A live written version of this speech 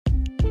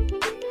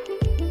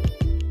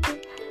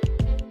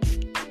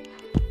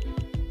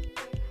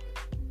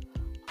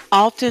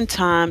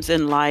Oftentimes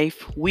in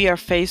life, we are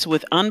faced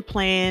with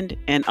unplanned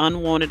and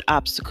unwanted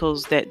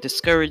obstacles that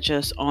discourage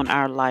us on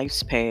our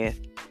life's path.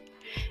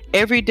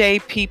 Every day,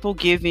 people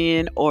give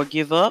in or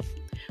give up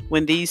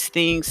when these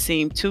things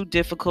seem too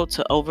difficult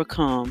to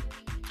overcome.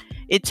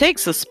 It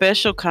takes a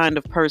special kind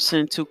of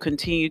person to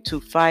continue to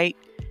fight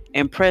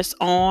and press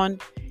on,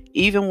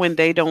 even when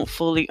they don't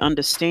fully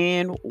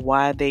understand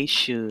why they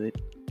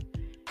should.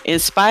 In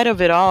spite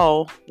of it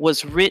all,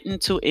 was written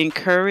to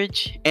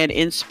encourage and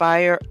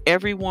inspire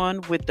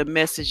everyone with the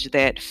message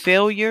that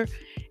failure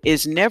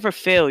is never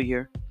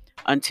failure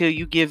until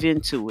you give in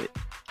to it.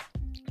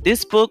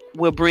 This book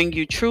will bring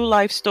you true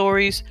life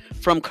stories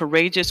from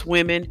courageous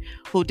women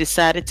who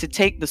decided to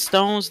take the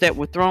stones that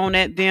were thrown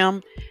at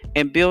them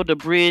and build a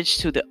bridge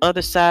to the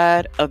other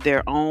side of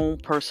their own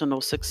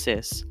personal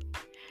success.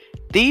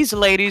 These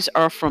ladies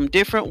are from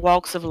different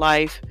walks of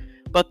life,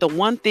 but the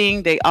one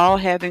thing they all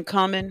have in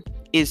common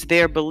is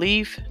their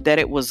belief that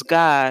it was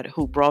God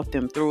who brought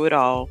them through it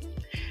all.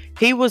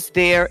 He was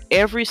there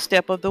every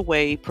step of the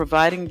way,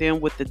 providing them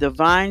with the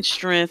divine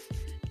strength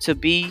to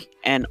be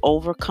an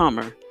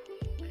overcomer.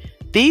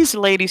 These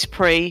ladies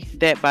pray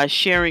that by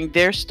sharing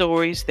their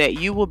stories that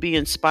you will be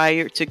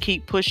inspired to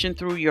keep pushing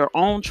through your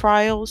own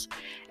trials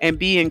and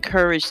be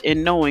encouraged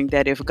in knowing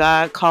that if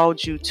God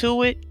called you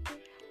to it,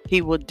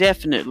 He will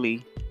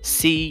definitely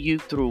see you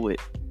through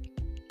it.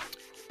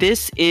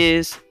 This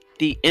is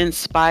the In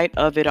Spite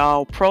of It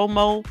All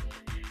promo.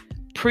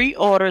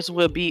 Pre-orders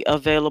will be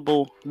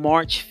available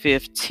March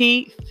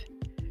 15th.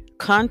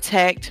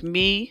 Contact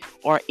me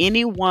or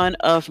any one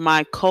of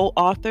my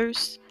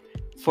co-authors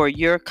for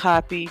your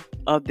copy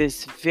of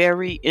this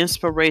very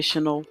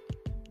inspirational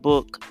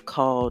book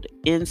called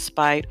In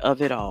Spite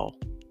of It All.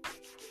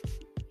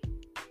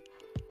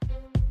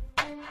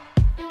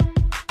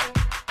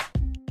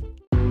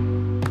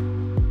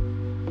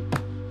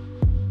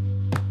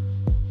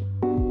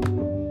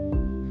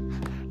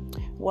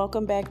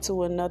 Welcome back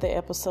to another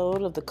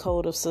episode of the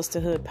Code of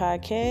Sisterhood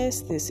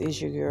podcast. This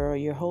is your girl,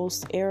 your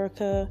host,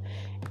 Erica,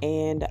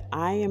 and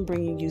I am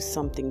bringing you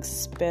something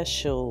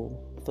special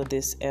for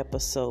this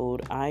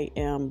episode. I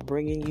am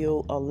bringing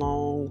you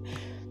along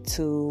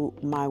to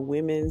my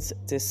women's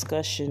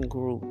discussion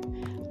group.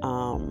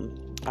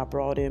 I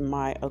brought in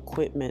my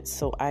equipment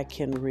so I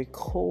can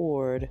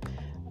record.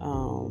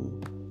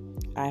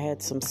 I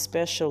had some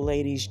special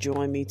ladies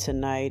join me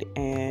tonight,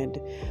 and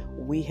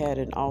we had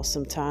an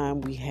awesome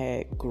time. We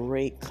had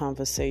great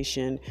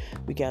conversation.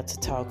 We got to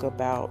talk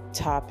about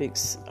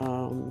topics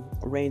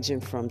ranging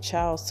from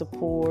child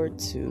support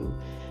to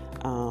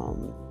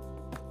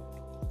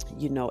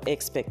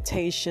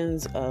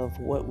expectations of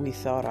what we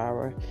thought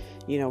our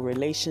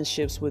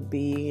relationships would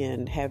be,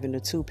 and having a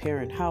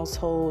 2-parent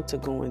household to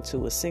go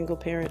into a single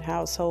parent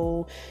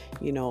household,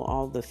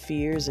 all the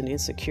fears and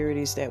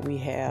insecurities that we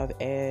have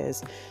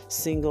as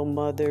single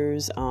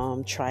mothers,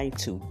 trying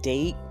to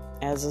date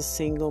as a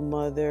single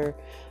mother,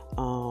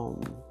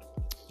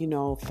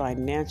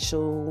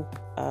 financial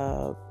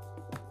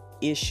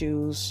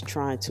issues,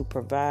 trying to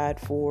provide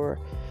for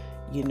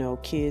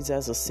kids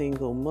as a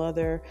single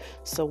mother.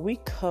 So we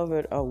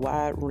covered a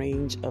wide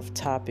range of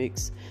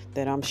topics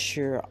that I'm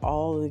sure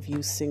all of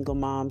you single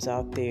moms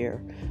out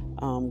there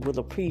will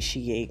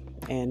appreciate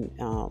and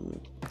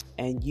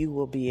you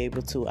will be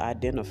able to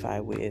identify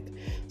with.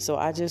 So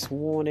I just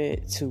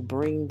wanted to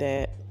bring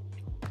that.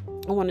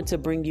 I wanted to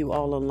bring you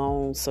all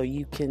along so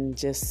you can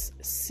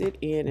just sit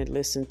in and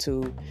listen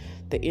to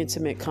the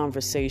intimate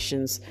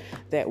conversations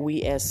that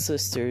we as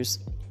sisters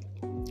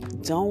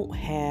don't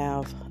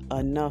have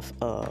enough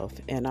of.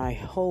 And I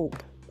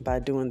hope by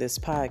doing this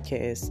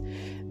podcast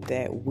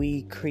that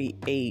we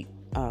create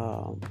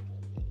a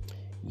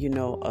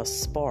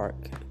spark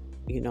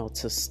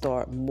to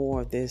start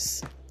more of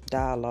this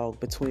dialogue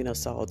between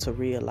us all, to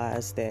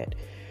realize that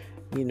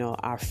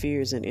our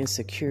fears and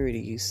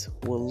insecurities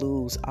will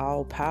lose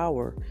all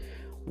power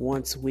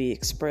once we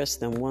express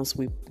them, once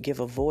we give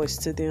a voice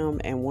to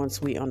them, and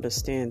once we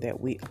understand that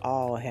we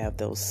all have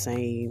those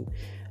same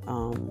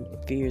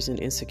fears and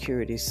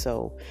insecurities.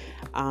 So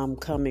I'm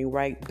coming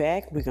right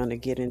back. We're going to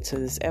get into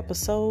this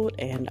episode,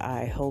 and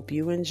I hope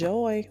you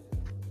enjoy.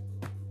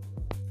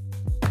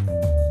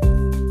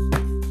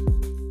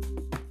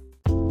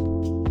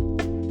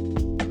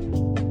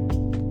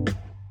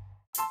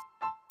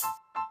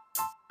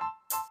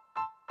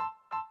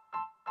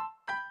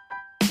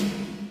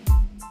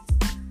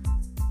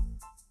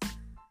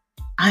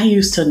 I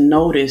used to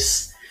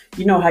notice,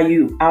 how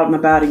you out and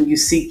about and you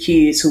see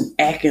kids who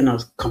acting a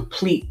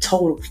complete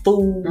total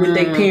fool with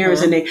their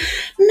parents, and they,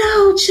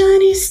 no,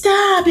 Johnny,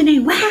 stop, and they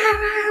wah,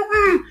 wah,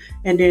 wah.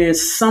 And then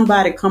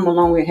somebody come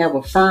along and have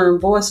a firm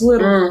voice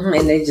with them,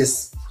 and they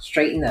just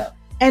straighten up.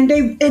 And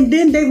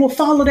then they will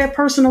follow that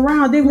person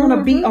around. They want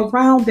to be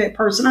around that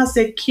person. I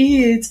said,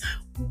 kids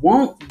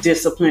want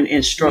discipline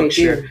and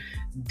structure.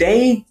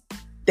 They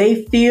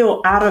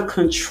feel out of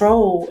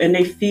control and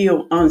they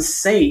feel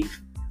unsafe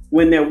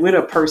when they're with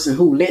a person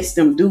who lets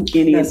them do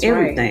any and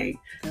everything.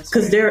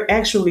 Because they're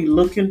actually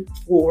looking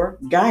for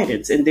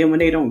guidance. And then when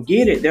they don't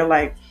get it, they're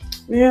like,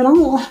 Man,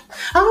 I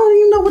don't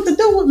even know what to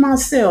do with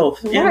myself.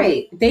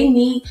 Right. They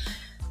need,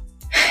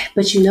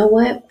 but you know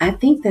what? I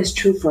think that's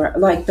true for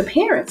like the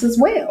parents as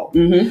well.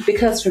 Mm-hmm.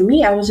 Because for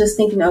me, I was just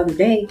thinking the other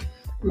day,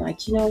 I'm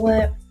like, you know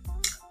what?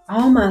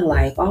 All my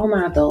life, all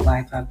my adult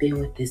life, I've been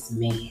with this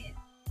man.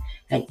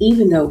 And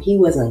even though he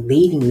wasn't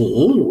leading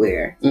me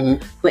anywhere,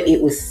 Mm-hmm. but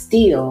it was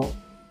still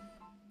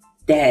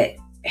that,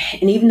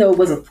 and even though it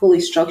wasn't fully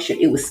structured,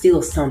 it was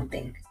still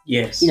something.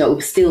 Yes. You know, it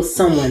was still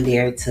someone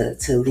there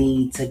to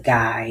lead, to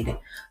guide,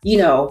 you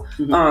know.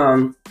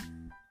 Mm-hmm.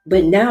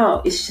 But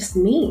now it's just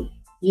me.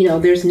 You know,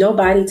 there's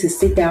nobody to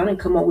sit down and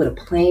come up with a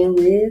plan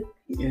with.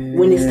 Yeah.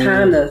 When it's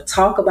time to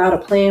talk about a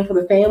plan for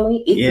the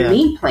family, it's Yeah.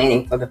 me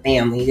planning for the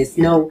family. There's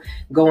no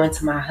going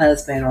to my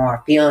husband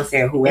or fiance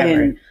or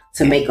whoever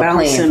to make a plan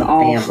for the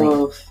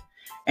family.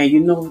 And you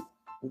know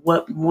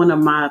what? One of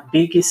my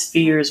biggest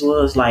fears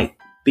was like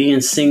being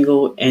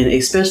single and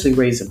especially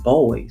raising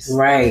boys.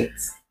 Right.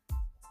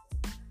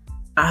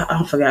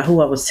 I forgot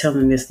who I was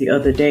telling this the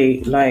other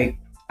day. Like,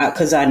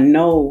 because I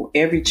know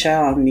every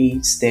child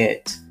needs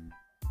that.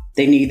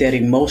 They need that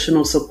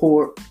emotional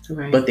support,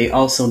 Right. but they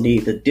also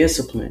need the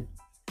discipline.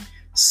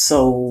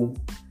 So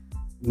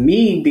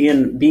me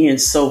being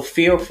so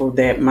fearful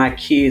that my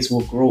kids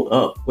will grow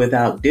up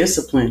without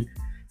discipline,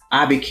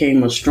 I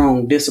became a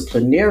strong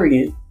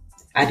disciplinarian.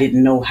 I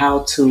didn't know how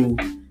to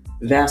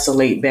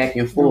vacillate back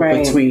and forth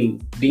Right.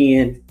 between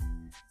being,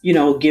 you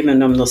know, giving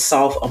them the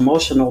soft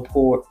emotional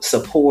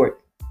support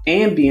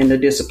and being the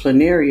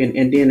disciplinarian.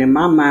 And then in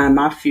my mind,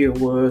 my fear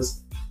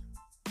was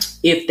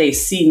if they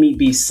see me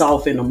be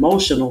soft and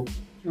emotional,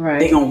 Right.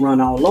 they're going to run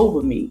all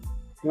over me.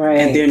 Right.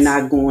 And they're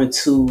not going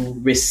to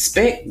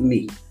respect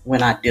me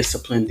when I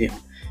discipline them.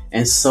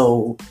 And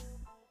so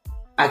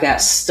I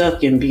got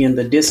stuck in being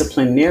the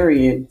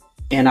disciplinarian,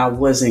 and I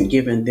wasn't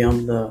giving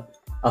them the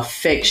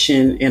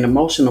affection and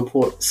emotional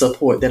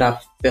support that I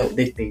felt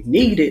that they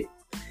needed.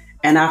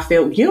 And I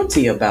felt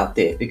guilty about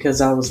that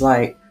because I was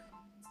like,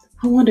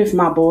 I wonder if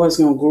my boy's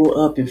going to grow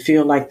up and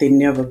feel like they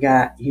never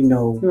got, you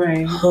know,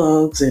 Right.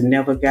 hugs and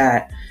never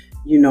got,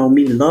 you know,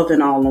 me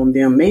loving all on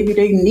them. Maybe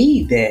they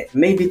need that.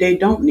 Maybe they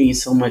don't need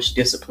so much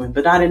discipline,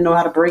 but I didn't know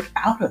how to break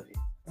out of it.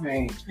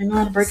 Right. I didn't know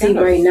how to break See, out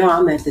of right it. now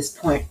I'm at this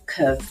point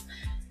because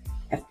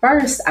at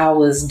first I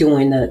was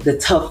doing the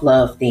tough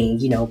love thing,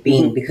 you know,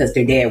 being because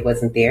their dad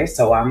wasn't there.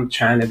 So I'm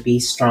trying to be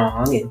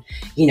strong and,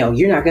 you know,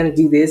 you're not going to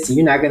do this,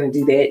 you're not going to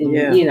do that. And,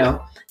 Yeah. you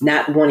know,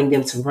 not wanting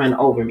them to run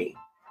over me.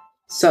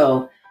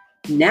 So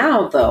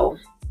now, though,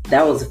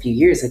 that was a few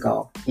years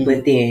ago. Mhm.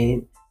 But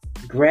then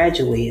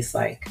gradually it's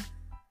like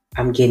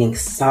I'm getting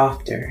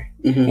softer.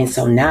 Mhm. And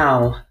so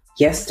now,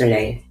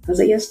 yesterday, was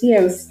it yesterday?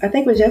 I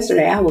think it was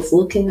yesterday. I was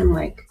looking, I'm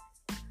like,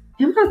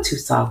 am I too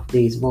soft for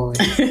these boys?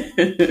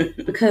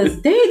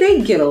 Because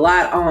they get a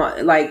lot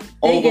on, like, they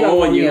Over get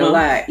on on me you, a huh?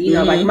 lot. You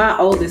know, Mhm. like my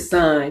oldest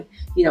son,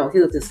 you know,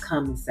 he'll just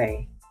come and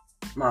say,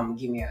 Mama,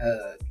 give me a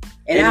hug.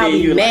 And And I'll then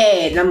be you're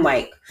mad. And I'm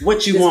like,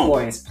 What you this want?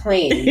 boy is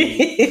playing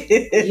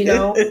me. You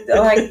know,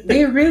 like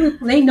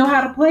they know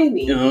how to play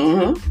me.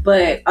 Uh-huh.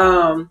 But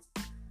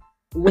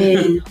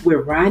when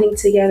we're riding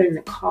together in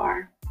the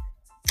car,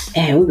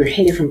 and we were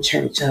headed from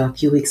church a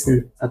few weeks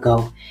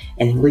ago,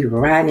 and we were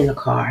riding in the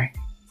car,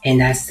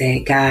 and I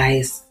said,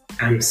 guys,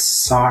 I'm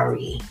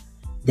sorry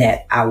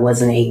that I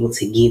wasn't able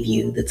to give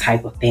you the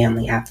type of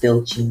family I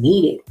felt you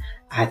needed.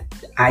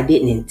 I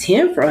didn't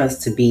intend for us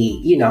to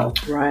be, you know,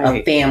 a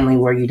Right. family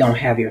where you don't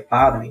have your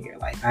father in your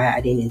life.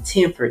 I didn't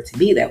intend for it to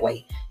be that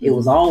way. It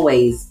was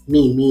always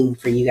me meaning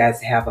for you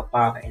guys to have a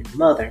father and a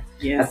mother.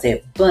 I Yeah.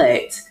 said,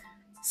 but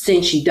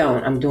since you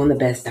don't, I'm doing the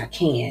best I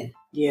can.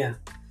 Yeah.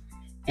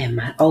 And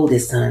my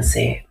oldest son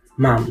said,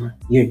 Mama,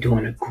 you're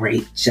doing a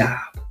great job.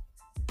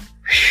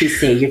 He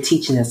said, you're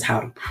teaching us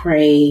how to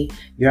pray.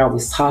 You're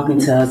always talking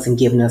to us and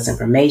giving us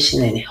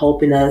information and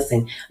helping us.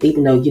 And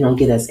even though you don't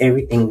get us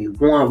everything we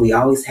want, we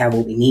always have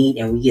what we need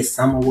and we get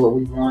some of what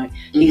we want.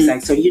 He's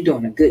like, so you're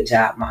doing a good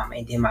job, Mama.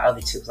 And then my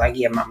other two was like,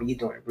 yeah, Mama, you're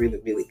doing a really,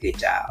 really good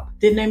job.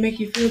 Didn't that make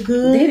you feel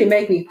good? Did it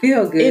make me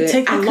feel good? It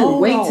take a I load couldn't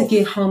wait off. to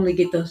get home to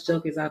get those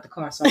jokers out the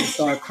car so I could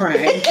start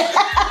crying.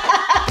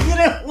 You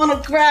didn't want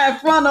to cry in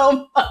front of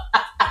them.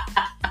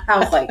 I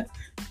was like,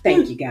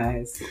 thank you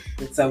guys.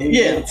 And so we made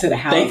it to the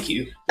house. Thank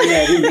you.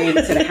 Yeah, we made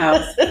it to the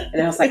house.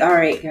 And I was like, all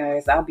right,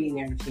 guys, I'll be in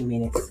there in a few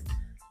minutes.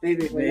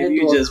 Baby, when that Man,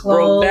 you door just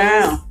closed, broke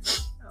down.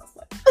 I was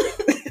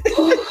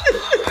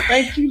like,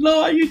 Thank you,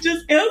 Lord. You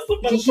just answered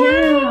my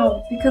yeah,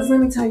 because let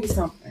me tell you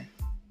something.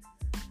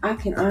 I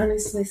can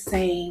honestly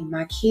say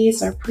my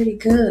kids are pretty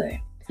good.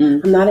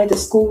 Mm. I'm not at the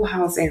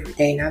schoolhouse every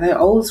day. Now, the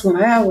oldest one,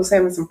 I was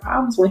having some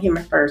problems with him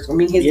at first. When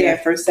me and his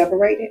dad first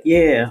separated,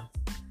 Yeah.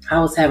 I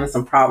was having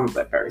some problems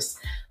at first.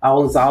 I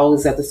was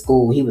always at the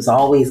school. He was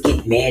always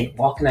getting mad,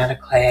 walking out of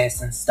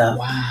class and stuff.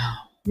 Wow.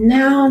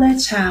 Now that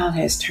child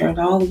has turned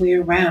all the way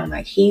around.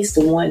 Like he's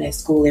the one at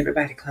school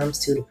everybody comes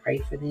to pray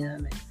for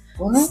them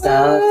and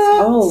stuff.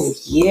 Oh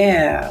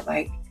yeah,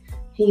 like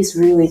he's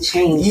really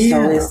changed.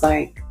 Yeah. So it's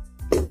like,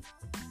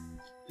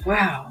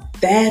 wow.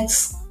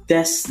 That's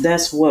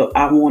that's what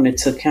I wanted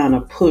to kind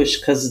of push,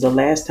 because the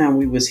last time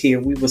we was here,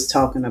 we was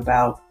talking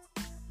about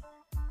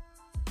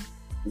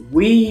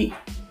we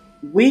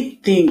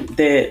think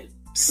that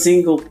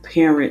single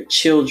parent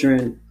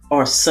children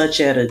are such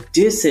at a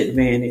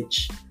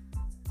disadvantage,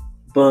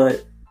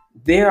 but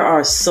there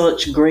are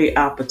such great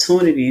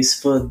opportunities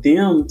for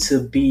them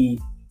to be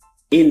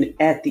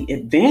at the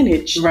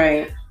advantage,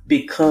 right?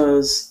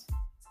 Because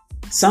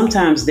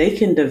sometimes they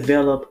can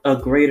develop a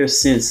greater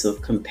sense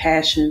of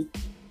compassion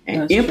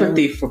and That's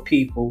empathy true. for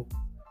people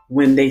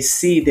when they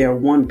see their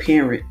one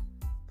parent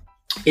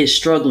is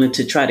struggling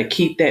to try to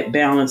keep that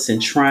balance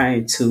and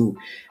trying to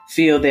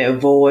fill that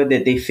void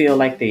that they feel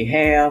like they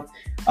have.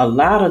 A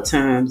lot of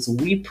times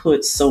we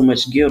put so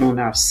much guilt on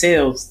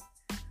ourselves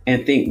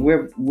and think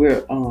we're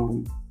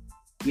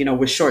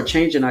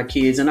shortchanging our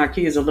kids, and our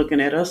kids are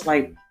looking at us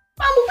like,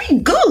 Mama, we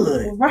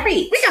good.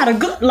 Right. We got a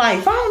good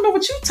life. I don't know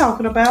what you're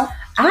talking about.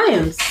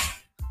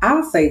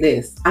 I'll say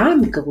this.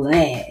 I'm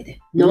glad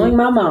knowing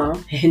my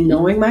mom and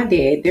knowing my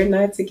dad, they're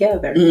not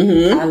together.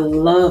 Mm-hmm. I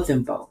love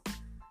them both.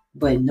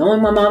 But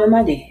knowing my mom and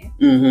my dad,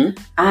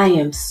 Mm-hmm. I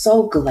am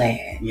so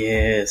glad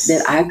Yes.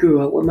 that I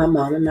grew up with my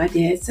mom and my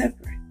dad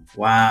separate.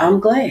 Wow. I'm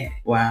glad.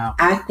 Wow.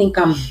 I think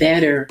I'm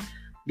better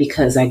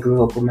because I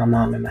grew up with my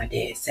mom and my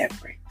dad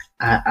separate.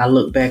 I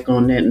look back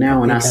on that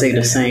now and I say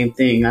the same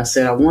thing. I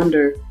said, I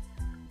wonder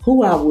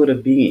who I would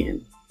have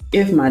been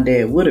if my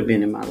dad would have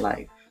been in my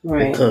life.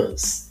 Right.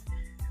 Because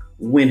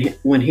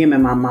when him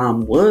and my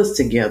mom was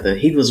together,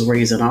 he was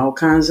raising all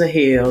kinds of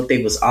hell.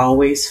 They was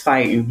always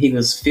fighting. He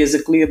was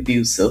physically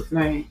abusive.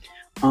 Right.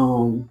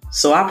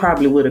 So I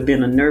probably would have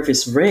been a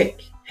nervous wreck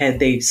had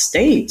they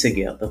stayed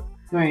together.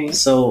 Right.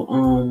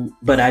 So,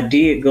 but I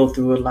did go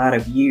through a lot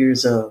of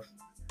years of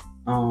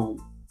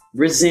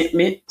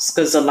resentment,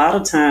 because a lot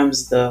of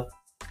times the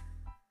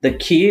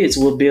kids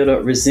will build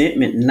up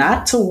resentment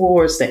not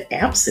towards the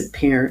absent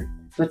parent,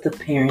 but the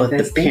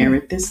parent,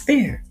 parent that's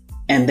there.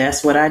 And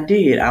that's what I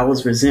did. I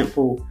was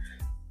resentful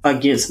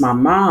against my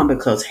mom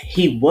because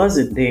he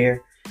wasn't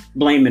there,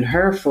 blaming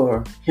her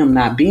for him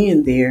not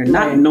being there,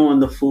 not knowing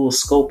the full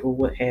scope of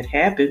what had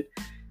happened.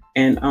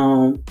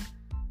 And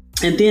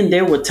then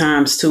there were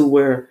times too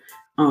where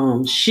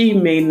she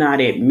may not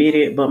admit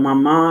it, but my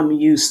mom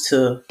used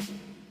to,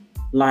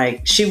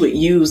 like, she would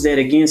use that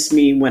against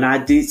me when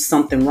I did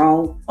something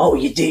wrong. Oh,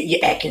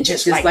 you're acting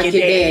just like your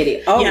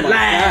daddy. Oh, you're my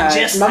lying God.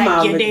 just My like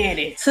mama, your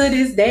daddy. To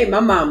this day, my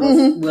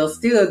mama will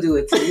still do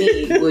it to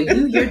me. Well,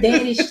 you your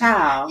daddy's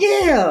child.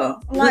 Yeah,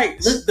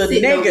 like look, the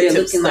sitting over there negative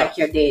looking stuff. like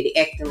your daddy,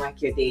 acting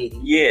like your daddy.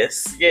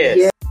 Yes.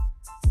 Yeah.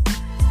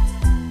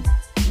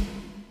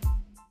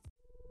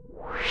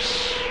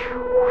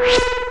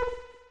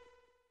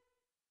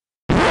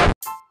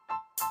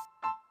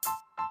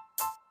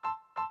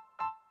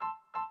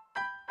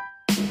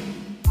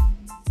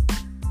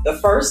 The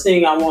first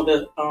thing I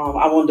wanted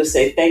to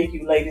say thank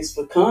you, ladies,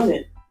 for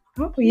coming.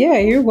 Oh, yeah,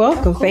 you're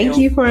welcome. Thank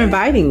you for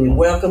inviting me.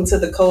 Welcome to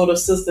the Code of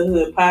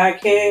Sisterhood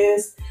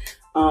podcast.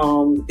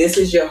 This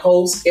is your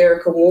host,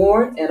 Erica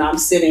Warren, and I'm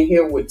sitting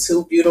here with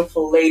two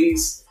beautiful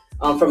ladies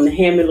from the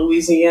Hammond,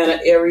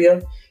 Louisiana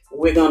area.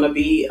 We're going to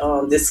be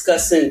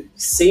discussing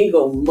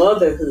single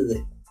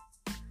motherhood,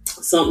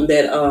 something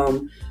that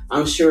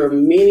I'm sure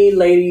many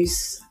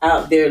ladies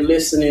out there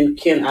listening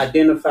can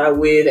identify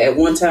with. At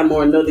one time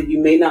or another, you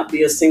may not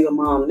be a single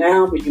mom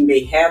now, but you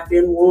may have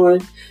been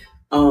one.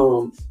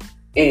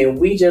 And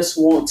we just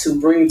want to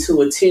bring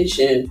to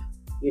attention,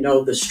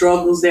 the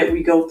struggles that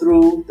we go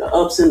through, the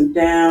ups and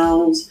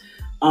downs,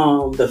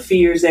 the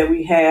fears that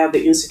we have,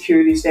 the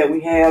insecurities that we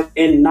have.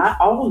 And not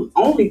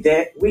only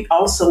that, we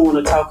also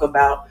want to talk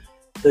about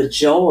the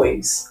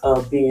joys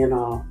of being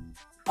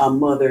a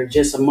mother,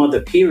 just a mother,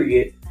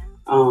 period.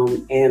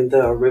 And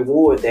the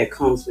reward that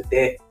comes with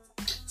that.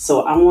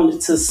 So I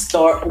wanted to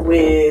start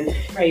with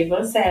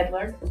Rava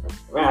Sadler.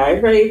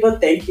 Right, Rava,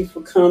 thank you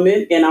for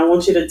coming. And I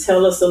want you to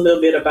tell us a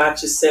little bit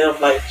about yourself,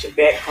 like your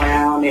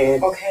background.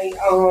 And Okay,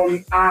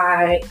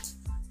 I've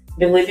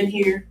been living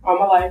here all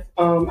my life.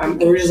 I'm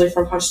originally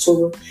from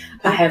Ponchatoula.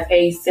 I have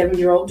a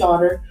 7-year-old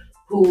daughter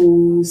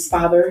whose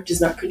father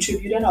does not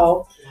contribute at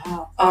all.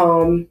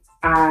 Wow.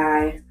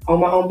 I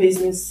own my own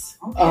business,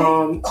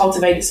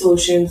 Cultivated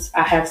Solutions.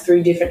 I have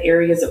 3 different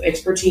areas of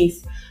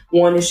expertise.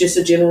 One is just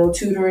a general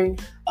tutoring.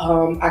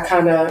 I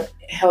kind of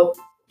help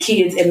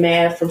kids in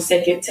math from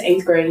 2nd to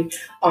 8th grade,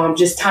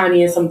 just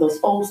tying in some of those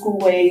old school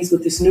ways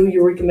with this new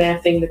Eureka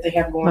Math thing that they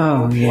have going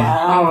on. Yeah.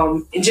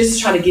 Wow. And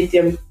just trying to get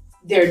them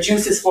their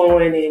juices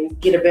flowing and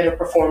get a better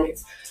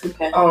performance.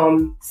 Okay.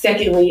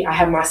 Secondly, I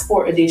have my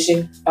sport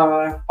edition.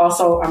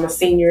 Also, I'm a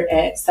senior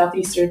at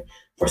Southeastern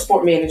for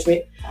sport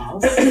management.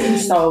 Awesome.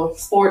 So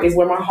sport is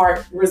where my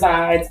heart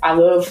resides. I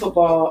love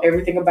football,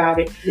 everything about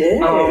it.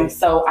 Yeah.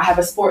 So I have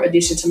a sport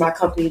addition to my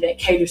company that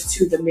caters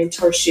to the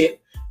mentorship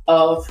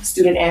of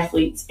student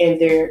athletes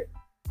and their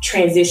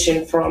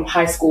transition from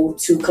high school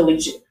to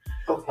collegiate.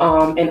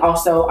 Okay. And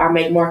also I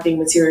make marketing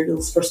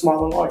materials for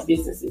small and large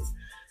businesses.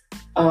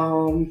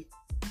 Well,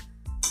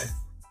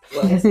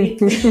 you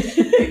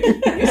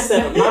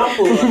said a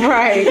mouthful.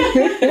 Right.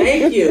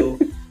 Thank you.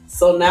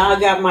 So now I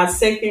got my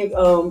second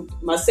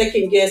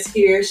guest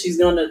here. She's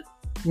gonna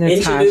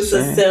introduce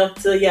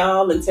herself to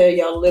y'all and tell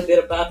y'all a little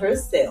bit about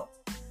herself.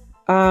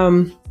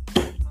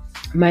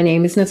 My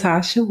name is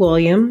Natasha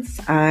Williams.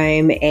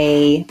 I'm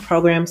a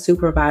program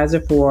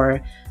supervisor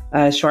for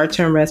a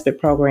short-term respite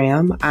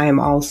program. I'm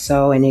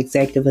also an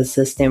executive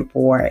assistant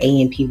for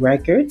A&P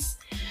Records,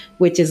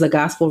 which is a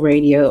gospel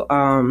radio,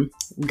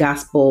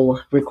 gospel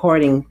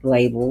recording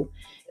label.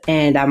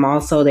 And I'm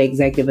also the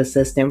executive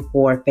assistant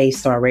for Faith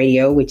Star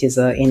Radio, which is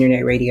an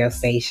internet radio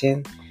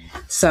station.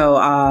 So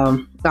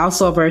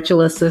also a virtual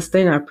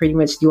assistant. I pretty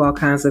much do all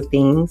kinds of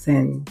things.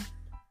 And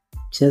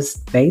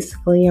just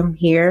basically I'm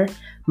here,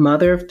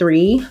 mother of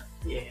 3,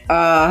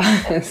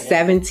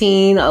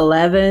 17,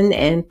 11,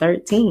 and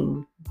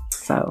 13.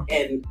 So,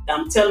 and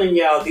I'm telling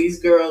y'all, these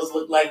girls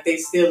look like they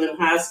still in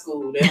high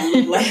school. They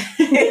don't look like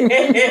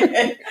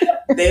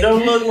they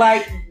don't look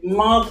like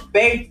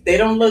they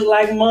don't look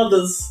like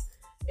mothers.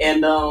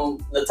 And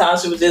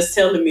Natasha was just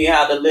telling me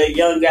how the little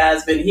young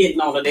guys been hitting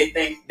on her. They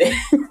think they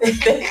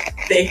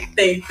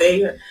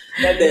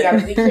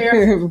gotta be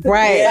careful.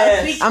 Right.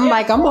 Yes. I'm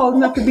like, I'm old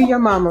enough to be your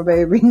mama,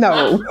 baby.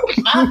 No.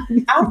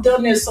 I've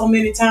done this so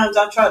many times.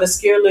 I try to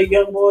scare little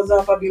young boys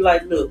off. I'll be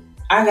like, look,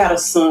 I got a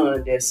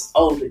son that's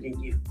older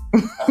than you.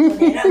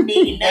 They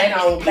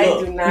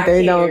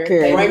don't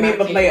care. Bring me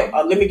my belt.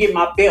 Let me get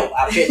my belt.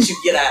 I bet you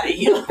get out of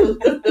here.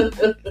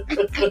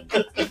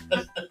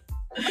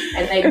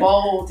 And they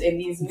bold in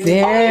these new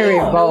very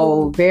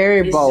bold.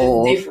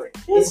 Just different.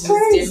 It's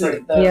just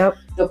different.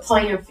 The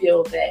playing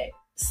field that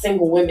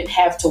single women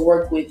have to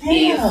work with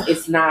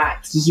is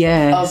not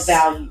of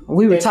value.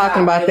 We were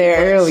talking about that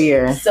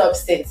earlier.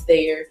 Substance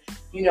there,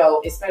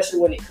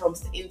 especially when it comes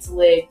to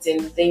intellect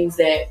and things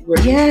that we're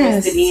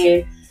interested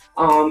in.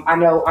 I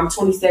know I'm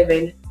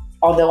 27,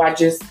 although I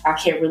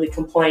can't really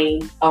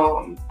complain.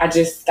 I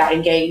just got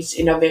engaged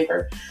in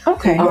November.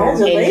 Okay.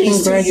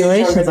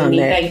 Congratulations on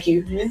that. Thank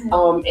you.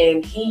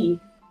 And he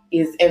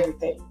is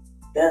everything.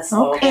 That's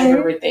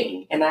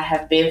everything. And I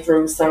have been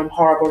through some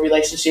horrible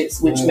relationships,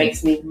 which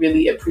makes me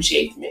really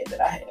appreciate the men that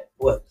I had.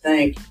 Well,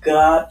 thank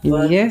God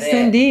for yes, that.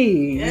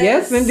 Indeed.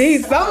 Yes,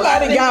 indeed.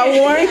 Somebody got one.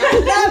 I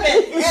love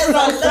it.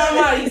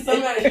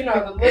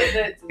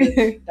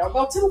 Somebody, don't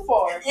go too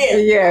far.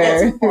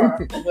 Yeah. Too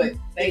far, but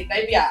they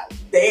be out.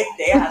 They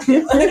out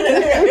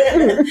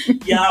there.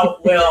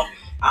 Y'all, well,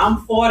 I'm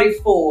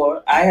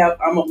 44.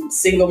 I'm a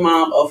single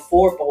mom of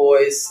 4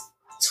 boys,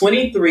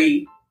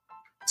 23,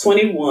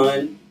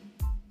 21,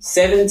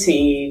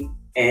 17,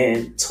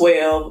 and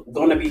 12,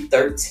 gonna be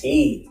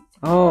 13.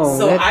 Oh,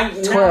 so I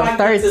 12,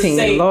 13,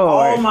 say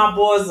Lord. All my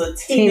boys are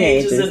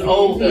teenagers and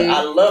older. Mm-hmm.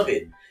 I love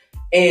it.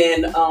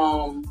 And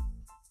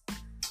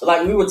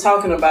like we were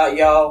talking about,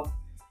 y'all,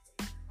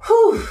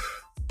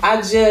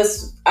 I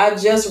just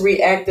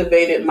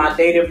reactivated my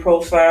dating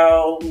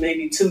profile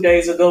maybe 2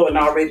 days ago and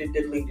already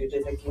deleted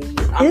it again.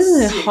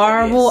 Isn't it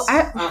horrible?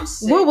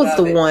 What was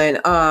the one?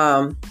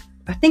 I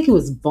think it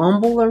was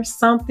Bumble or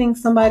something.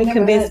 Somebody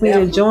convinced me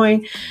to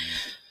join.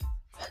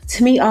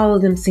 To me, all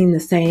of them seem the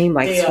same,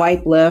 like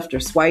swipe left or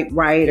swipe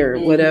right or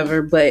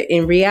whatever. But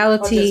in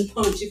reality,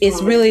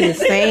 it's really the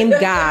same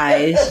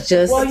guys.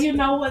 Just well, you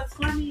know what's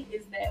funny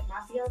is that my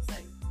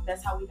fiance,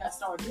 that's how we got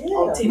started.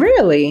 On Tinder.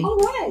 Really? All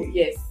right.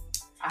 Yes.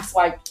 I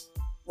swiped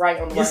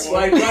right on the right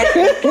swipe right.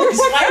 You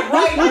swipe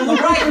right on the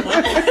right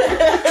one.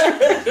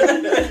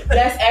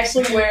 That's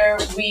actually where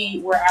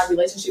our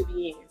relationship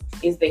began,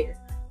 is there.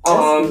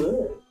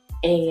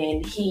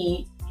 And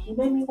he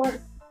made me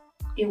work.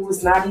 It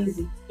was not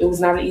easy. It was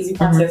not an easy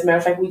process. Matter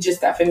of fact, we just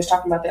got finished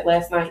talking about that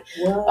last night.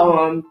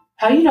 Wow.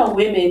 How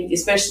women,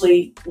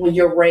 especially when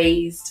you're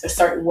raised a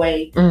certain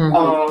way,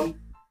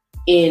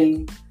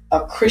 in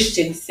a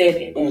Christian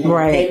setting,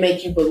 they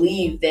make you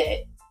believe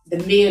that the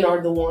men are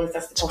the ones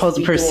that's supposed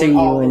to be pursue doing you,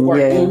 all the work.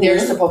 and they're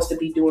supposed to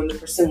be doing the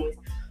pursuing.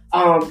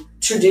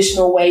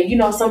 Traditional way,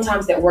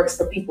 sometimes that works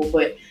for people,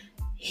 but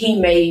he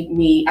made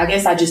me, I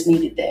guess I just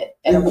needed that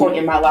at a point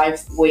in my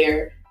life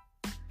where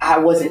I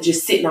wasn't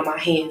just sitting on my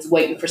hands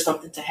waiting for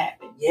something to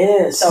happen.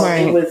 Yes. So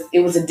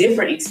it was a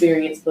different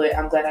experience, but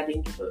I'm glad I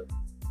didn't give up.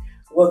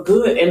 Well,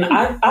 good. And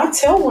I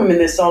tell women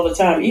this all the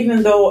time,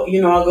 even though,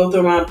 I go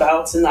through my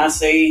bouts and I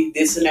say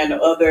this and that and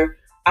the other,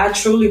 I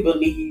truly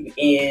believe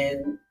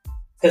in,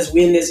 because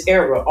we're in this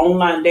era,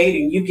 online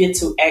dating, you get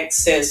to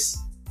access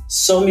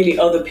so many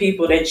other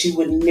people that you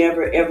would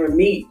never ever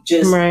meet.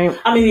 I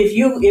mean, if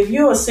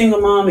you're a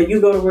single mom and you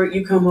go to work,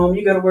 you come home,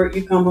 you go to work,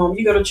 you come home,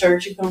 you go to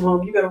church, you come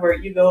home, you go to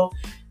work, you go,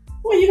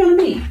 who are you going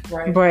to meet?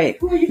 Right.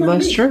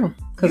 That's true.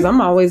 Because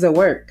I'm always at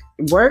work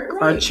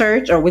or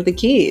church or with the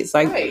kids.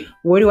 Like,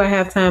 where do I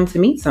have time to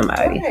meet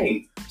somebody?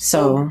 Right.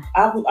 So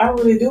I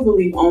really do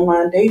believe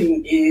online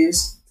dating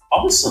is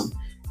awesome.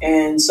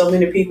 And so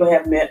many people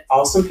have met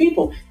awesome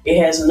people. It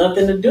has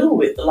nothing to do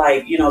with,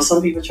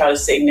 some people try to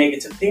say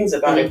negative things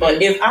about it.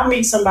 But if I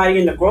meet somebody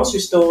in the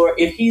grocery store,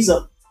 if he's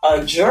a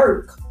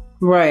jerk,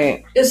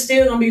 it's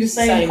still going to be the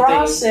same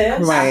process.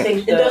 Thing. Right. I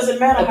think it doesn't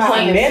matter how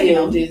I met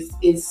him.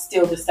 Is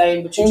still the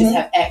same, but you just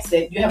have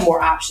access. You have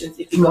more options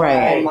if you go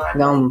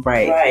online.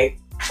 Right.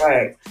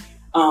 Right.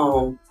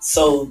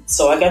 So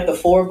I got the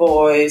 4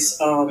 boys.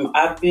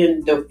 I've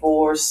been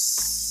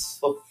divorced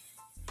for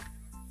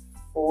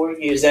 4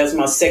 years. That's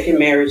my second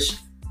marriage.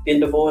 Been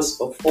divorced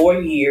for 4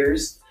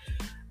 years.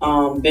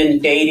 Been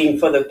dating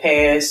for the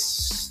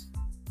past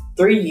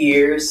 3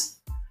 years.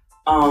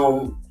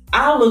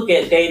 I look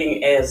at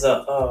dating as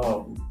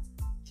a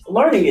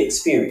learning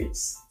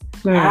experience.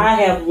 Right. I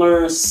have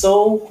learned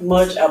so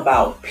much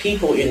about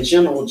people in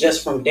general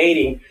just from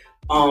dating.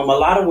 A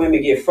lot of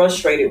women get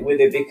frustrated with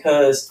it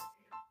because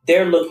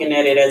they're looking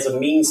at it as a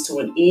means to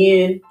an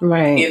end.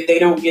 Right. If they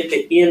don't get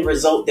the end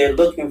result they're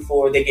looking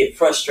for, they get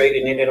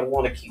frustrated and they don't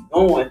want to keep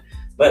going.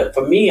 But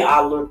for me,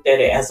 I looked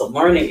at it as a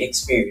learning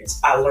experience.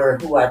 I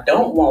learned who I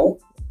don't want.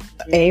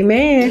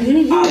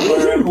 Amen. I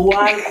learned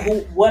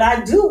what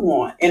I do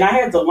want. And I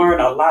had to learn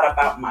a lot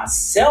about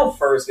myself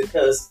first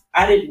because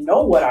I didn't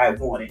know what I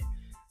wanted.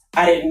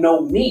 I didn't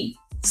know me.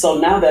 So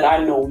now that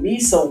I know me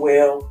so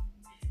well,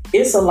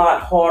 it's a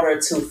lot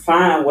harder to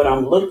find what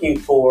I'm looking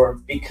for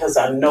because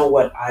I know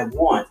what I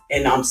want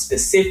and I'm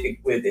specific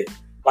with it.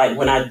 Like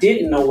when I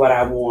didn't know what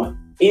I want,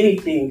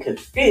 anything could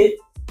fit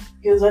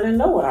because I didn't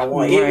know what I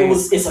want. Right.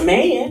 It's a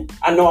man.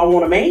 I know I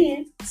want a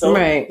man. So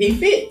Right. he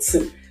fits.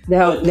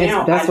 That's what I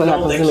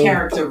know happens to the me.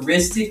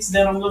 characteristics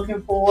that I'm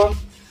looking for.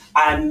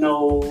 I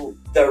know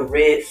the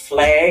red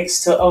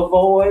flags to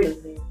avoid.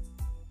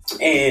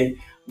 And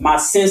my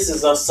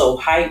senses are so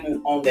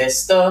heightened on that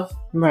stuff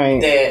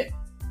Right. that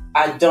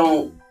I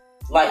don't,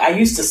 like, I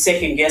used to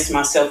second guess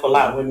myself a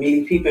lot when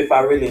meeting people. If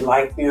I really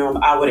liked them,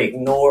 I would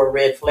ignore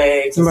red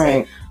flags and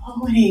Right. say,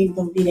 oh, it ain't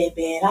gonna be that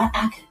bad.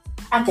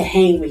 I could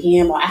hang with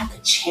him or I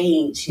could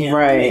change him.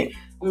 Right.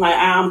 I'm like,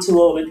 I'm too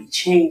old to be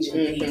changing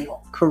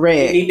people.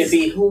 Correct. You need to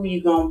be who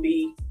you gonna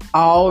be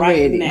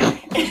Already. right now.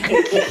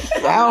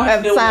 I don't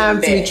have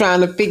time to be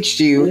trying to fix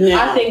you. No.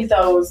 I think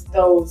those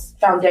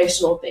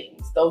foundational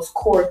things, those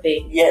core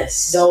things,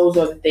 Yes. those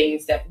are the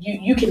things that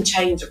you can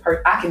change a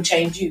person. I can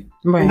change you.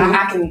 Right.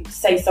 I can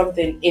say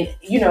something in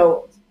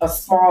a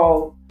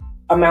small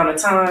amount of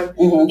time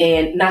Mhm.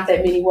 and not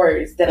that many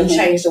words that'll Mhm.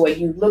 change the way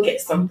you look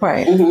at something.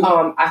 Right.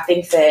 Mhm. I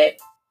think that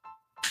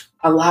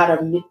a lot of,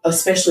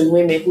 especially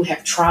women who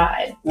have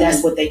tried,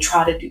 that's what they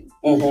try to do.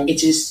 Mhm. It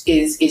just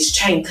it's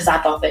changed because I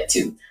thought that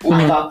too. I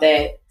Mhm. thought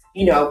that,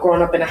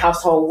 growing up in a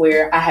household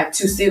where I have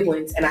 2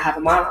 siblings and I have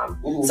a mom,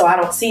 Mhm. so I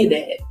don't see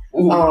that.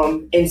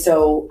 Mhm. And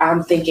so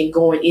I'm thinking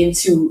going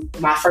into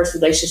my first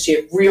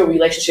real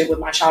relationship with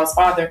my child's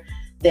father,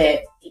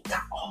 that he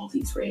got all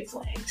these red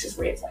flags, just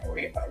red flag,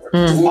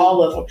 just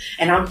all of them.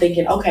 And I'm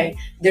thinking, okay,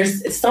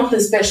 there's something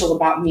special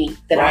about me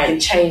that I can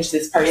change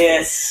this person.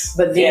 Yes.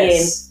 But then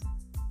Yes.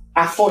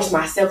 I forced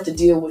myself to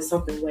deal with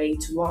something way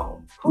too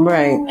long.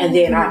 Right. And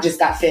then I just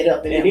got fed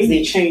up. And And that was then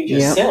you it. change Yep.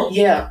 yourself.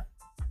 Yeah.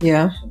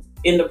 Yeah.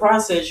 In the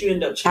process, you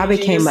end up changing I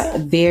became yourself. a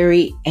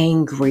very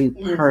angry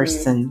Mhm.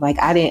 person. Like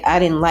I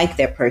didn't like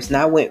that person.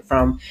 I went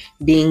from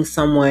being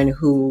someone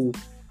who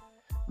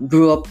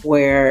grew up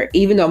where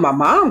even though my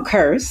mom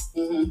cursed,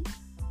 Mhm.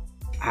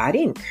 I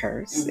didn't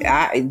curse.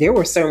 Mhm. There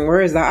were certain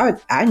words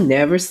that I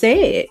never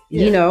said.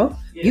 Yeah. You know,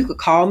 Yeah. you could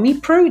call me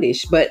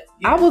prudish, but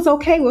I Yeah. was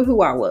okay with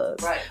who I was.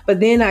 Right. But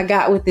then I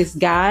got with this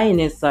guy, and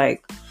it's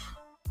like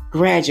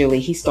gradually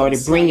he started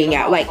It's bringing like,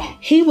 out, like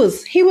he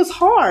was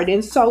hard,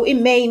 and so it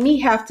made me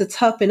have to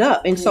toughen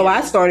up, and so Yeah.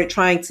 I started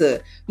trying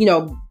to, be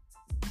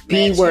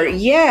Match where him.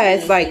 yeah,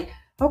 it's Mhm. like,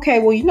 okay,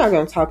 well, you're not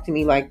gonna talk to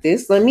me like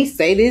this. Let me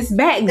say this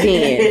back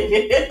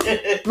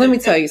then. Let me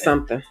tell you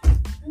something.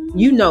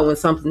 You know when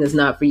something is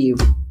not for you.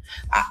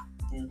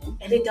 Mhm.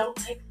 And it don't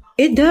take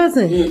It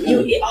doesn't.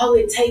 Mhm. all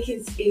it takes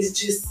is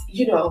just,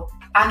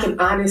 I can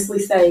honestly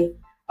say,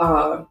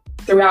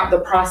 throughout the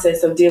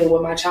process of dealing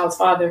with my child's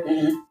father,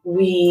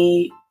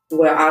 Mhm.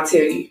 I'll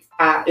tell you,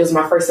 it was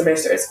my first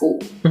semester at school.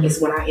 Mhm. It's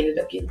when I ended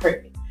up getting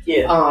pregnant.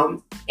 Yeah.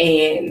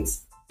 And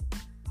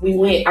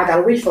I got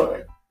a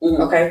refund. Mhm.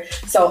 Okay.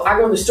 So I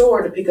go to the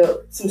store to pick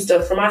up some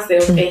stuff for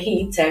myself, and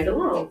he tagged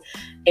along.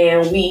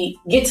 And we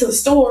get to the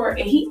store,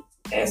 and he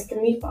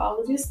asking me for all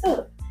of this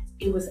stuff.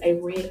 It was a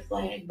red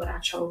flag, but I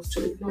chose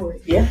to ignore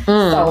it. Yeah.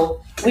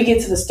 So we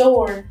get to the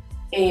store,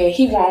 and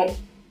he want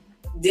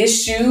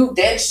this shoe,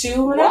 that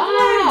shoe, and Wow.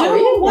 I'm like,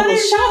 dude, What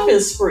is shopping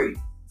spree?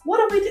 what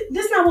are we?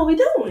 This not what we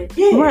doing.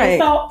 Yeah. Right.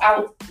 And so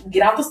I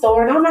get out the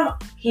store, and I'm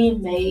out. He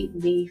made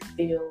me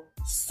feel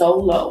so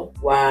low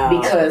Wow.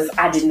 because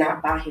I did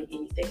not buy him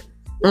anything.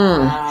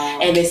 Wow.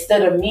 And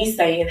instead of me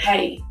saying,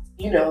 hey,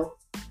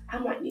 I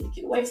might need to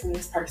get away from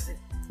this person,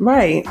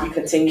 Right. I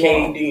continue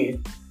caved on.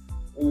 in.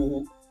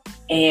 Mhm.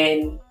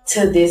 And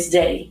to this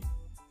day,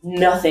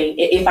 nothing.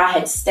 If I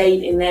had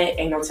stayed in that,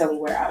 ain't no telling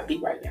where I would be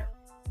right now.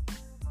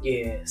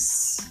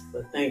 Yes.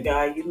 But thank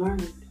God you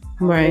learned.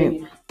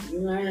 Right. You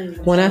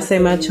learned. When I say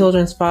my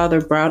children's father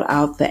brought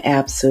out the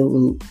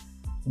absolute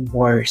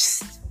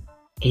worst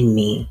in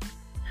me,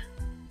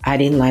 I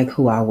didn't like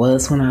who I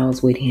was when I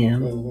was with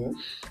him. Mhm.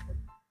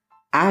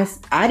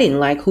 I didn't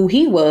like who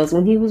he was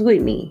when he was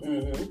with me.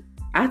 Mhm.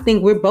 I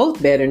think we're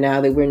both better now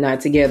that we're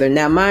not together.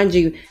 Now, mind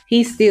you,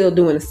 he's still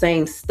doing the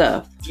same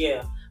stuff,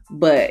 Yeah.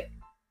 but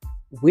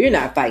we're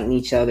not fighting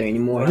each other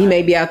anymore. Right. He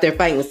may be out there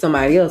fighting with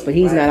somebody else, but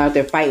he's not out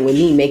there fighting with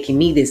me, making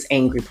me this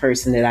angry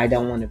person that I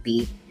don't want to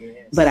be.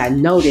 Yes. But I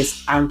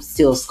notice I'm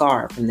still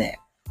scarred from that.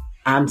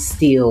 I'm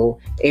still,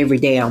 every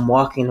day I'm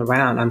walking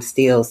around, I'm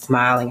still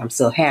smiling, I'm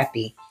still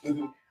happy.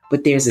 Mm-hmm.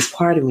 But there's this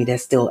part of me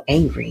that's still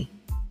angry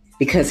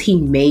because he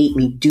made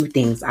me do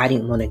things I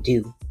didn't want to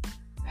do.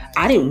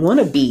 I didn't want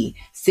to be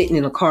sitting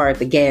in a car at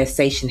the gas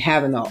station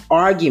having an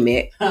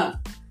argument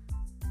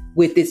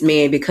with this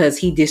man because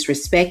he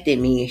disrespected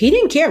me. He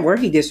didn't care where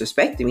he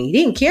disrespected me. He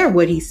didn't care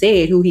what he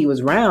said, who he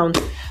was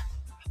around.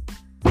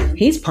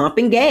 He's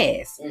pumping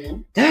gas.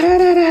 Mm-hmm. Da, da,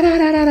 da, da, da,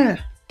 da, da.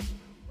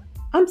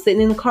 I'm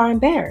sitting in the car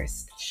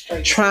embarrassed,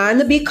 trying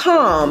to be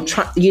calm.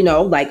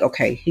 Like,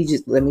 okay,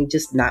 let me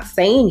just not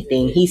say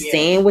anything. He's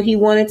saying what he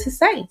wanted to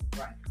say,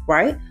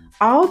 right?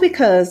 All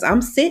because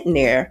I'm sitting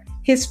there,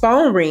 his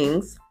phone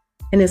rings,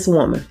 and it's a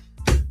woman.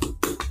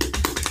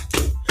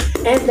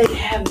 And they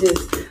have this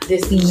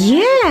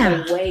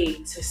way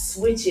to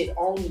switch it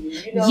on you.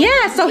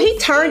 So he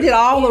turned it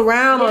all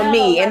around on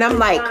me, and I'm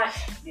like,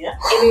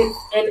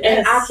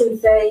 and I can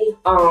say,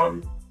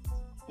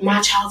 my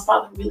child's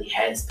father really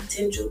has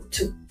potential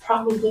to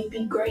probably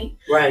be great,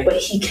 right? But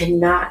he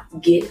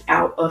cannot get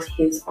out of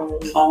his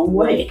own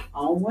way.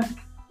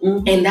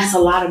 Mm-hmm. And that's a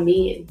lot of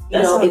men.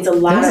 It's a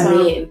lot of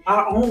men.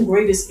 Our own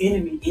greatest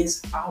enemy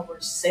is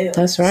ourselves.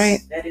 That's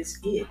right. That is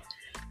it.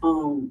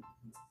 When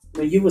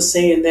you were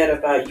saying that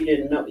about you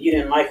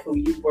didn't like who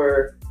you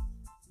were,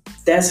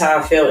 that's how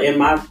I felt in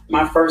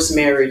my first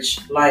marriage.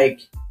 Like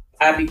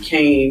I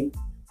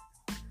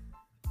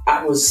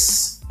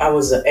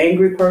was an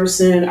angry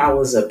person. I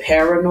was a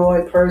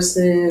paranoid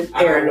person.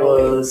 I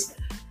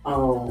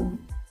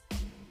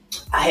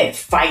had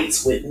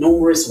fights with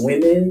numerous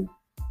women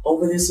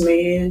over this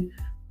man.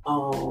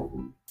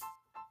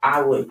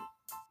 I would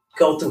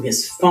go through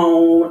his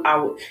phone.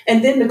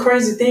 And then the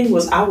crazy thing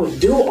was I would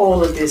do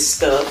all of this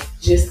stuff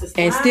just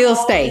to and still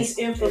stay.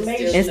 And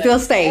still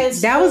stay.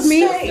 That was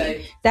me.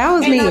 That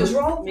was me.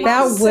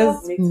 That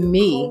was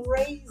me.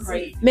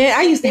 Crazy. Man,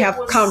 I used to have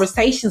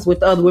conversations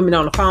with other women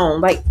on the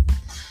phone. Like,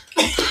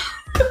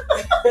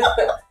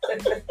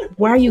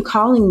 why are you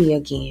calling me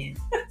again?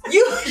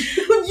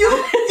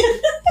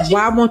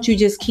 Why won't you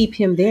just keep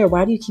him there?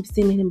 Why do you keep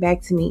sending him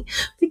back to me?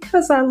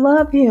 Because I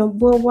love him.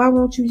 Well, why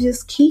won't you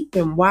just keep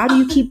him? Why do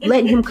you keep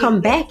letting him come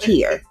back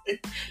here?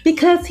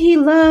 Because he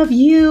loved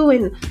you.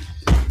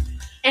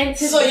 And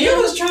so you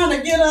was trying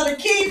to get her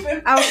to keep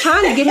him. I was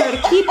trying to get her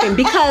to keep him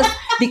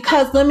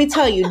because let me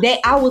tell you,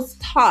 I was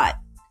taught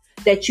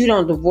that you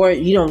don't divorce,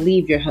 you don't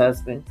leave your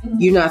husband. Mm-hmm.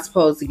 You're not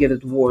supposed to get a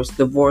divorce.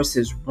 Divorce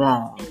is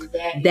wrong.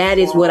 That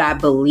is what I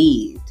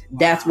believed. Wow.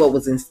 That's what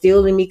was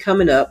instilled in me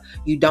coming up.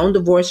 You don't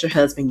divorce your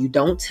husband. You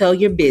don't tell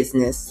your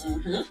business.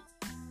 Mm-hmm.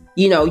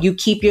 You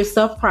keep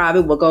yourself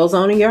private. What goes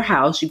on in your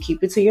house, you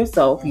keep it to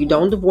yourself. Mm-hmm. You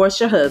don't divorce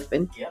your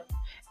husband. Yep.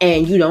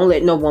 And you don't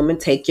let no woman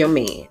take your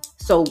man.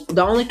 So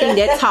the only thing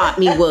that taught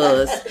me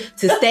was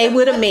to stay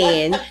with a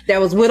man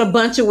that was with a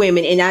bunch of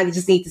women, and I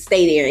just need to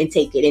stay there and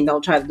take it and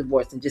don't try to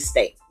divorce him. Just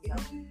stay.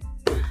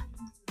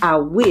 I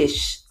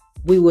wish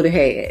we would have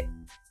had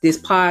this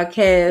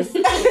podcast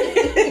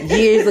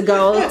years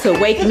ago to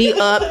wake me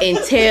up and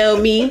tell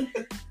me.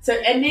 So,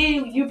 and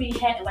then you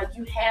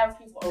have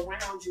people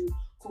around you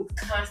who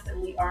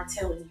constantly are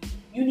telling you,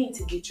 you need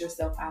to get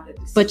yourself out of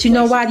this. But you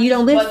know why you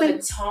don't listen?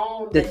 But the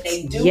tone that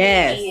they do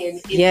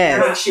it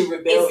makes you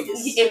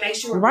rebellious. It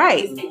makes you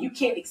rebellious, right? And you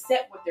can't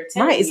accept what they're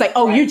telling you. Right. It's like,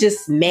 you're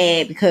just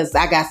mad because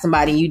I got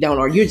somebody and you don't,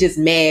 or you're just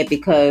mad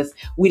because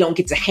we don't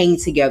get to hang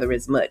together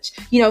as much.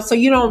 So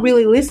you don't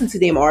really listen to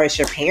them, or it's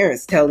your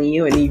parents telling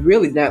you, and you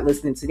really not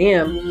listening to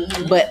them.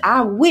 Mm-hmm. But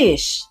I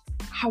wish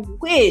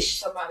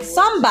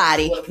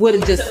somebody would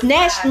have just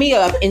snatched me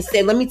up and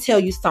said, let me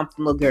tell you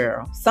something, little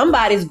girl.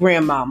 Somebody's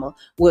grandmama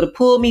would have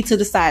pulled me to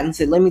the side and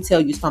said, let me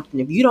tell you something.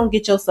 If you don't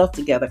get yourself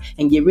together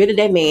and get rid of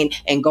that man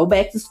and go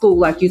back to school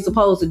like you're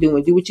supposed to do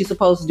and do what you're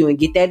supposed to do and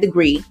get that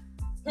degree.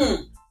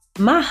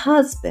 My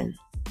husband,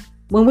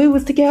 when we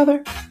was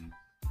together,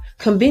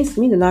 convinced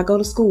me to not go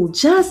to school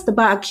just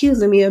by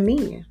accusing me of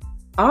men.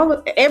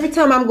 Every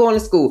time I'm going to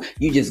school,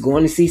 you just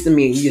going to see some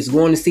men. You just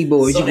going to see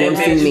boys. You going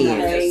to see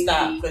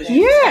men.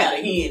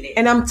 Yeah.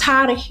 And I'm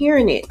tired of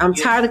hearing it. I'm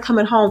tired of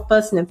coming home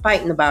fussing and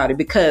fighting about it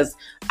because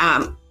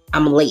I'm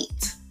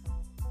late.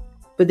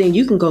 But then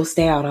you can go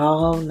stay out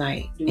all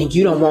night and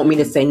you don't want me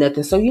to say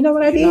nothing. So you know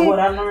what I did? You know what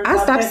I learned?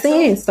 I stopped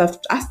saying stuff.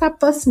 I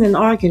stopped fussing and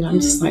arguing. I'm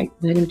just like,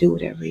 let him do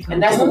whatever he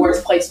And that's the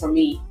worst place for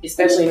me,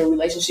 especially in a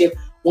relationship.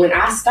 When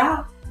I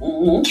stop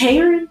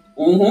caring,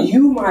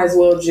 you might as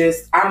well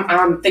just,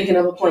 I'm thinking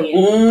of a plan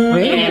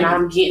and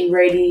I'm getting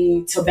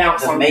ready to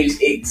bounce on you.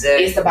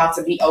 Exactly. It's about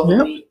to be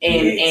over with.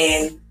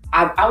 And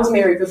I was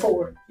married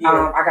before.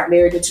 Yeah. I got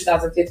married in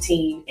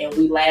 2015 and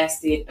we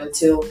lasted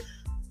until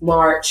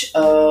March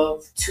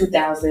of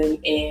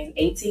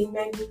 2018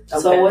 maybe. Okay.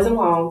 So it wasn't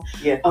long.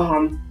 Yeah.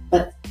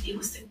 But it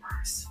was the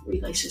worst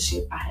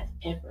relationship I have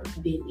ever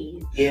been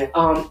in. Yeah.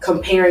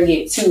 Comparing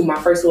it to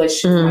my first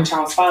relationship with my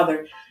child's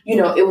father,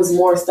 it was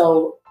more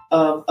so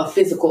of a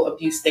physical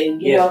abuse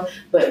thing, you know.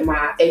 But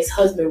my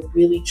ex-husband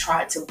really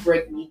tried to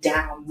break me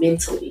down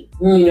mentally,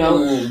 you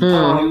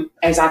know.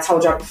 As I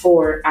told y'all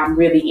before, I'm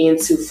really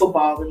into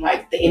football and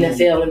like the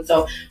NFL, and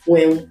so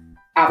when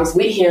I was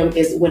with him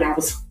is when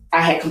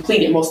I had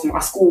completed most of my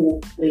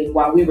schooling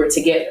while we were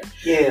together.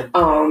 Yeah.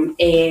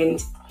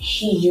 And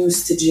he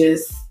used to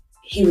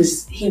he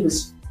was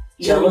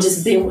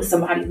just been with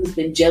somebody who's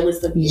been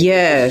jealous of you.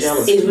 Yes.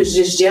 It was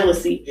just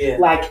jealousy. Yeah.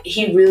 Like,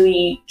 he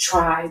really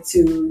tried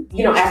to,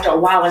 you know, after a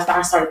while, after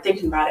I started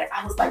thinking about it,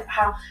 I was like,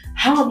 how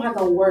am I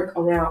going to work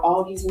around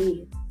all these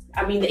men?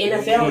 I mean, the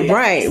NFL.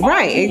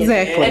 Right,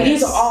 exactly. And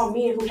these are all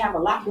men who have a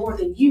lot more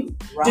than you.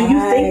 Right. Do you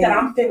think that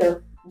I'm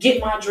finna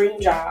get my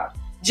dream job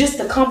just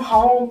to come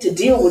home to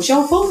deal with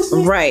your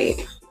foolishness?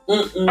 Right.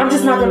 I'm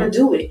just not going to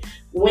do it.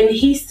 When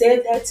he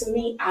said that to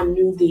me, I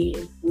knew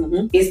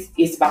then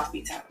it's about to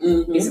be time.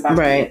 It's about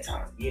to be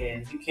time.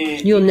 Yeah, you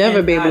can't. You'll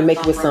never be able to make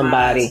it with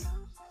somebody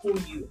who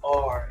you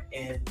are,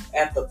 and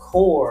at the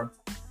core,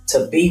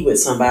 to be with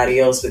somebody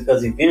else,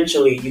 because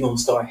eventually you're gonna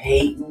start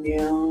hating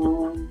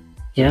them.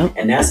 Yeah,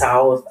 and that's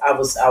how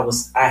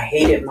I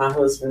hated my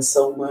husband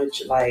so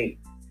much. Like,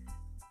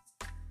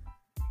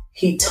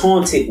 he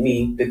taunted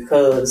me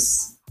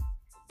because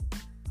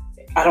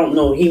I don't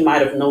know. He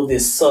might have known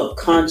this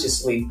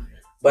subconsciously.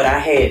 But I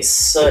had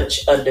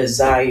such a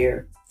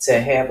desire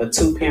to have a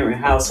 2-parent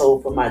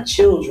household for my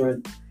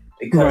children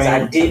because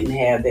I didn't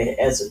have that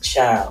as a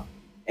child.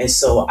 And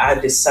so I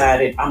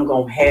decided I'm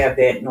going to have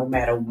that no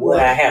matter what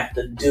I have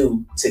to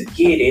do to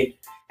get it.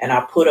 And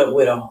I put up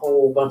with a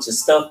whole bunch of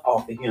stuff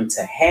off of him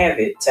to have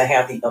it, to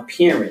have the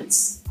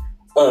appearance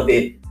of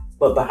it.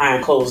 But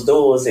behind closed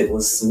doors, it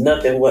was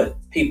nothing what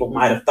people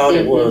might have thought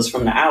it was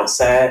from the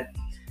outside.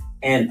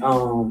 And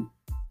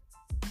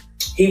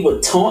he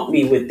would taunt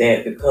me with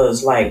that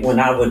because, like, when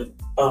I would,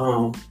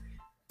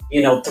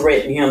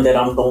 threaten him that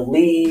I'm going to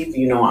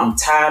leave, I'm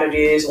tired of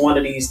this. One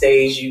of these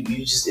days,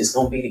 it's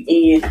going to be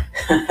the end.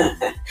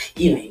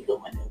 You ain't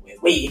going nowhere.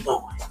 Where you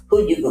going?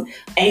 Who you going?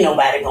 Ain't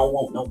nobody going to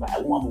want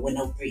nobody, woman with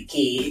no 3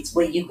 kids.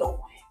 Where you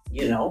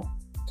going?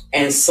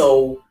 And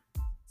so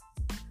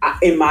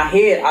in my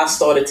head, I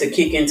started to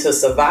kick into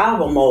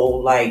survival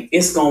mode. Like,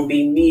 it's going to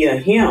be me or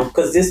him,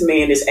 because this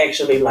man is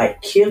actually like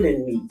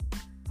killing me.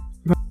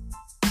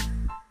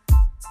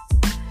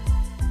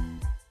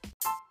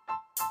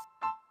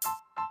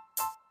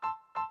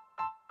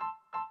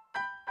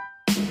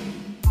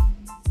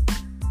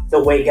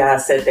 The way God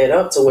set that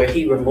up to where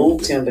he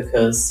removed him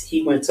because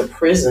he went to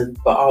prison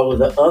for all of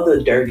the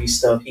other dirty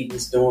stuff he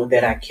was doing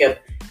that I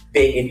kept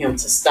begging him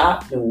to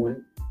stop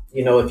doing.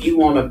 If you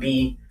want to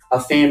be a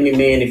family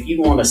man, if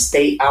you want to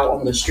stay out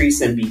on the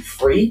streets and be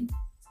free,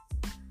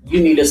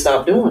 you need to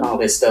stop doing all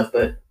this stuff.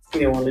 But he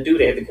didn't want to do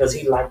that because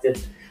he liked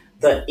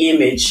the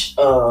image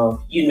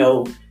of,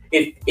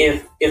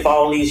 if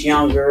all these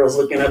young girls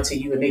looking up to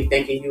you and they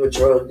thinking you a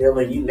drug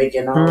dealer and you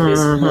making all this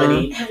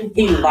money,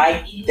 he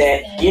liked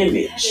that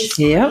image.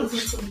 Yeah.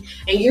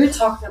 And you're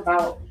talking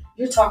about,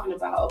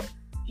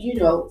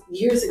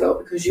 years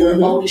ago, because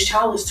your oldest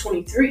child is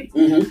 23.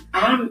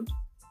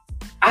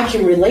 I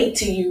can relate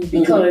to you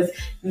because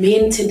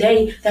men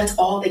today, that's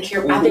all they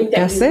care about. I think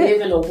that we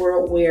live in a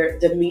world where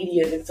the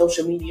media and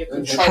social media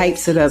control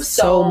hypes it up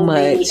so much,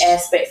 many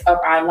aspects of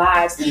our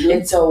lives.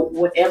 And so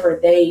whatever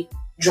they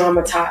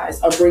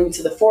dramatize or bring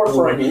to the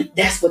forefront,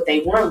 that's what they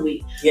run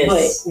with.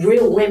 Yes. But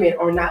real women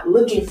are not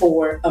looking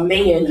for a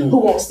man who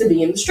wants to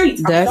be in the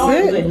streets. That's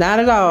it. Not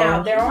at all.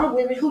 Now there are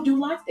women who do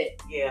like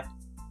that. Yeah.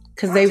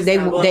 Because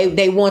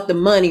they want the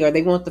money or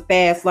they want the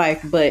fast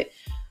life, but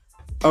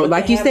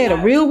like you said, a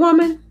real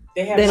woman,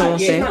 they don't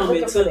come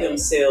into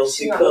themselves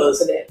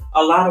because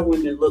a lot of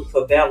women look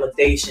for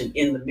validation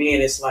in the man.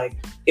 It's like,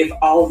 if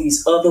all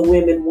these other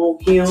women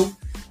want him,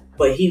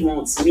 but he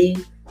wants me,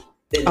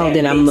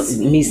 then I'm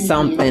me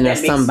something or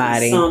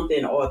somebody.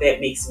 Something, or that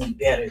makes me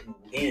better than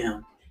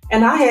them.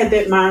 And I had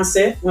that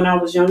mindset when I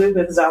was younger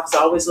because I was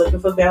always looking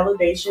for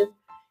validation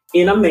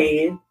in a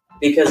man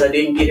because I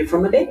didn't get it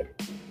from a dad.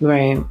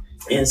 Right.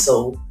 And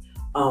so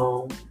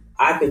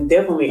I can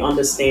definitely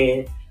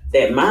understand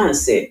that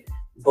mindset.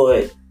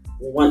 But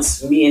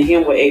once me and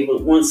him were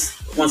able,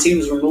 once he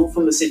was removed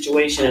from the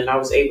situation and I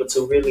was able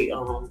to really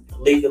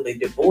legally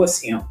divorce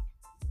him,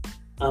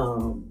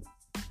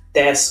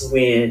 that's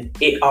when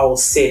it all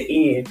set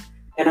in.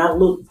 And I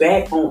look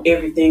back on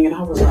everything and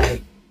I was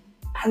like,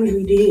 I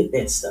really did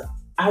that stuff.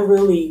 I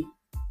really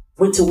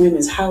went to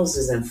women's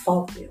houses and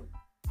fought them.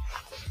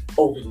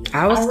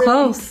 I was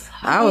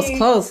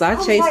close.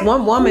 I chased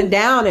one woman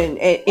down and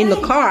in the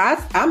car.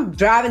 I'm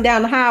driving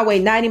down the highway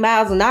 90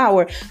 miles an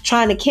hour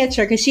trying to catch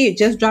her because she had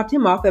just dropped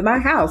him off at my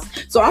house.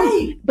 So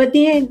but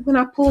then when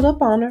I pulled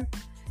up on her,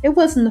 it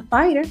wasn't a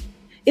fighter.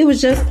 It was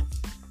just,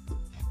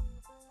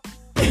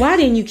 why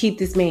didn't you keep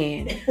this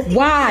man?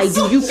 Why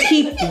do you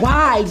keep?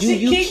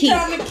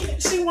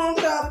 She won't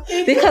go.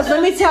 Because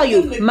let me tell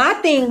you, my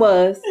thing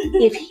was,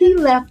 if he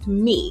left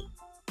me,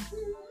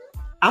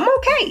 I'm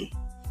okay.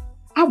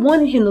 I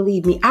wanted him to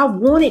leave me. I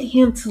wanted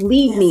him to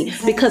leave me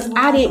exactly because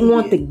I didn't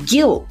want the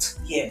guilt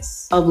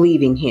of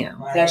leaving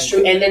him. Right. That's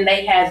true. And then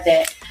they have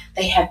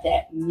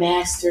that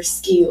master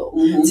skill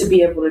to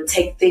be able to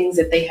take things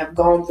that they have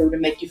gone through to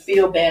make you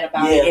feel bad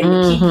about it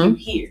and to keep you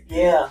here.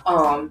 Yeah.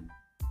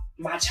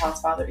 My child's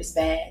father is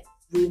bad,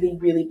 really,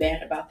 really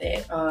bad about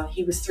that.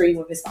 He was 3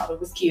 when his father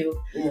was killed.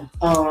 Yeah.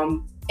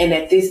 And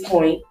at this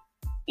point,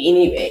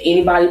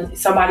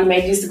 somebody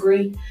may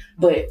disagree,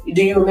 but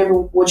do you remember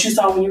what you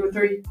saw when you were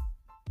 3?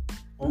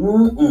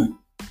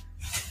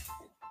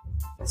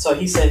 So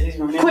he said he's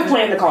remembering. Quit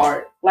playing the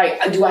card.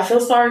 Like, do I feel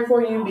sorry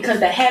for you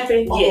because that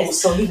happened?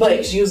 Yes. So he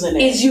keeps using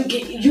it. Is you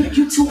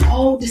too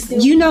old to still?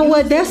 You know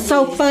what? That's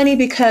so funny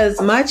because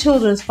my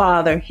children's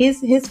father,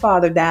 his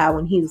father died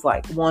when he was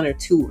like 1 or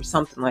 2 or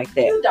something like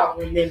that. You don't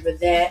remember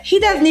that. He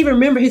doesn't even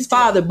remember his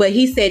father, but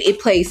he said it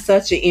played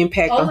such an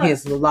impact on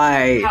his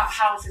life.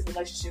 How is his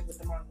relationship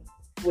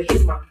with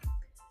his mom?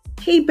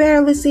 He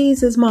barely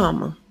sees his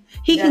mama.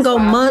 He can go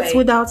months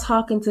without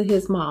talking to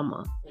his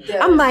mama.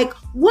 Yeah. I'm like,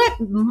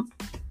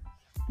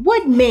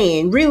 what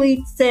man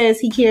really says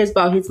he cares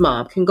about his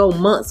mom can go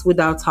months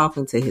without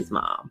talking to his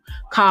mom,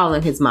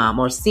 calling his mom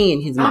or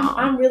seeing his mom?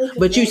 I'm really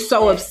but you're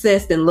so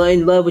obsessed and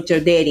in love with your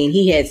daddy, and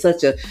he had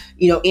such a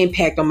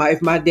impact on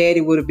if my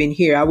daddy would have been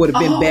here, I would have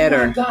been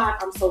better. Oh my God,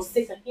 I'm so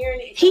sick of hearing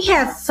it. He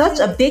has such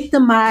a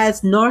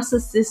victimized,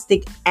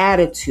 narcissistic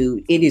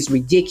attitude. It is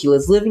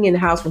ridiculous. Living in the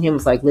house with him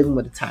was like living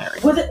with a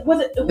tyrant. It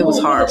was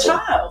horrible. With a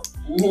child.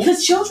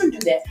 Because children do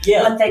that.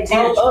 Yeah. But they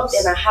grow up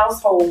in a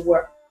household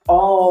where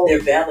they're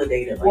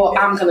validated. Well,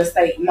 I'm going to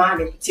say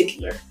mine in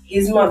particular.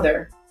 His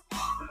mother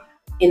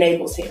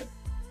enables him.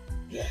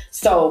 Yeah.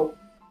 So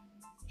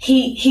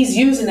he's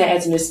using that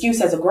as an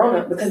excuse as a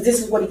grown-up because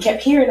this is what he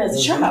kept hearing as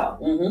a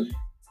child. Mm-hmm.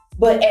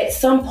 But at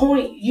some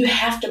point, you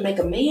have to make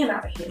a man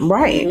out of him.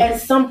 Right. At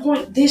some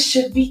point, this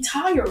should be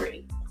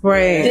tiring.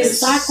 Right. This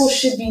cycle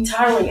should be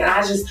tiring. And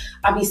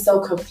I be so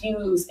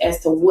confused as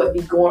to what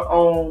be going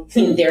on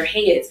in their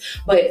heads.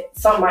 But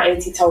something my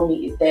auntie told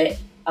me is that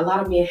a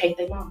lot of men hate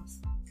their moms.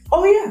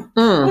 Oh yeah.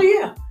 Oh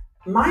yeah.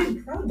 My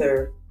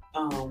brother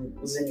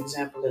was an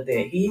example of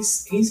that.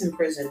 He's in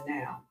prison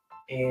now,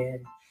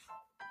 and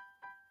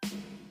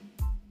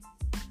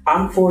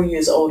I'm 4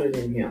 years older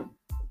than him.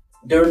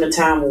 During the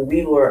time when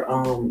we were,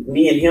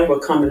 me and him were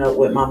coming up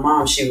with my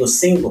mom, she was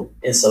single,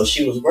 and so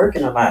she was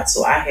working a lot.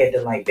 So I had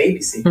to like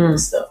babysit him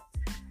and stuff.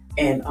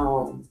 And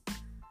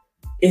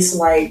it's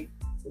like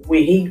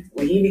when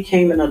he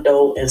became an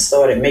adult and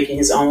started making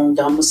his own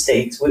dumb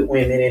mistakes with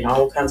women and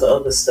all kinds of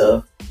other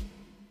stuff.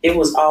 It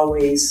was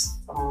always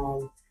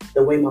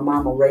the way my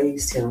mama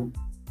raised him.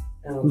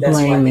 That's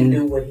why he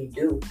do what he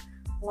do.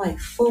 Like,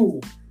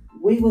 fool,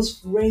 we was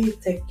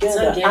raised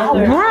together.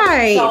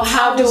 Right. So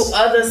how do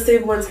other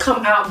siblings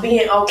come out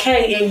being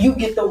okay and you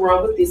get the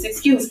world with this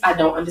excuse? I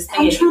don't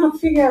understand. I'm trying to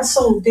figure out,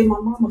 so did my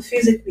mama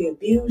physically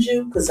abuse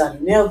you? Because I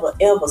never,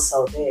 ever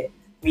saw that.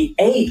 We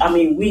ate. I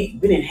mean, we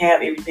didn't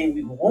have everything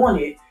we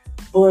wanted,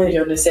 but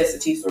your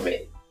necessities were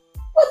met.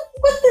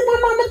 What did my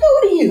mama do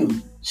to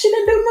you? She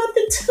didn't do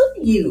nothing to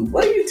you.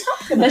 What are you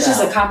talking about? That's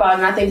just a cop out,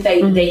 and I think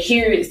they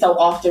hear it so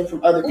often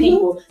from other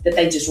people that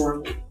they just run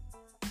with it.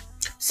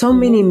 So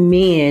many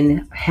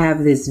men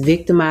have this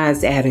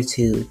victimized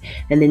attitude,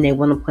 and then they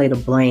want to play the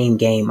blame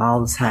game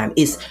all the time.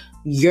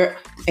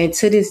 And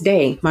to this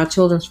day, my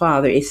children's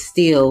father it's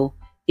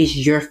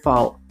your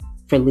fault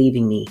for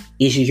leaving me.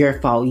 It's your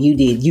fault.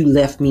 You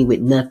left me with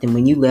nothing.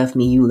 When you left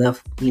me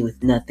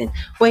with nothing.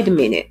 Wait a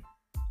minute.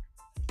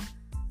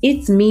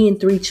 It's me and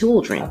 3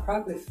 children.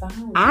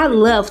 I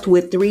left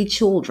with 3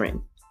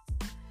 children.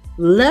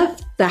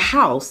 Left the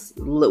house.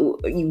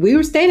 We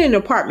were staying in an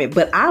apartment,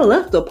 but I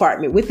left the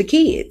apartment with the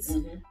kids.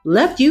 Mm-hmm.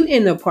 Left you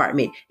in the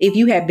apartment. If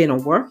you had been a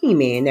working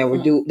man that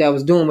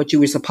was doing what you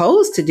were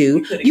supposed to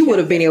do, you would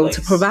have been able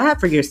to provide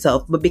for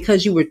yourself. But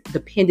because you were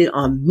dependent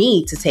on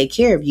me to take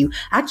care of you,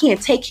 I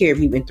can't take care of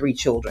you and 3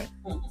 children.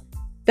 Mm-hmm.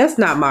 That's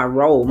not my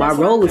role. My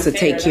role is to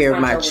take care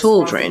of my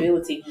children.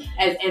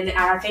 And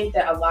I think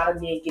that a lot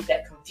of men get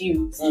that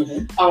confused.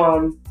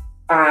 Mm-hmm.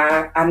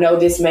 I know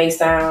this may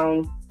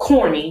sound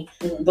corny,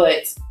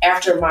 but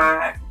after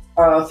my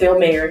failed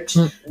marriage,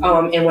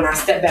 and when I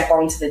stepped back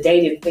onto the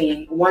dating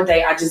thing, one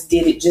day I just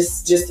did it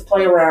just to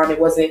play around. It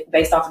wasn't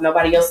based off of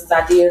nobody else's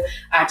idea.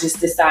 I just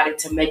decided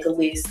to make a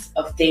list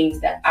of things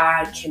that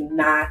I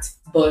cannot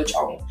budge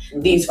on.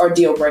 Mm-hmm. These are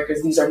deal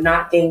breakers. These are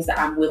not things that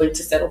I'm willing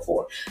to settle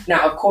for.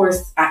 Now, of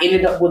course, I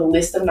ended up with a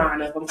list of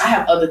 9 of them. I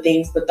have other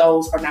things, but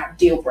those are not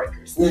deal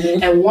breakers.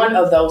 Mm-hmm. And one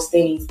of those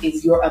things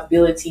is your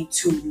ability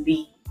to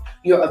lead.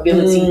 Your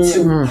ability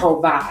to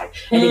provide.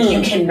 And if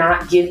you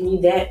cannot give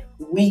me that,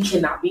 we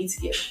cannot be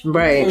together.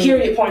 Right.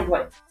 Period, point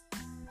blank.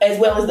 As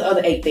well as the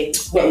other 8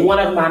 things. But one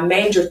of my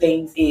major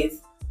things is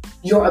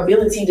your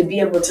ability to be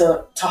able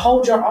to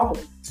hold your own.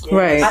 Yes.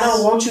 Right. I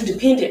don't want you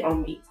dependent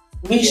on me.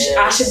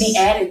 I should be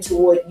added to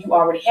what you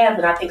already have.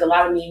 And I think a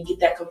lot of men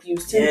get that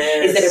confused too.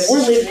 Yes. Is that if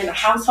we're living in a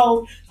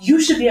household, you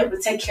should be able to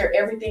take care of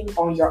everything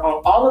on your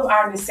own. All of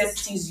our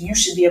necessities, you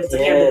should be able to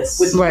handle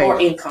with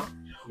your income.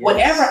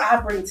 Whatever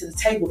I bring to the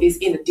table is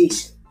in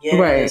addition.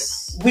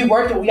 Yes. We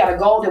working, we got a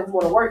goal that we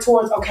want to work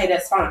towards. Okay,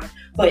 that's fine.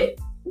 But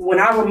when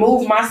I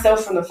remove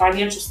myself from the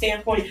financial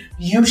standpoint,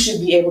 you should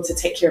be able to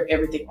take care of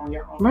everything on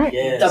your own. Right.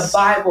 Yes. The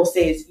Bible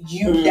says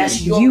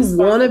that's your You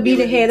want to be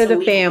the head of the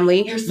responsibility to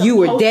family. lead. You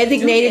were You're supposed to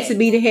designated do to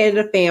be the head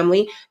of the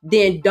family.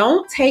 Then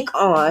don't take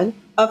on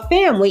a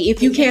family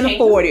if you can't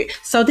afford it.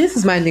 So this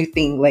is my new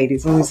thing,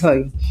 ladies. Let me tell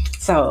you.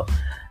 So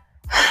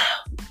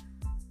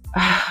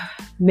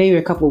maybe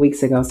a couple of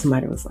weeks ago,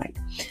 somebody was like,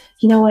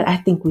 you know what? I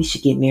think we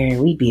should get married.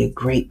 We'd be a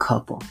great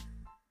couple.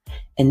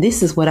 And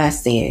this is what I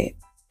said.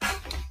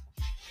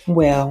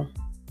 Well,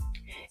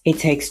 it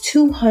takes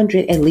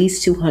at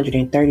least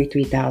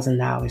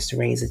 $233,000 to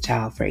raise a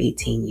child for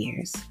 18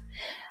 years.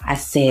 I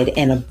said,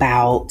 and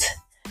about,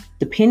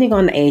 depending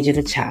on the age of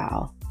the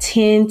child,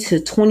 $10,000 to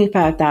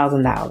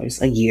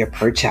 $25,000 a year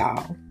per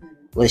child.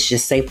 Let's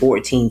just say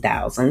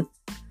 $14,000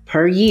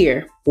 per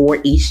year for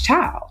each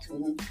child.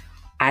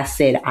 I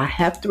said, I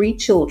have 3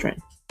 children.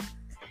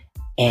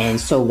 And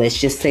so let's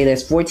just say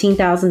that's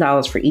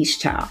 $14,000 for each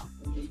child.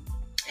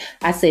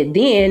 I said,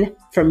 then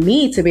for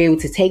me to be able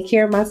to take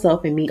care of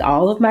myself and meet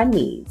all of my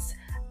needs,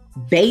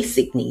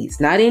 basic needs,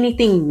 not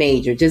anything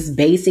major, just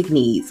basic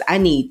needs, I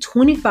need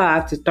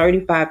 $25,000 to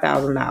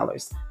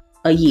 $35,000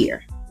 a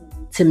year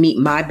to meet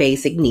my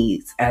basic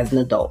needs as an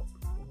adult.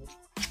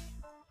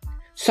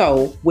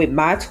 So with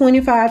my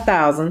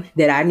 $25,000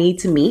 that I need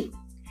to meet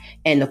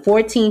and the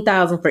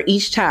 $14,000 for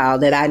each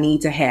child that I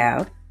need to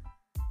have,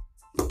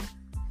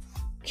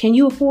 can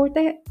you afford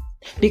that?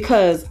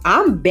 Because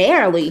I'm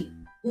barely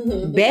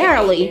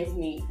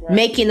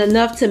making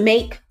enough to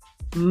make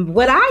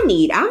what I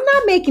need. I'm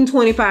not making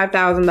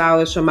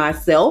 $25,000 for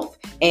myself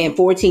and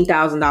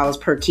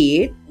 $14,000 per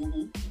kid.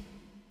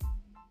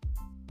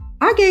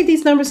 I gave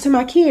these numbers to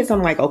my kids.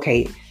 I'm like,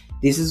 okay,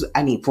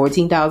 I need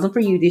 $14,000 for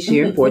you this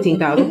year,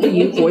 $14,000 for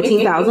you,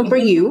 $14,000 for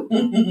you,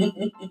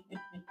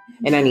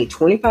 and I need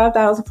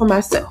 $25,000 for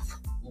myself.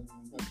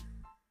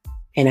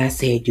 And I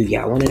said, do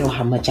y'all want to know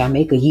how much I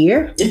make a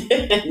year?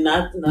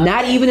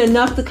 Not even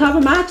enough to cover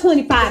my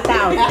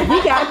 $25,000.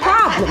 We got a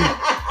problem.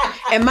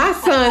 And my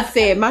son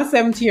said, my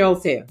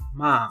 17-year-old said,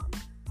 Mom,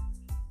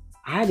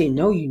 I didn't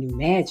know you knew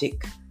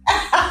magic.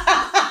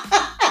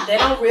 They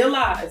don't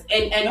realize.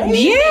 And in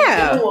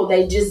general,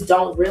 they just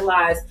don't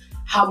realize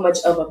how much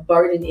of a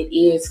burden it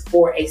is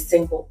for a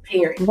single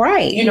parent.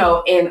 Right. You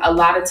know, and a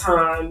lot of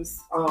times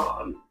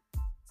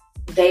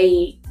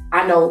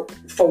I know,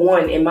 for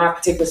one, in my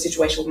particular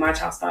situation with my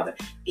child's father,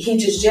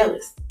 he's just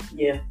jealous.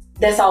 Yeah.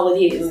 That's all it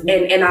is.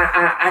 And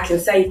I can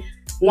say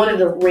one of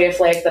the red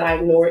flags that I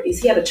ignored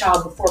is he had a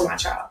child before my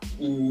child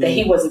that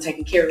he wasn't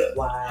taking care of.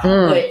 Wow.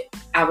 But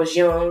I was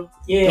young.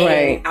 Yeah.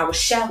 And I was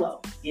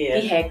shallow. Yeah.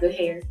 He had good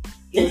hair.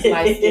 He was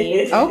light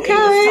skinned. Okay. He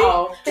was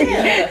tall. He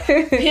had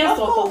a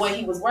pencil for what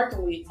he was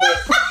working with. But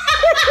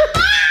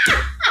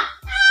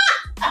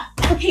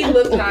he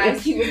looked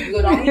nice. He was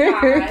good on the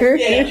eyes.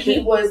 And he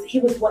was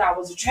what I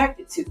was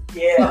attracted to.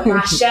 Yeah. But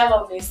my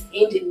shallowness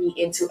ended me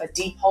into a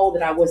deep hole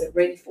that I wasn't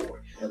ready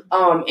for.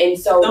 And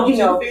so, don't you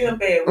feel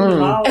bad. We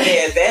all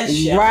had that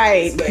shit.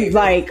 Right. Baby.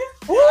 Like,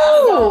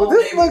 ooh,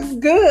 this looks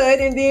good.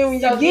 And then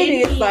when you get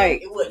it, it's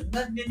like, it wasn't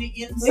nothing in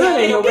the inside.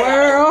 what in the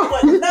world? It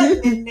wasn't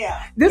nothing in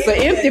there. This an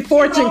empty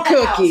fortune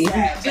cookie.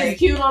 Just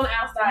cute on the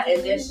outside,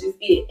 and that's just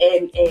it.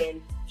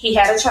 And he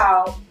had a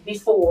child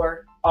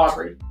before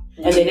Aubrey,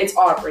 and then it's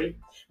Aubrey.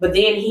 But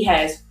then he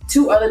has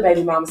 2 other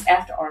baby mamas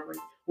after Aubrey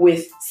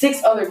with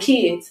 6 other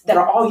kids that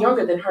are all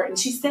younger than her, and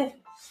she's 7.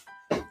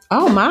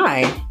 Oh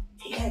my.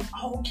 He had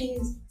all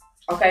kids.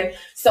 Okay.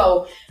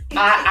 So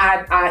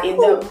I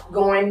ended up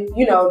going,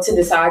 to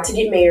decide to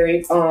get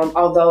married.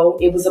 Although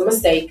it was a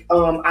mistake.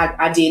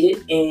 I did it,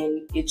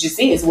 and it just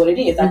is what it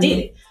is. I did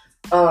it.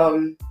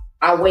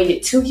 I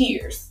waited 2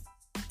 years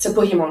to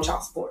put him on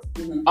child support.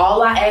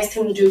 All I asked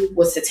him to do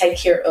was to take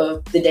care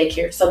of the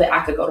daycare so that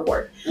I could go to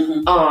work,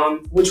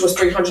 which was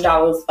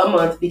 $300 a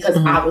month because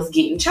I was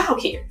getting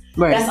childcare.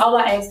 Right. That's all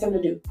I asked him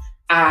to do.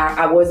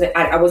 I wasn't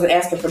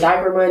asking for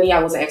diaper money.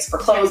 I wasn't asking for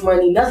clothes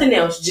money, nothing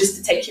else, just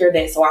to take care of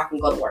that so I can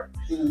go to work.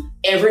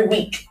 Every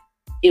week,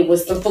 it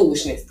was some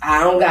foolishness.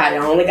 I don't got it.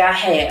 I only got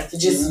half.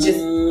 Just,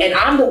 and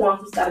I'm the one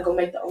who's got to go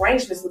make the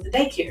arrangements with the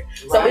daycare.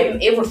 So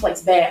it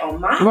reflects bad on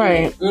my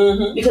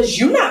end because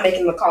you're not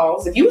making the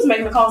calls. If you was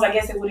making the calls, I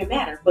guess it wouldn't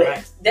matter.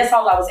 But that's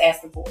all I was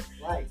asking for.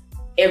 Right.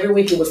 Every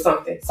week it was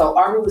something. So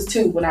Aubrey was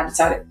 2 when I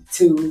decided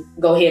to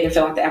go ahead and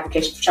fill out the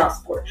application for child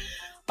support.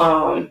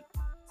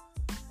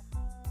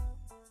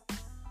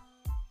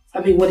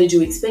 What did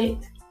you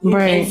expect?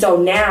 Right. And so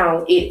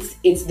now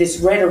it's this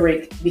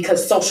rhetoric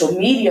because social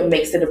media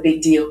makes it a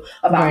big deal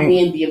about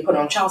men being put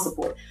on child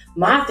support.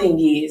 My thing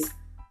is,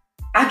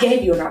 I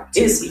gave you an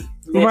opportunity.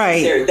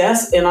 Right.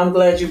 And I'm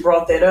glad you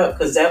brought that up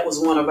because that was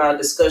one of our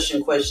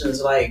discussion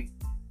questions. Like,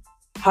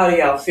 how do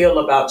y'all feel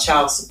about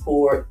child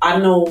support? I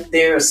know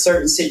there are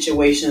certain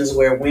situations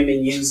where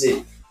women use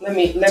it Let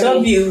me to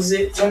abuse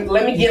it.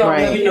 Let me get on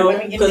Right. you know,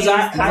 let me get because these.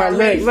 I'm Look. I'm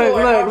ready for it.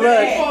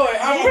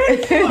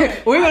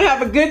 We're gonna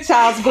have a good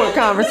child support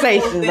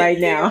conversation right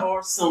now. There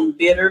are some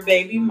bitter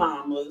baby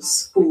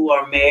mamas who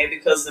are mad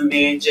because the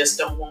man just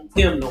don't want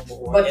them no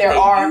more. But and there they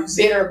are use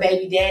it. bitter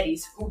baby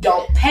daddies who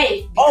don't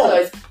pay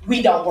because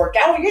we don't work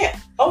out.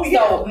 Oh yeah.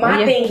 So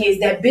my thing is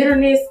that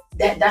bitterness,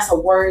 that's a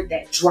word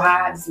that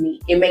drives me.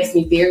 It makes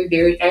me very,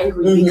 very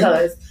angry Mhm.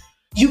 because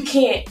you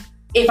can't,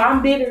 if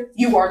I'm bitter,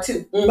 you are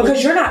too. Mhm.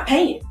 Because you're not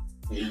paying.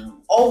 Mhm.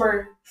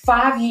 Over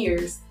 5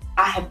 years,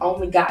 I have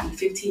only gotten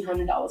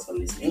 $1,500 from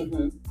this man.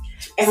 Mhm.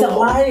 And So,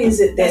 why is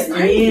it that that's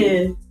crazy.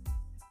 men,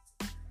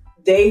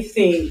 they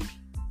think,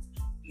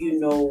 you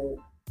know,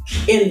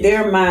 in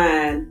their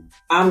mind,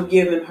 I'm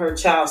giving her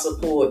child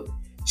support.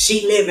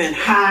 She living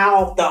high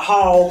off the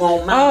hog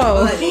on my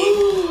money.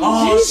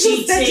 Oh,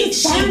 Jesus, that she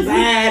just burns me.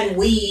 buying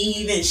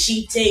weave and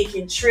she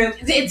taking trips.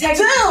 It takes,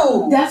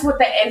 Dude, that's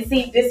what and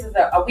see, this is me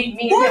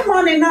and that him.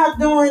 money not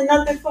doing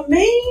nothing for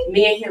me.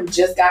 Me and him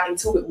just got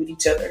into it with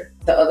each other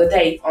the other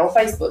day on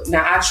Facebook.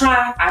 Now I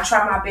try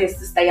my best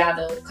to stay out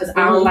of it because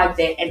I don't like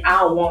that, and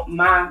I don't want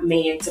my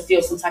man to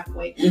feel some type of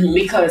way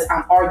because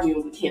I'm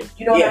arguing with him.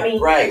 You know what I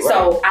mean? Right.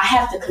 So I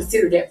have to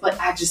consider that,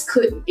 but I just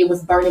couldn't. It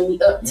was burning me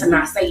up to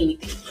not say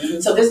anything.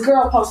 Mhm. So this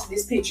girl posted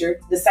this picture,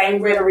 the same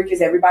rhetoric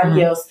as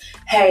everybody else.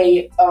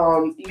 Hey,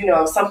 you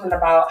know, something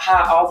about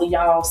how all of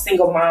y'all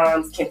single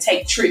moms can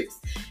take trips,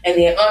 and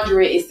then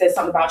under it says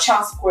something about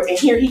child support, and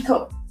here he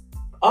comes.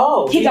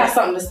 Oh, He got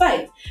something to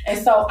say. And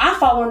so I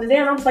follow under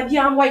there and I was like,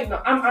 yeah, I'm waiting.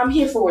 I'm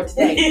here for it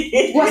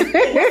today. What's up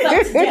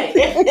today?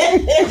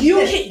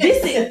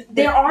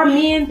 There are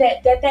men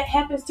that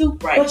happens to,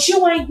 Right. but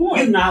you ain't one.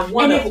 You're not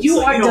one And of if them, you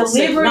so are don't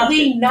say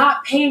deliberately nothing.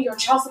 not paying your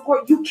child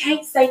support, you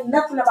can't say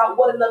nothing about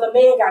what another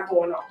man got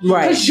going on.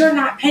 Right. Because you're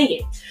not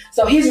paying.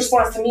 So his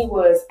response to me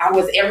was, I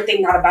was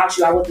everything not about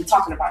you. I wasn't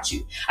talking about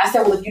you. I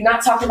said, well, if you're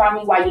not talking about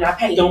me, why you're not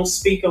paying? Don't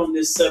speak on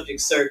this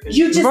subject, sir. 'Cause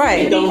You just Right.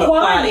 need to Don't be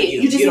apply to quiet.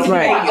 you. You just You need to be don't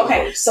Right. quiet. pay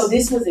Okay, yours. so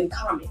this was in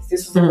comments.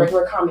 This was in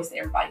regular comments that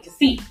everybody could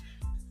see.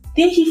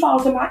 Then he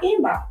falls in my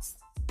inbox.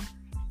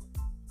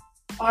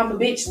 Oh, I'm a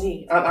bitch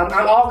then.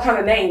 I'm all kind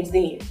of names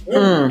then.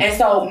 Mm. And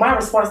so my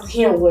response to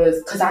him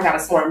was, because I got a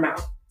smart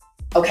mouth.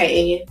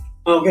 Okay, Ed.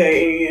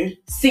 Okay.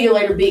 See you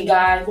later, big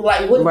guy.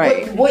 Like,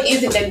 Right. what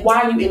is it that,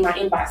 why are you in my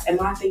inbox? And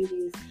my thing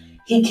is,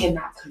 he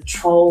cannot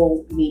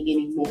control me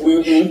anymore.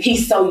 Mm-hmm.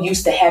 He's so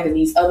used to having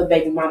these other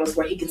baby mamas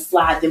where he can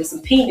slide them some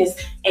penis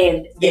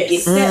and they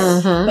get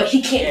settled. Mhm. But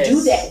he can't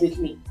do that with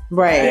me.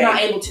 Right. You're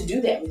not able to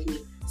do that with me.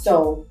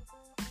 So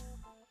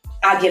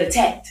I get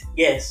attacked.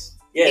 Yes.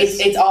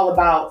 It's all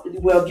about,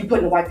 well, you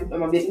putting the white people in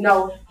my business.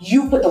 No,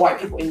 you put the white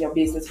people in your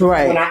business.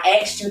 Right. When I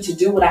asked you to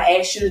do what I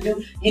asked you to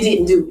do, you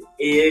didn't do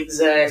it.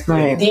 Exactly.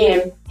 Right.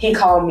 Then he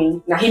called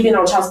me. Now, he'd been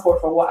on child support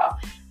for a while.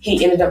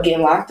 He ended up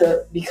getting locked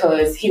up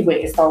because he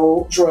went and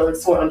stole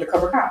drugs to an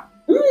undercover cop.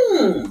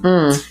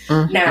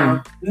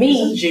 Now,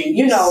 me,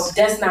 you know,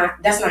 that's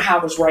not how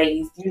I was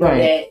raised. You know,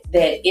 Right.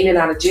 that in and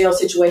out of jail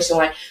situation.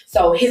 Like,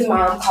 so his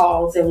mom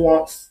calls and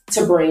wants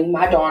to bring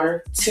my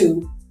daughter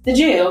to the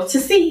jail to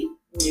see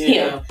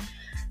him.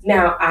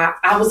 Now,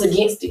 I was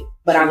against it,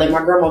 but I let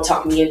my grandma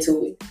talk me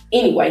into it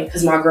anyway,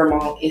 because my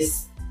grandma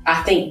is,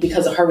 I think,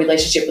 because of her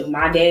relationship with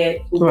my dad,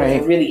 who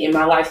wasn't really in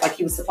my life like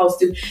he was supposed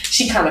to,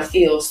 she kind of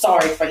feels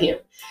sorry for him.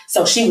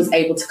 So she was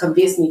able to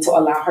convince me to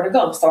allow her to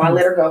go. So I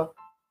let her go.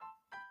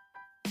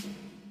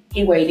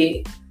 He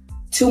waited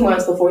 2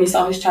 months before he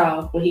saw his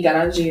child when he got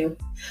out of jail.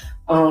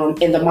 And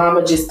the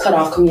mama just cut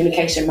off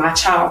communication. My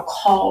child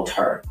called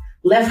her,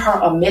 left her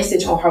a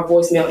message on her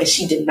voicemail, and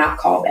she did not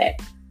call back.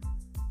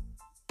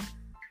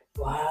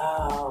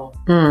 Wow.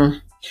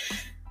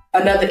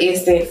 Another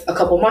instance, a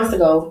couple months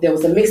ago, there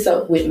was a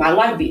mix-up with my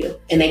light bill,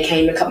 and they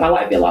came to cut my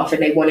light bill off,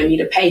 and they wanted me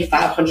to pay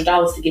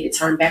 $500 to get it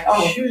turned back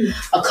on.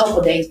 A couple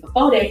days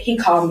before that, he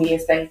called me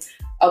and said,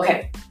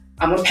 okay,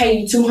 I'm going to pay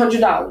you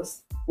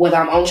 $200, whether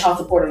I'm on child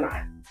support or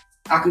not.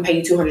 I can pay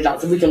you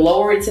 $200. If we can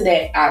lower it to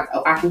that,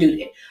 I can do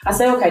that. I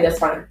said, okay, that's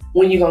fine.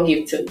 When you going to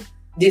give it to me?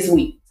 This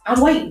week.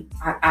 I'm waiting.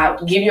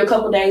 I'll give you a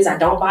couple days. I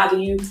don't bother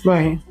you.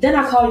 Right. Then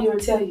I call you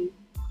and tell you,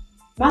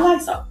 my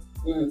light's off.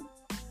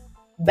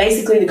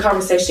 Basically, the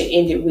conversation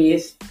ended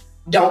with,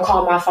 don't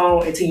call my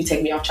phone until you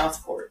take me off child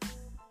support.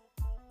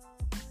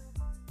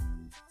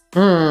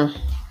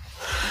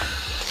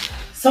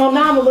 So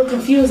now I'm a little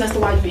confused as to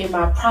why you're in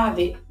my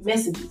private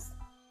messages.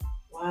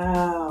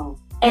 Wow.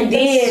 And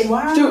then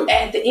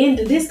at the end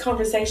of this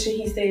conversation,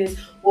 he says,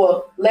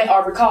 well, let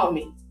Aubrey call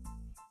me.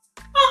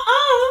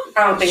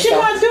 I don't think so. She's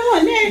not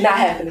doing that. Not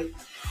happening.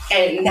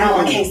 And now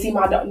I can't see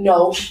my daughter.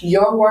 No,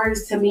 your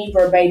words to me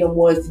verbatim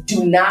was,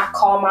 do not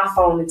call my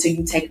phone until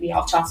you take me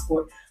off child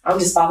support. I'm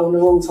just following the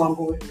rules,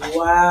 homeboy.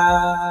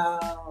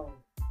 Wow.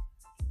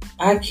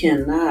 I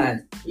cannot,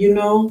 you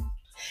know.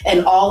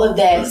 And all of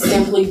that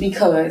simply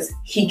because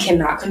he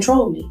cannot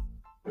control me.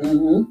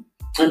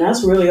 And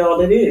that's really all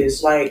it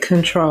is. Like,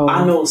 control.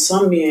 I know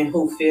some men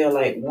who feel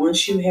like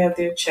once you have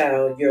their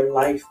child, your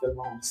life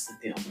belongs to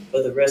them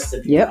for the rest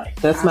of your life.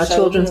 That's my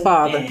children's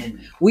father.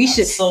 He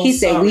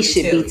said we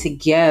should be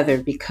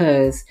together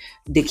because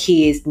the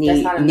kids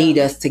need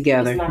us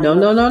together.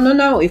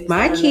 No. If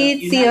my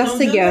kids see us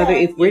together,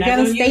 if we're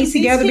going to stay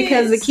together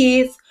because of the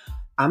kids,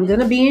 I'm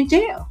going to be in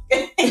jail.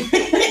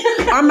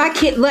 Or my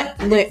kid,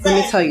 let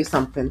me tell you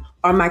something.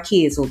 Or my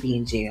kids will be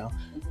in jail.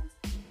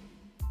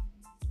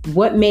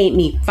 What made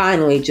me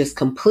finally just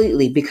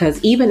completely,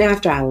 because even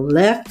after I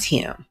left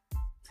him,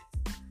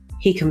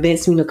 he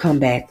convinced me to come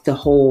back. The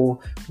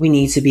whole, we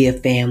need to be a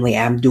family.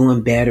 I'm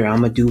doing better.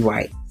 I'm going to do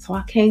right. So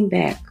I came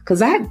back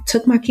because I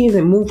took my kids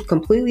and moved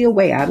completely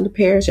away out of the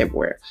parish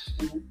everywhere.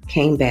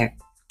 Came back.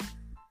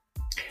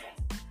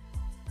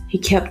 He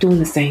kept doing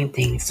the same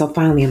thing. So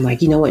finally, I'm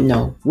like, you know what?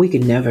 No, we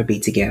could never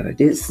be together.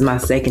 This is my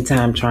second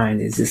time trying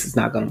this. This is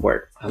not going to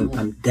work.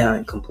 I'm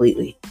done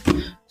completely.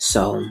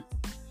 So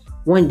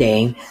one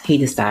day he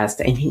decides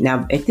to, and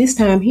now at this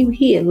time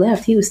he had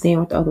left. He was staying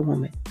with the other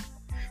woman.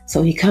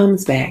 So he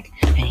comes back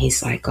and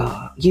he's like,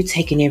 "Oh, you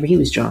taking he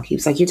was drunk. He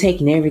was like, you're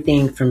taking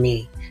everything from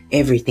me,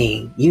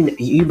 everything.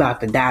 You about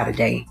to die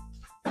today."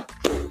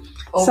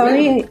 Oh, so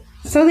really?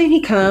 So then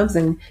he comes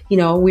and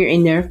we're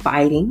in there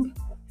fighting.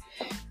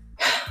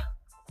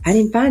 I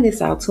didn't find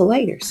this out till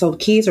later. So the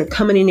kids are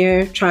coming in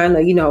there trying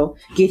to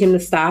get him to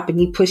stop, and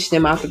he pushed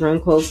them out the room,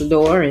 closed the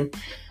door, and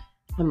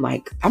I'm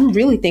like, I'm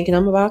really thinking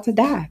I'm about to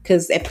die.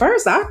 Because at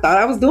first I thought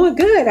I was doing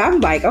good. I'm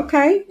like,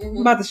 okay, I'm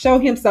about to show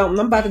him something.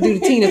 I'm about to do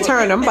the Tina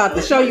Turner. I'm about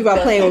to show you about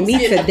playing with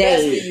me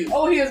today.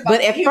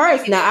 But at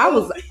first, now I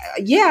was,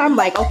 I'm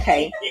like,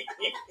 okay.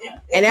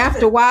 And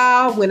after a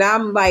while, when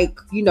I'm like,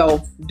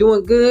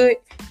 doing good,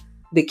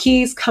 the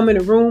kids come in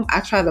the room.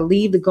 I try to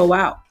leave to go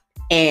out.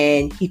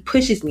 And he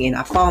pushes me and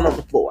I fall on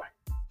the floor.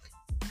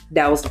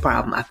 That was the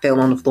problem. I fell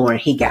on the floor and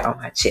he got on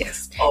my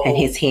chest. And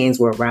his hands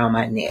were around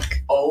my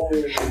neck.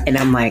 And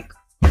I'm like,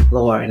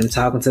 Lord, I'm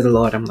talking to the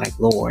Lord. I'm like,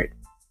 Lord,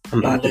 I'm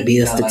about to be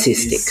a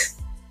statistic.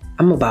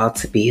 I'm about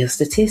to be a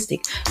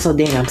statistic. So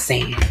then I'm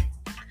saying,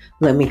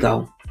 let me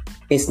go.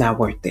 It's not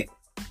worth it.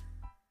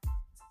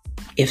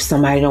 If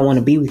somebody don't want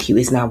to be with you,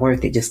 it's not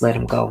worth it. Just let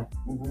them go.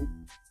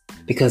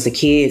 Because the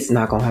kid's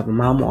not going to have a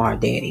mama or a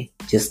daddy.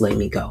 Just let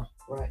me go.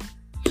 Right.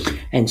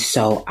 And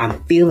so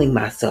I'm feeling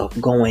myself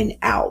going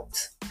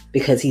out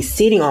because he's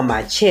sitting on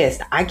my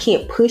chest. I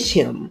can't push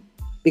him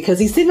because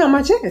he's sitting on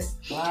my chest.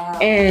 Wow.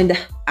 And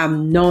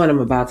I'm knowing I'm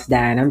about to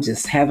die. And I'm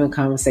just having a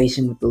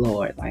conversation with the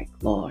Lord. Like,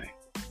 Lord,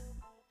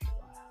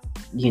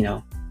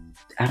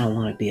 I don't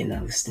want to be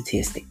another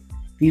statistic.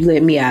 If you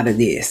let me out of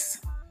this,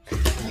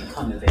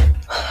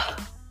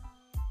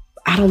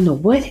 I don't know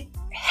what.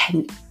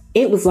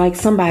 It was like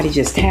somebody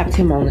just tapped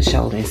him on the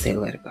shoulder and said,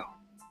 let it go.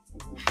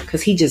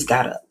 Because he just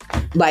got up.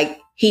 Like,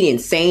 he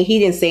didn't say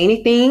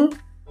anything.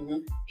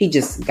 He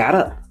just got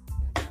up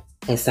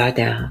and sat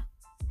down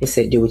and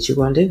said, do what you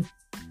want to do.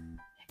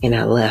 And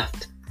I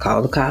left.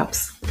 Called the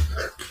cops.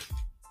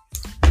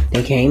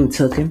 They came and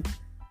took him.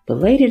 But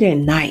later that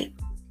night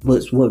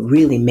was what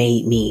really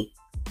made me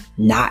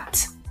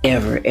not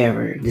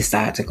ever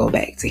decide to go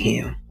back to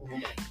him.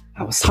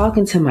 I was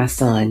talking to my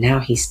son. Now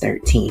he's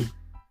 13.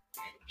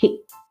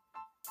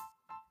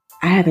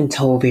 I haven't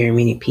told very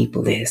many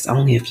people this.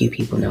 Only a few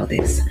people know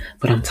this.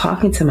 But I'm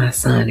talking to my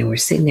son and we're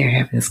sitting there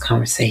having this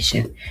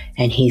conversation.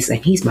 And he's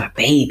my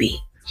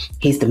baby.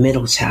 He's the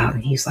middle child.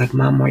 And he's like,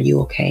 Mom, are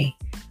you okay?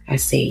 I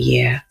said,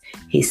 yeah.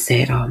 He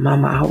said, oh,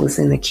 Mama, I was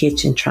in the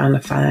kitchen trying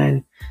to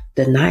find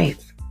the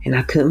knife and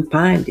I couldn't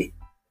find it.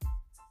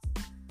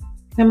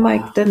 I'm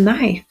like, the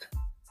knife?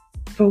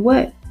 For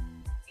what?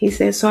 He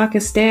said, so I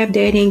could stab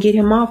Daddy and get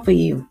him off of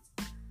you.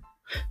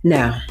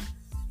 Now,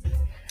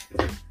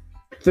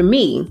 for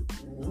me,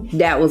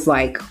 that was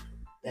like,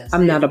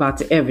 I'm not about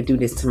to ever do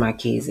this to my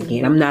kids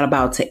again. I'm not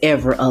about to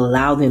ever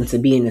allow them to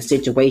be in a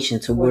situation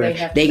to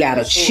where they got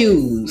to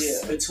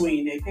choose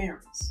between their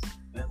parents.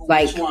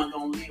 Like, which one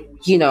gonna live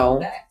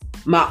with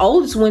my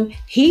oldest one,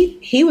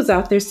 he was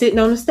out there sitting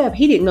on the step.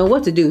 He didn't know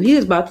what to do. He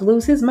was about to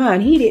lose his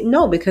mind. He didn't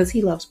know because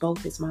he loves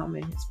both his mom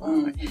and his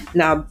father.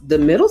 Now, the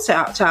middle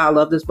child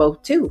loved us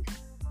both too.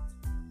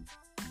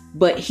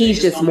 But he's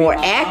just more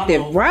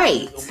active,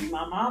 right?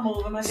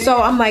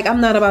 So I'm like, I'm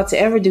not about to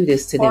ever do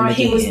this to them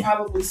again. He was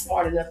probably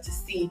smart enough to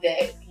see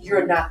that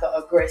you're not the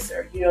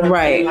aggressor. You know what I'm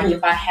saying? Like,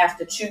 if I have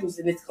to choose,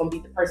 then it's going to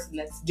be the person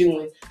that's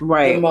doing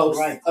the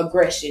most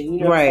aggression.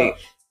 You know?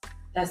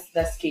 So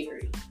that's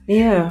scary.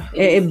 Yeah,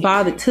 it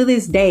bothered to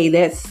this day.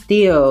 That's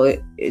still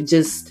it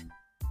just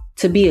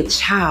to be a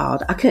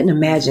child. I couldn't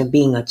imagine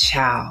being a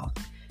child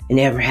and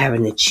ever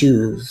having to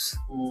choose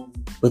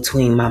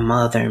between my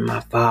mother and my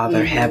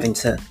father, having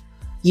to,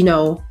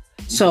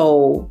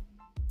 So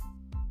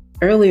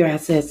earlier I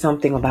said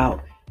something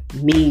about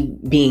me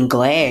being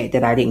glad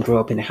that I didn't grow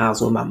up in the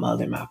house with my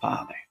mother and my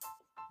father.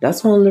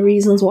 That's one of the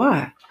reasons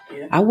why.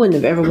 Yeah. I wouldn't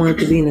have ever wanted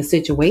to be in a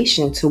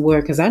situation to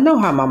where, because I know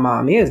how my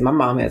mom is. My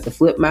mom has a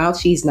flip mouth.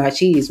 She's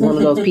one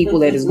of those people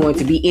that is going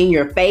to be in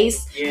your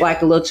face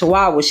like a little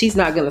chihuahua. She's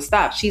not going to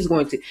stop. She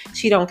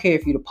don't care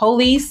if you're the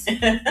police,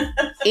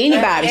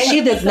 anybody.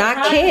 She does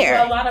not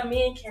care. A lot of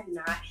men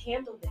cannot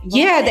handle that.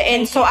 Yeah,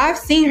 and so I've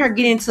seen her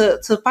get into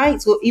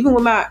fights. Well, even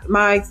with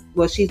my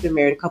she's been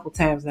married a couple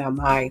times now.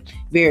 My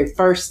very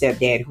first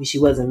stepdad, who she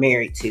wasn't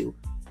married to.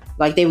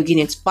 Like, they would get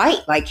into fight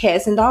like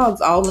cats and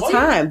dogs all the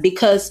time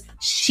because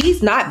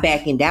she's not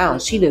backing down.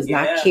 She does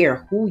not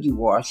care who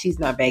you are. She's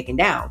not backing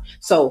down.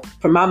 So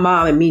for my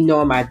mom and me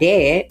knowing my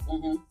dad,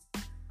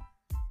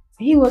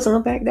 he wasn't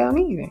going to back down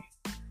either.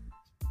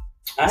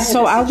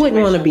 So I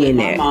wouldn't want to be in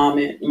that.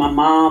 My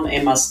mom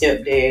and my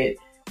stepdad,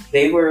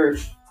 they were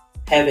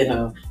having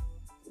a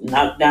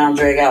knockdown,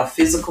 drag out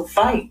physical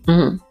fight.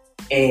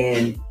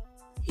 And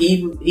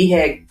he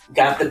had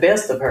got the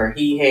best of her.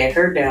 He had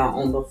her down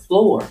on the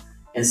floor.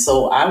 And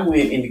so I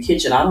went in the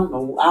kitchen. I don't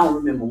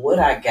remember what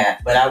I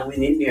got, but I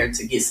went in there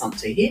to get something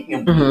to hit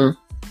him.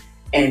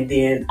 And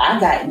then I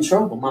got in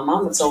trouble. My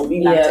mama told me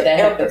not to that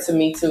ever. happened to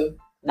me too.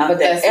 Not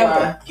to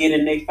ever get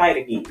in a fight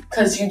again.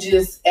 Because you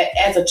just,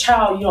 as a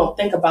child, you don't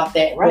think about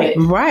that. Right.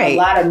 A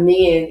lot of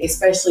men,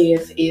 especially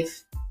if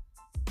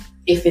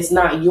it's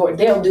not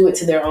they'll do it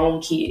to their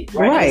own kid.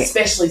 Right.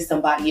 Especially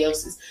somebody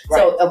else's. Right.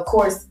 So, of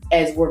course,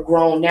 as we're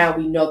grown now,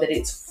 we know that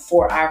it's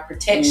for our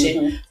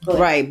protection. But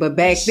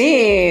back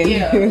then,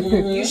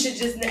 you should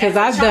just, because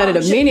I've done it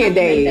a million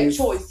days.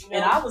 Choice,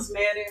 and I was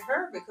mad at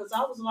her because I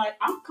was like,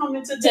 I'm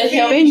coming to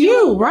help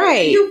you,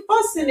 right? You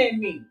fussing at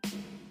me.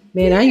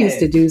 Man, I used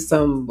to do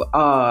some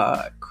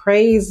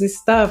crazy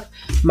stuff.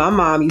 My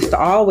mom used to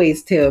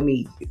always tell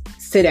me,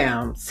 sit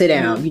down, stay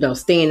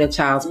in the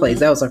child's place.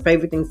 That was her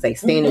favorite thing to say,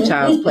 stay in the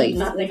child's place.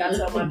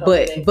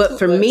 But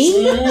for me,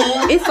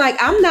 it's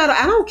like,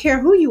 I don't care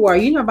who you are.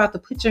 You're not about to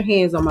put your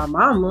hands on my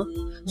mama.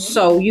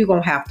 So you're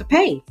going to have to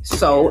pay.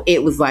 So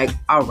it was like,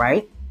 all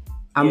right,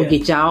 I'm going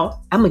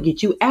to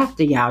get you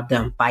after y'all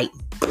done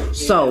fighting.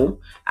 So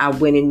I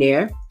went in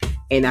there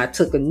and I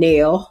took a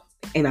nail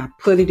and I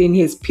put it in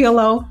his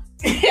pillow.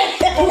 It's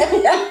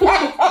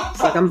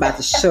like, I'm about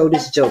to show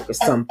this joke or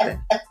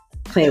something.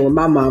 Playing with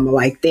my mama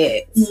like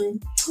that.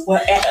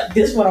 Well,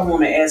 this is what I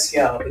want to ask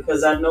y'all,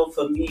 because I know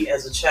for me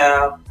as a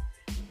child,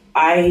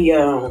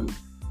 I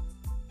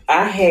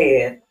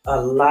had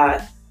a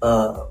lot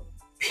of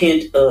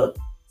pent up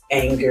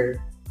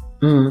anger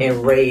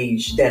and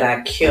rage that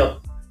I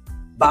kept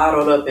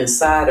bottled up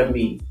inside of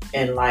me,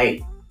 and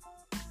like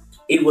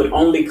it would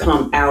only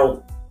come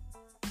out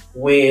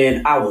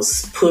when I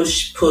was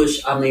pushed.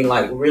 I mean,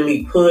 like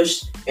really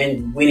pushed,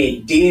 and when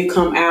it did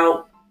come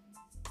out,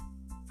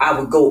 I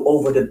would go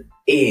over the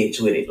edge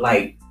with it.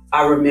 Like,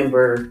 I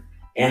remember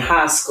in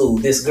high school,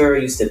 this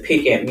girl used to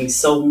pick at me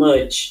so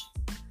much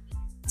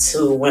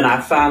to when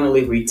I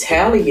finally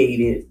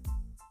retaliated,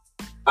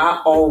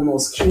 I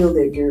almost killed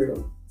that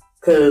girl.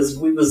 Cause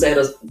we was at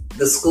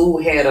the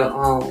school had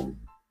a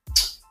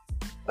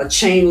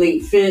chain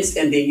link fence,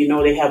 and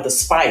then, they have the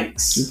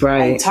spikes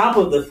on top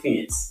of the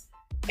fence.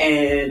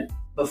 And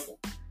before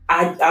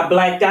I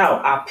blacked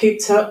out. I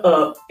picked her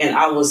up and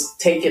I was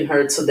taking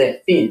her to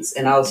that fence,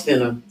 and I was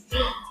finna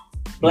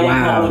blame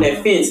her on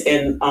that fence.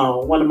 And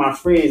one of my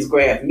friends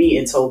grabbed me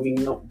and told me,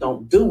 "No,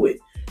 don't do it."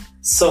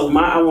 So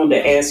I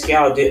wanted to ask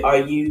y'all: do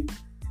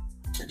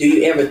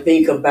you ever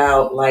think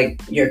about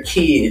like your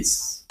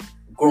kids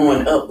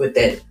growing up with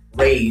that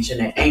rage and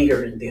that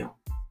anger in them?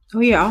 Oh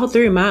yeah, all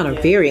three of mine are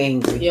very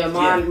angry. Yeah,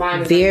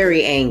 mine is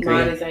very angry.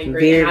 Mine is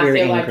angry. Very, and I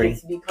feel angry. like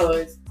it's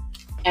because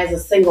as a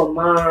single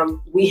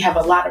mom, we have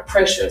a lot of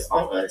pressures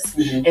on us.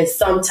 Mm-hmm. And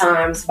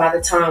sometimes by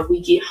the time we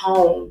get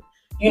home,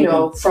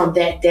 from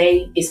that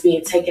day, it's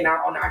being taken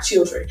out on our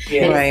children.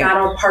 Yeah, and it's not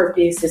on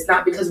purpose. It's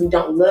not because we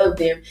don't love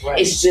them. Right.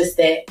 It's just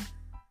that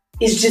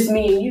it's just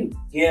me and you.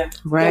 Yeah.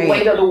 Right. The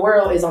weight of the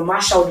world is on my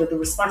shoulder. The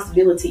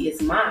responsibility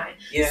is mine.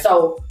 Yeah.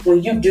 So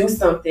when you do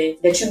something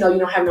that you don't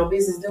have no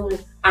business doing,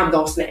 I'm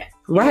going to snap.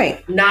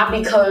 Right. Not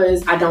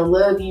because I don't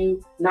love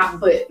you,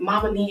 but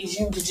mama needs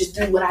you to just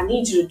do what I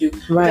need you to do.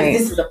 Right.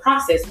 Because this is a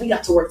process. We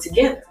got to work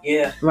together.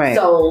 Yeah. Right.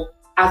 So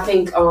I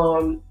think,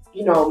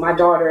 my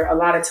daughter, a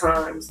lot of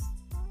times,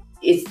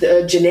 it's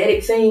the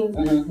genetic thing,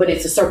 mm-hmm. but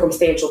it's a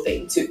circumstantial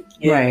thing too.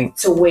 Yeah. Right.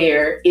 To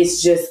where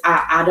it's just,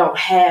 I don't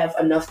have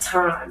enough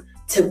time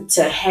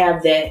to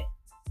have that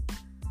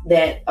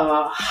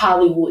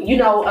Hollywood,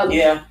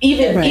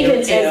 even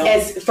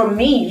as for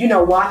me,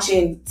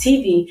 watching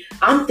TV,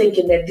 I'm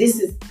thinking that this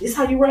is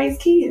how you raise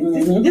kids.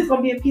 Mm-hmm. This is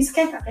gonna be a piece of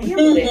cake. I can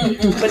handle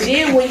it. But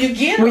then when you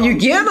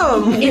get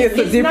them, it's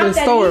a different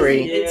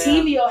story. Yeah. The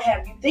TV will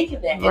have you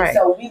thinking that. Right. And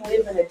so we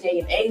live in a day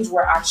and age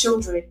where our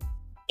children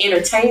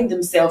entertain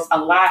themselves a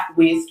lot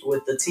with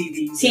the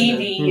TV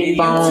and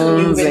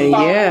phones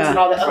YouTube and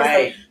all the other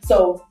stuff.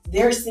 So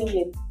they're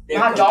seeing.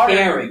 My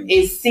daughter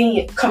is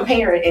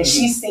comparing, and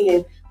she's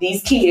seeing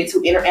these kids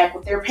who interact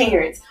with their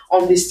parents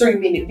on this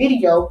 3-minute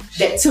video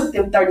that took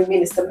them 30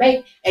 minutes to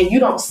make, and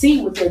you don't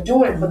see what they're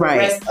doing for the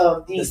rest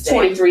of these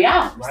 23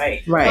 hours.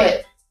 Right.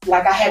 But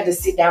like I had to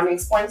sit down and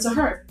explain to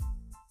her,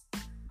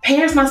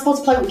 Parents not supposed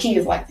to play with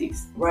kids like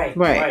this.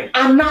 Right.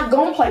 I'm not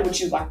going to play with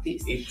you like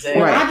this.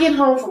 Exactly. When I get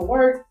home from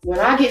work, when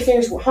I get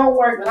finished with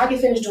homework, when I get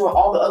finished doing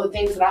all the other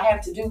things that I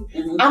have to do,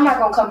 I'm not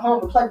going to come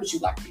home and play with you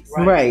like this.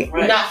 Right.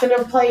 We're not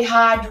finna play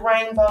hide the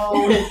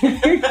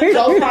rainbow,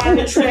 go find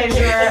the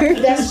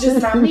treasure. That's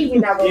just not me. We're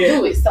not going to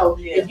do it. So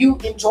if you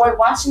enjoy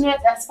watching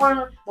that, that's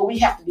fine. But we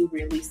have to be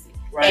realistic.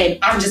 Right. And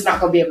I'm just not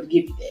going to be able to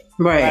give you that.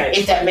 Right.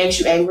 If that makes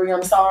you angry,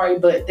 I'm sorry,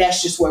 but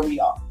that's just where we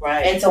are.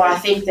 Right. And so I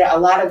think that a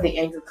lot of the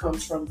anger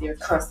comes from their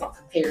constant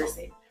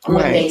comparison.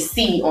 What they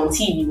see on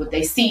TV, what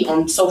they see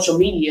on social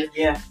media,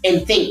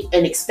 and think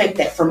and expect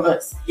that from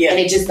us. And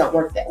it just don't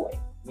work that way.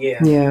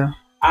 Yeah.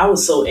 I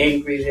was so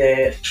angry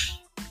that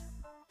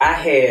I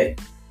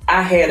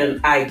had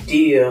an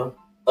idea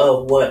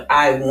of what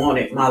I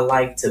wanted my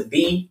life to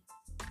be,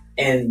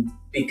 and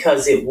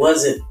because it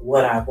wasn't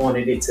what I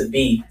wanted it to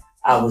be,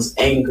 I was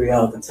angry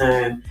all the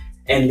time.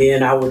 And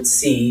then I would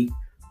see,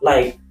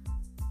 like,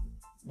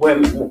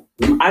 when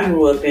I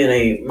grew up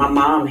my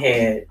mom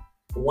had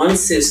one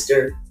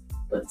sister,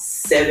 but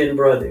 7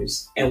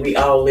 brothers, and we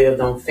all lived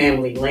on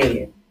family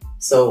land.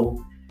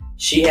 So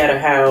she had a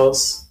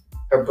house,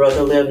 her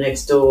brother lived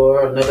next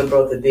door, another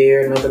brother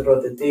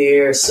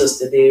there,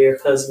 sister there,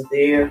 cousin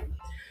there.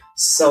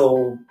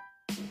 So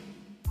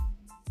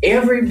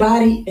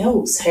everybody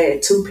else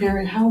had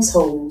 2-parent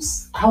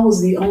households. I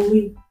was the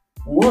only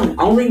one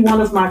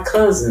of my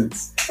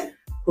cousins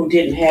who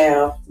didn't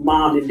have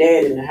mom and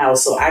dad in the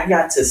house. So I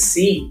got to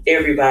see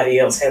everybody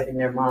else having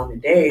their mom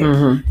and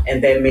dad.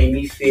 And that made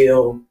me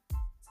feel,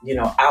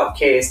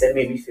 outcast. That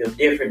made me feel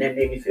different. That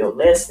made me feel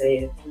less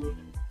than.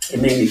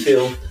 It made me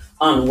feel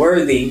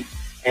unworthy.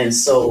 And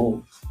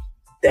so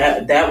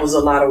that was a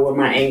lot of where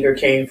my anger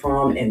came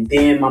from. And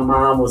then my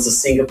mom was a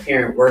single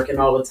parent working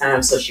all the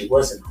time, so she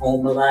wasn't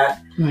home a lot.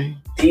 Right.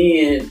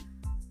 Then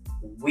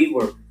we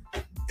were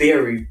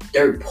very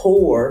dirt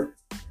poor.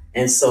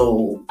 And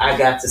so I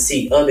got to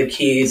see other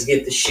kids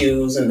get the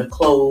shoes and the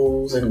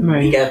clothes, and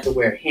we got to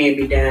wear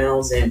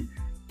hand-me-downs and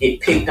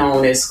get picked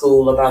on at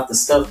school about the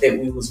stuff that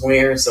we was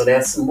wearing. So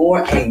that's some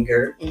more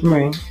anger.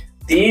 Right.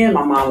 Then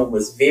my mama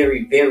was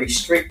very, very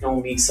strict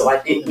on me, so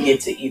I didn't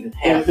get to even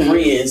have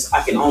friends.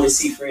 I can only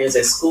see friends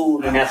at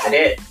school, and after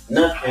that,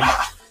 nothing.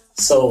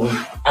 So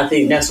I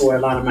think that's where a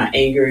lot of my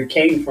anger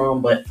came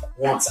from. But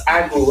once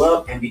I grew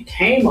up and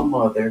became a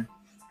mother,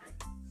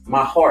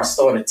 my heart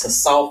started to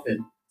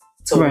soften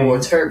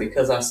towards her,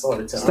 because I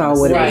started to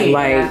understand.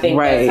 Right. I think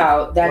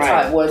that's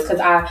how it was. Because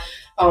I,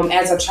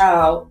 as a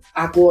child,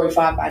 I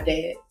glorified my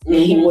dad. And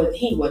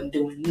he wasn't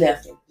doing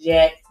nothing,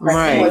 Jack.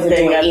 Right. He wasn't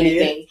doing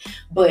anything.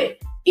 But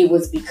it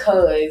was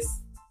because,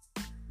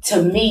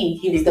 to me,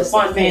 he was the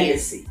fun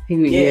fantasy.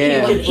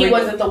 He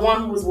wasn't the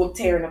one who was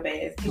tearing up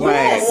ass. He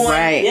was the one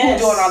who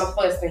was doing all the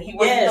fussing. He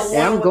wasn't the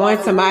one. I'm going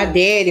to my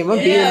daddy. I'm going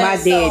to be with my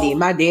daddy.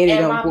 My daddy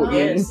don't put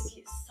me in. So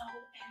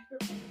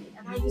aggravated.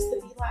 And I used to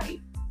be like,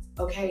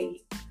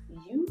 okay,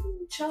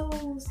 you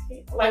chose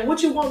him. Like,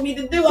 what you want me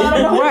to do? I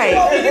don't know what you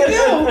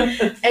want me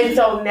to do. And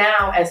so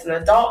now, as an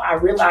adult, I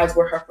realize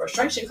where her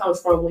frustration comes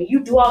from. When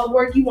you do all the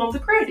work, you want the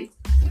credit.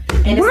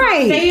 And it's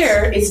not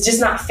fair. It's just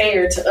not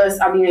fair to us.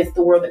 I mean, it's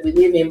the world that we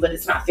live in, but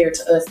it's not fair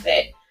to us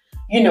that,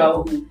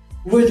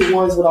 we're the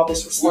ones with all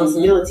this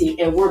responsibility,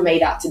 and we're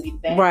made out to be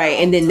bad. Right.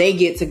 And then they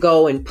get to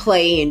go and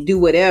play and do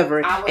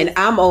whatever. And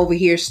I'm over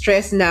here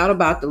stressing out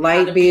about the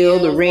light bill,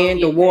 the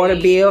rent, the water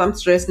bill. I'm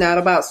stressing out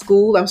about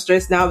school. I'm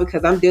stressing out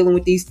because I'm dealing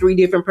with these 3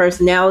 different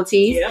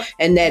personalities. Yep.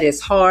 And that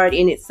is hard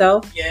in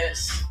itself.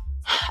 Yes.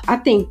 I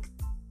think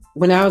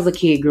when I was a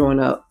kid growing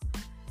up,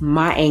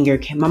 my anger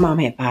came. My mom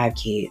had 5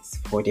 kids,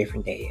 4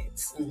 different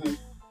dads.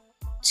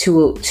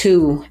 Two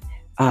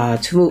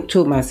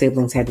of my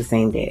siblings had the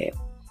same dad.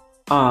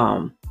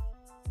 I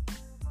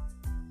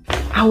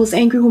was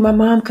angry with my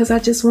mom because I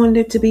just wanted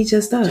it to be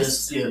just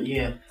us.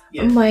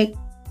 I'm like,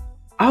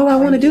 all I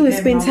want to do is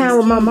spend time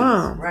with my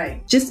mom.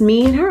 Right. Just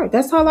me and her.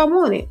 That's all I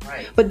wanted.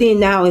 Right. But then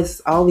now it's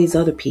all these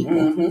other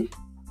people.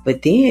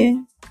 But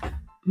then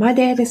my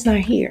dad is not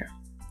here.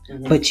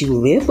 But you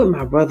live with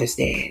my brother's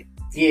dad.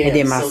 Yeah, and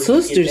then my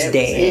sister's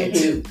dad.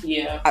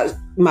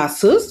 My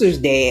sister's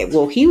dad,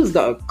 well, he was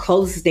the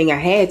closest thing I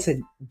had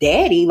to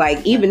daddy.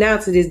 Like, even now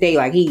to this day,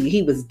 like,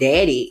 he was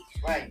daddy.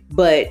 Right.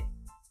 But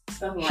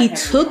he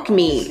took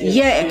me.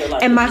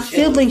 And my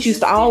siblings used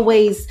to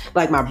always,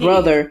 like, my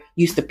brother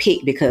used to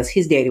pick because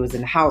his daddy was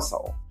in the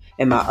household.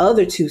 And my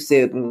other 2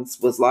 siblings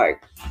was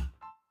like,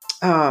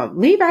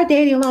 leave our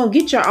daddy alone.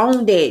 Get your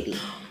own daddy.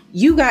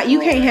 You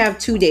can't have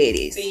 2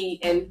 daddies. See,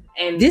 and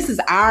this is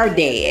our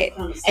dad.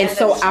 And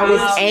so I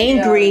was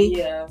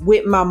angry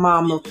with my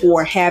mama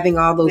for having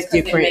all those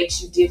because different. It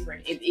makes you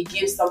different. It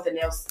gives something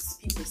else,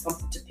 people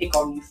something to pick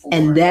on you for.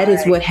 And that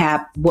is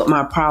what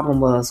my problem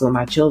was with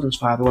my children's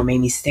father, what made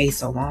me stay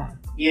so long.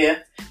 Yeah.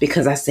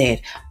 Because I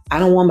said, I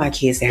don't want my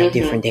kids to have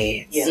different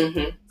dads.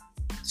 Yeah.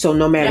 So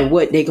no matter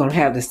what, they're gonna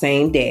have the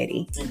same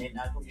daddy,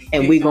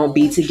 and we're gonna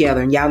be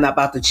together. And y'all not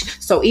about to.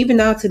 So even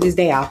now to this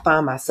day, I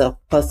find myself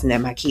fussing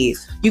at my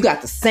kids. You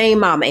got the same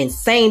mama and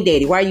same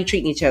daddy. Why are you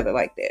treating each other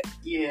like that?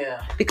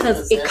 Yeah,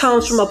 because it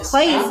comes from a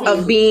place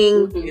of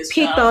being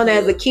picked on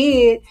as a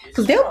kid.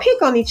 Because they'll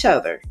pick on each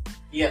other.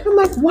 Yeah, I'm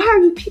like, why are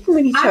you picking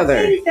with each other?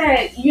 I think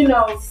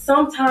that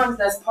sometimes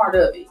that's part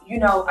of it.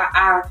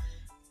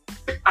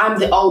 I'm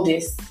the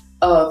oldest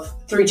of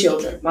 3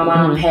 children. My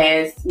mom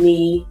has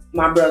me,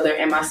 my brother,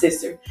 and my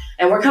sister.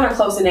 And we're kind of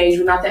close in age.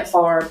 We're not that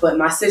far, but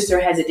my sister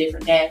has a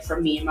different dad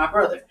from me and my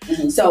brother.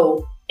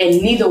 So,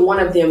 and neither one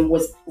of them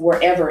were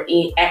ever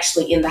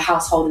actually in the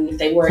household. And if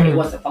they were, it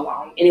wasn't for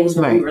long. And it was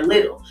when we were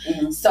little.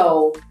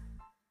 So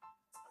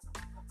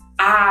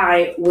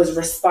I was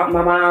my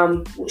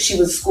mom, she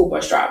was a school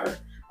bus driver.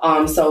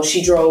 So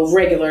she drove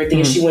regular,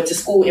 then she went to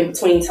school in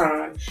between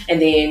time,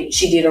 and then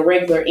she did a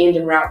regular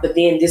ending route, but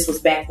then this was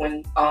back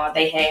when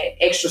they had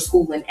extra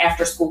school and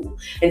after school,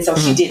 and so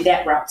she did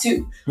that route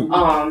too.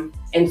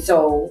 And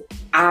so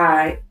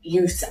I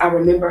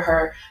remember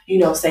her,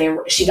 saying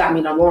she got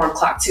me an alarm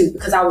clock too,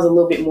 because I was a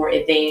little bit more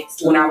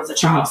advanced when I was a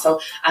child. So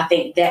I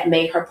think that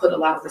made her put a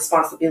lot of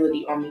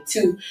responsibility on me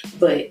too,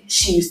 but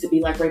she used to be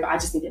like, Reba, I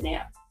just need a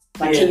nap.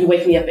 Like, can you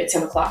wake me up at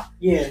 10 o'clock?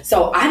 Yeah.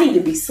 So I need to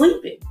be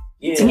sleeping.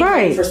 To get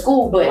ready for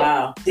school,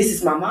 but this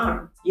is my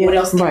mom. What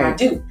else can I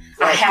do?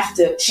 I have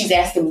to, she's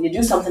asking me to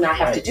do something, I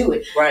have to do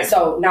it.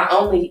 So not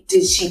only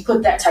did she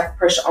put that type of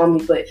pressure on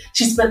me, but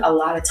she spent a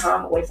lot of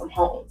time away from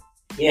home.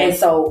 And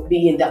so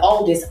being the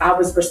oldest, I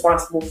was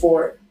responsible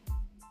for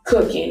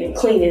cooking and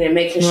cleaning and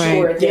making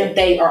sure that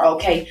they are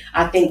okay.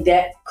 I think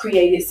that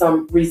created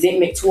some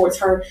resentment towards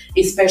her,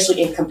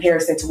 especially in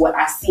comparison to what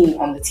I seen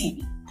on the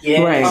TV.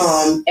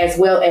 As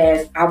well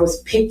as I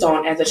was picked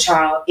on as a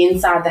child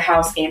inside the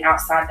house and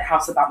outside the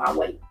house about my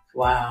weight.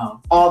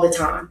 Wow. All the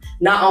time.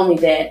 Not only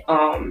that,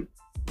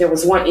 there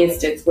was one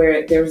instance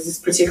where there was this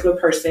particular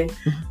person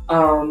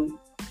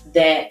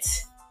that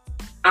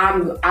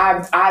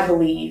I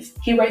believe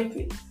he raped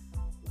me.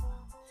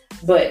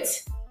 But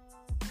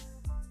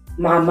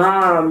my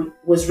mom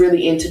was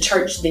really into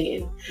church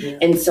then.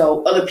 And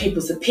so other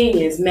people's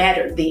opinions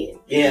mattered then.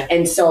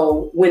 And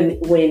so when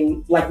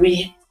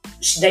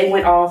they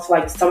went off,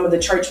 like some of the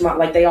church,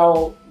 like they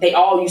all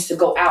used to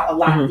go out a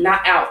lot,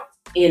 not out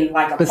in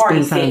like a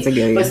party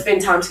thing, but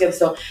spend time together.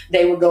 So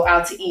they would go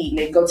out to eat and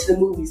they'd go to the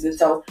movies. And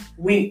so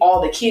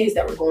all the kids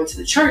that were going to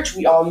the church,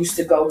 we all used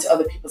to go to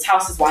other people's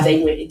houses while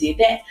they went and did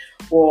that.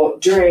 Well,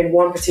 during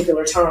one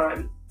particular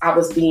time, I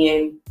was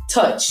being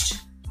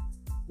touched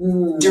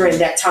during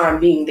that time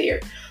being there.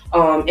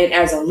 And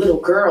as a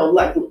little girl,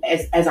 like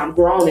as I'm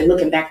grown and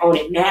looking back on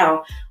it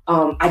now,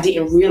 I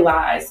didn't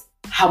realize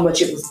how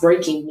much it was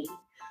breaking me.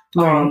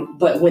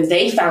 But when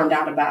they found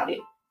out about it,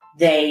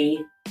 they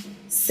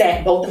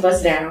sat both of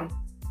us down.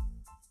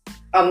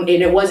 And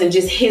it wasn't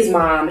just his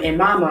mom and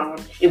my mom,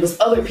 it was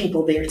other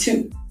people there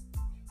too.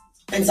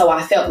 And so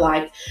I felt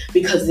like,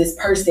 because this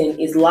person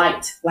is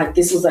liked, like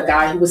this was a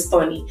guy who was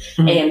funny,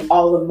 and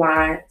all of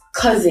my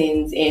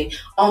cousins and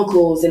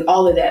uncles and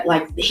all of that,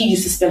 like he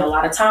used to spend a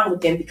lot of time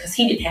with them because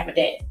he didn't have a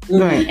dad.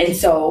 And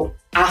so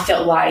I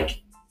felt like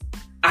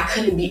I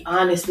couldn't be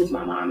honest with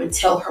my mom and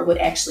tell her what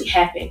actually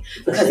happened,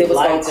 because it was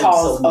going to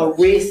cause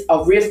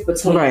a rift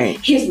between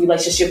his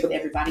relationship with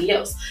everybody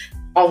else.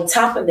 On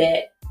top of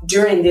that,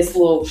 during this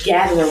little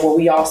gathering where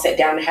we all sat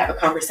down to have a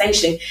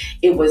conversation,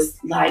 it was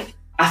like,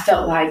 I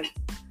felt like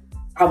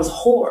I was a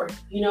whore,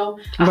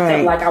 I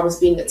felt like I was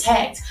being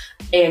attacked.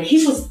 And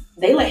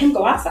they let him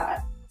go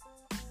outside.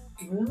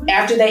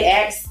 After they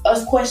asked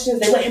us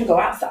questions, they let him go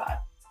outside.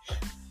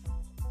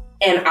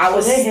 And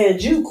they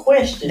had you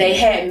questioning. They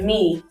had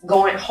me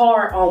going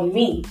hard on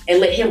me and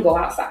let him go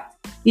outside.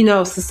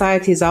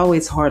 Society is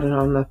always harder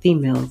on the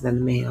females than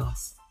the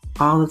males.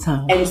 All the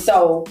time. And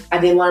so I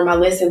didn't learn my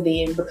lesson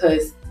then,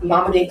 because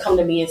mama didn't come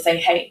to me and say,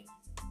 hey,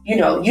 you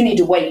need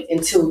to wait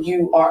until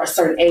you are a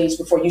certain age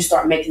before you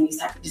start making these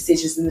type of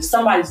decisions. And if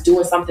somebody's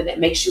doing something that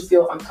makes you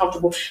feel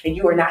uncomfortable and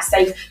you are not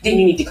safe, then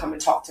you need to come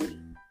and talk to me.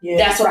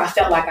 That's what I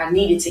felt like I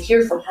needed to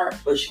hear from her.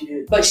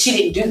 But she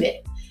didn't do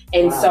that.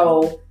 And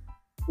so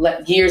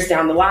years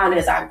down the line,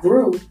 as I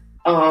grew,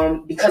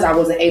 because I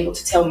wasn't able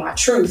to tell my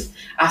truth,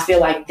 I feel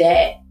like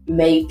that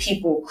made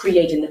people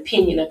create an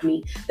opinion of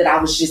me, that I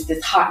was just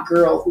this hot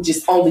girl who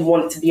just only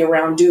wanted to be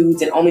around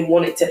dudes and only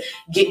wanted to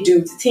get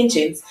dudes'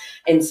 attentions.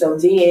 And so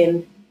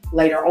then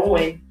later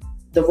on,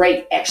 the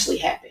rape actually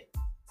happened,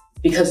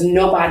 because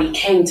nobody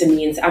came to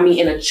me. And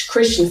in a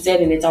Christian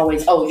setting, it's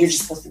always, oh, you're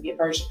just supposed to be a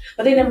virgin.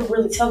 But they never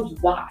really tell you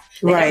why.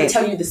 They never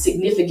tell you the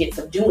significance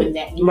of doing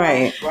that.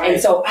 Right. And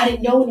so I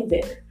didn't know any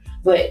better.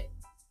 But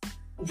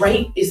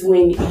rape is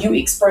when you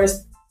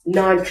express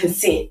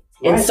non-consent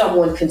and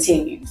someone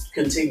continues.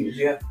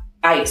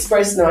 I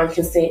expressed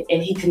non-consent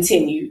and he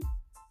continued.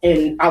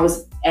 And I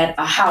was at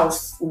a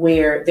house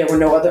where there were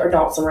no other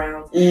adults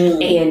around,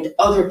 and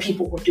other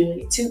people were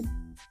doing it too.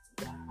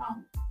 Wow.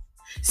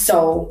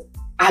 So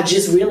I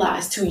just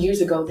realized 2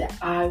 years ago that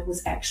I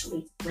was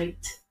actually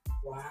raped.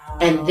 Wow.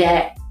 And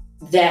that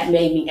that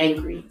made me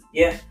angry.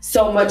 Yeah.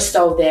 So much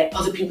so that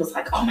other people's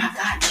like, oh my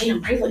God,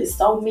 damn, Rayla is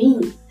so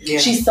mean. Yeah.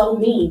 She's so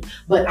mean.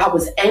 But I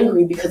was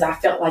angry because I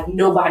felt like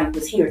nobody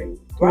was hearing me.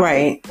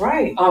 Right.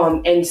 Right.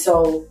 And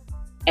so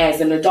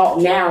as an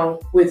adult now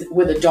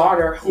with a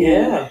daughter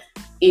who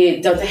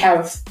it doesn't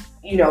have,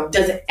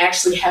 doesn't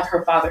actually have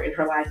her father in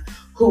her life,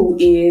 who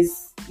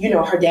is,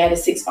 her dad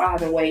is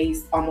 6'5" and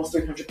weighs almost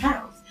 300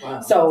 pounds.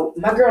 Wow. So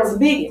my girl's a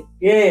biggin.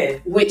 Yeah.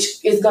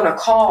 Which is going to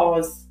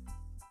cause,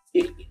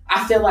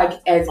 I feel like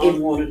as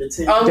unwanted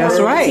attention. That's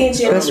right.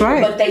 Attention, that's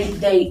right. But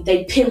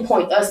they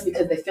pinpoint us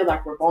because they feel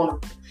like we're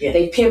vulnerable. Yeah.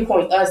 They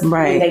pinpoint us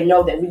when they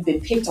know that we've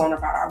been picked on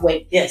about our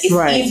weight. Yes. It's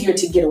easier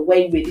to get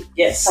away with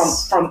it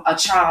from a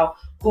child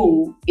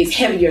who is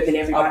heavier than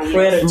everybody a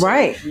predator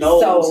else.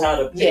 knows how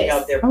to pick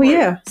out their prey. Oh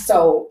yeah.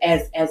 So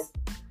as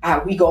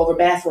we go over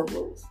bathroom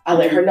rules, I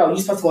let her know you're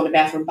supposed to go in the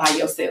bathroom by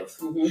yourself.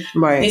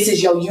 Mm-hmm. Right. This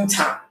is your you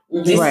time.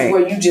 This is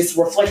where you just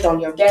reflect on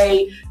your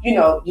day.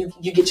 You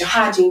get your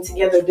hygiene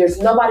together. There's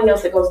nobody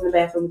else that goes in the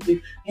bathroom with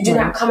you. You do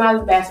not come out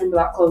of the bathroom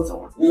without clothes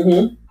on.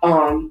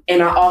 Mm-hmm.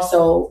 And I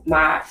also,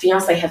 my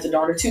fiance has a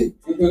daughter too.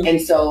 Mm-hmm. And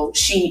so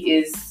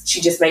she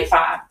just made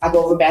 5. I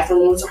go over bathroom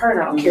rules with her and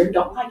I don't care who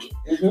don't like it.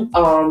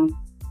 Mm-hmm.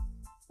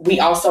 We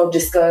also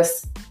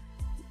discuss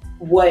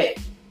what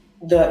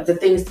the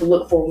things to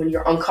look for when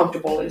you're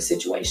uncomfortable in a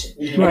situation.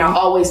 Mm-hmm. And I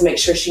always make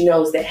sure she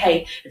knows that,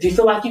 hey, if you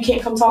feel like you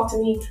can't come talk to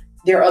me,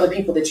 there are other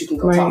people that you can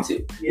go talk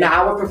to. Yeah.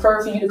 Now, I would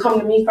prefer for you to come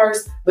to me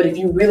first, but if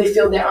you really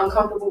feel that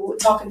uncomfortable with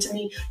talking to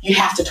me, you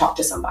have to talk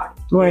to somebody.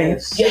 Right.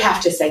 Yes. You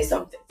have to say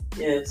something.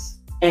 Yes.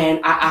 And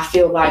I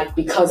feel like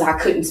because I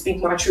couldn't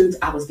speak my truth,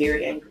 I was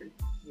very angry.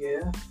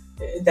 Yeah.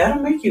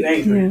 That'll make you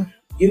angry. Yeah.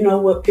 You know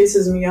what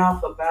pisses me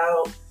off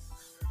about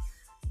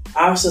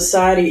our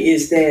society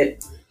is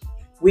that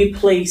we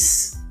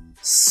place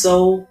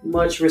so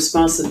much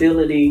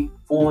responsibility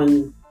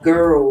on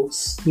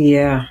girls.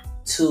 Yeah.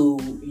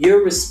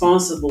 You're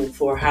responsible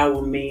for how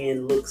a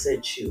man looks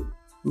at you.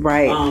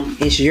 Right.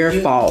 It's your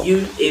fault.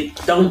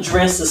 Don't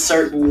dress a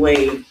certain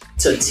way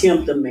to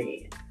tempt a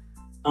man.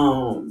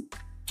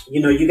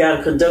 You got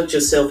to conduct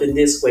yourself in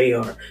this way,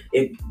 or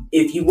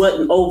if you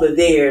wasn't over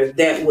there,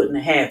 that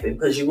wouldn't have happened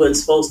because you wasn't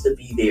supposed to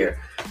be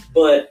there.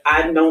 But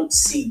I don't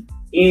see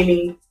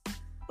any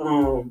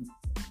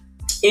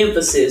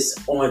emphasis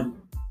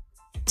on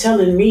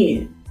telling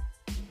men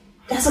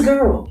that's a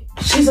girl.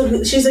 She's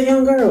a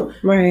young girl.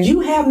 Right. You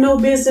have no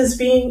business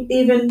being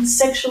even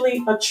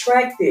sexually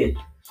attracted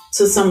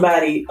to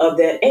somebody of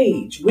that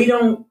age. We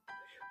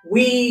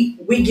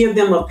give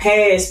them a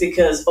pass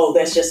because,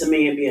 that's just a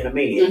man being a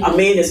man. Mm-hmm. A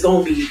man is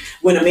going to be,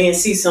 when a man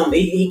sees something,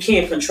 he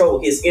can't control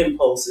his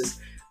impulses.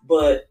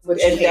 But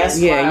that's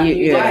why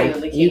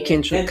you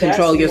can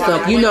control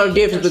yourself. You know the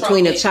difference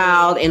between a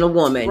child and a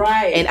woman.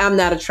 Right. And I'm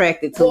not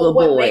attracted to little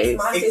what boys.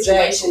 makes my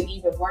situation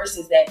even worse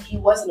is that he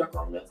wasn't a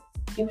grown up.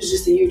 He was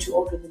just a year too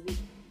older than me.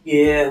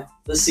 Yeah.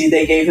 But see,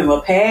 they gave him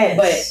a pass.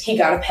 But he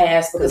got a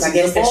pass because I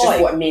guess that's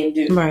just what men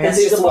do. Right.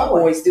 That's just what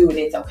boys do, and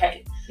it's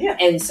okay. Yeah.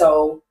 And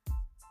so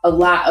a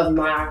lot of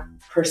my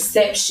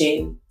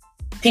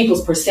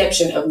people's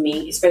perception of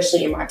me,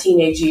 especially in my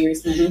teenage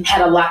years,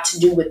 had a lot to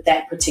do with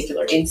that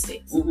particular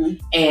instance. Mm-hmm.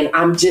 And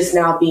I'm just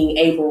now being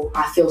able,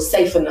 I feel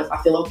safe enough,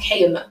 I feel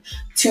okay enough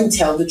to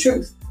tell the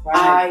truth. Right.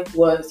 I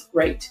was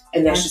raped,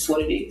 and that's just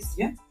what it is.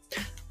 Yeah.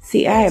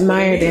 See, I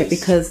admire that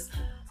because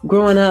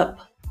growing up,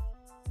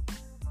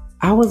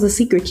 I was a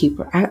secret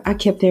keeper. I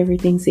kept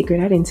everything secret.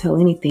 I didn't tell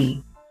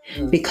anything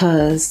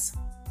because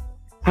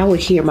I would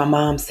hear my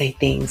mom say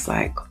things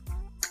like,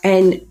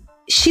 and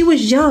she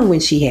was young when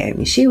she had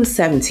me. She was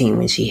 17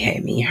 when she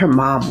had me. Her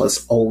mom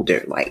was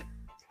older,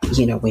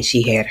 when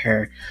she had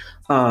her.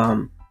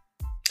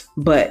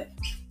 But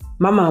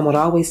my mom would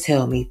always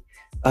tell me,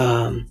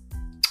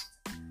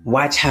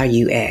 watch how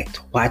you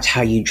act, watch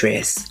how you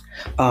dress.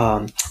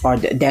 Or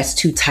that's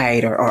too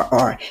tight,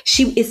 or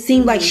it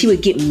seemed like she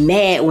would get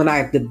mad when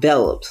I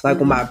developed. Like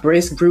when my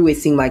breast grew, it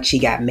seemed like she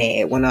got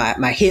mad. When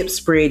my hips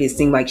spread, it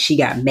seemed like she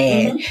got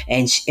mad.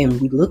 And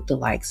we looked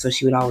alike, so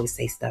she would always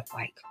say stuff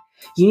like,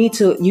 you need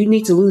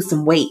to lose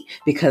some weight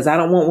because I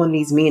don't want one of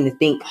these men to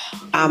think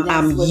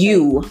I'm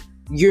you,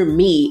 you're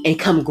me, and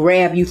come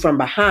grab you from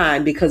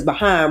behind because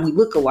behind we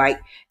look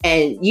alike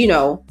and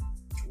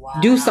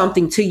do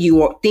something to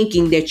you or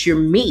thinking that you're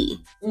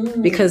me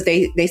because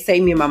they say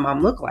me and my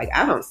mom look alike.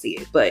 I don't see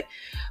it, but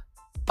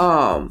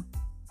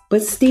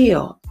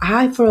still,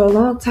 for a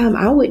long time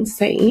I wouldn't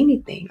say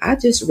anything. I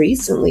just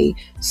recently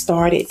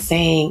started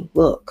saying,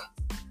 look,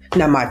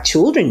 now my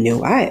children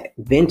knew. I had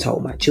been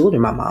told my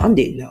children. My mom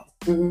didn't know.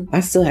 I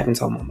still haven't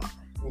told my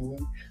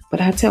mom. But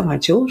I tell my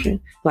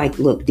children, like,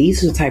 look,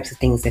 these are the types of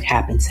things that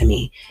happen to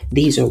me.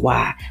 These are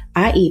why.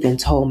 I even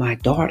told my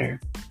daughter,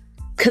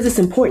 because it's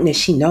important that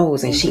she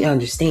knows and she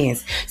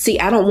understands. See,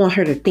 I don't want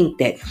her to think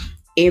that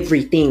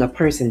everything a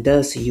person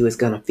does to you is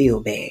going to feel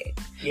bad.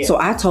 Yeah. So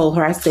I told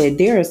her, I said,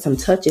 there are some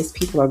touches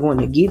people are going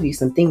to give you,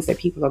 some things that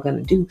people are going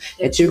to do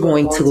that you're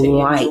going to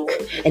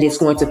like, and it's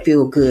going to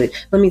feel good.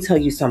 Let me tell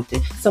you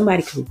something.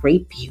 Somebody could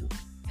rape you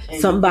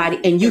somebody,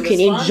 and you can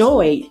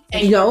enjoy,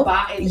 And you know,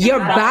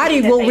 your I don't body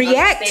think that will they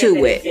react understand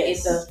to that it.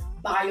 It's a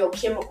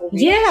biochemical reaction.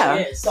 Yeah.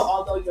 Yes. So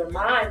although your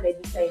mind may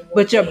be saying one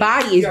But your thing,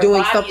 body is your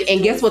doing body something, is and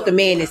doing guess what the something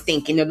man is else.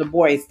 thinking, or the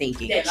boy is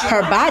thinking? That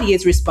Her your body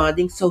is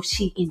responding, so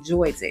she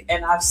enjoys it.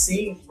 And I've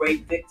seen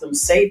rape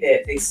victims say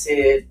that. They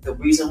said the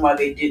reason why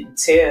they didn't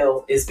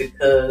tell is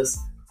because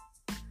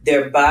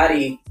their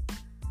body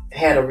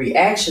had a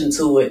reaction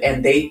to it,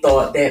 and they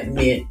thought that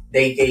meant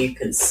they gave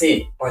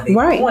consent or they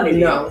Right. wanted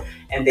No. it,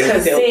 and they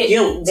felt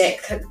guilt.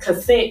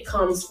 Consent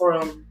comes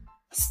from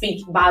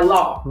speak by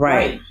law.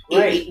 Right.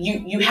 Right.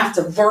 You have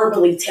to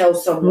verbally tell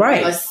someone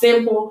Right. a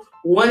simple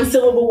one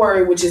syllable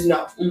word, which is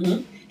no.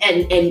 Mm-hmm.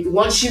 And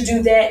once you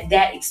do that,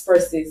 that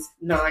expresses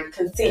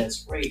non-consent.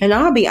 That's rape. And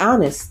I'll be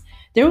honest,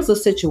 there was a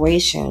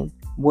situation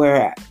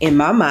where in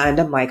my mind,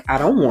 I'm like, I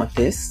don't want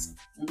this.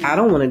 I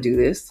don't want to do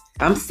this.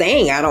 I'm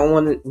saying I don't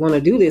want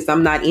to do this.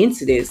 I'm not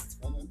into this.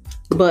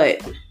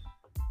 But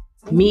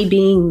me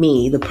being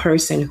me, the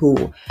person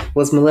who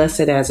was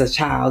molested as a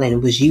child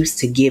and was used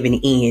to giving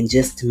in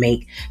just to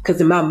make,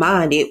 because in my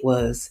mind it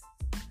was,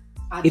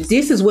 if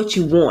this is what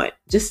you want,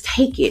 just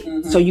take it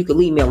so you can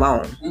leave me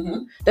alone. Mm-hmm.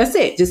 That's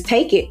it. Just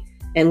take it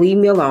and leave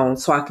me alone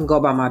so I can go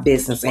about my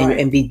business and, Right.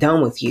 and be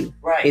done with you.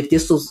 Right. If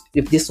this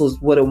was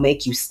what'll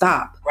make you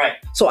stop. Right.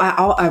 So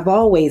I've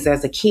always,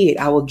 as a kid,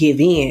 I would give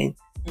in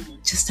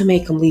Mhm. just to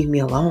make them leave me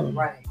alone.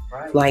 Right.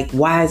 Right. Like,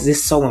 why is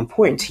this so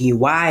important to you?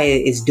 Why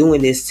is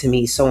doing this to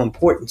me so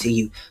important to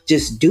you?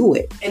 Just do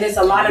it. And it's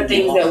a lot of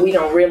things that we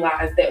don't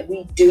realize that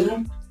we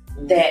do,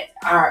 that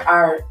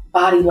our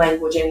body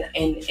language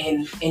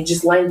and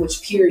just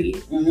language period.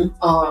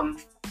 Mm-hmm.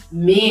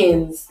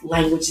 Men's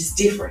language is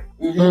different.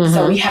 Mm-hmm.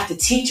 So we have to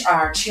teach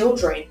our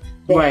children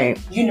that, Right.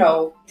 you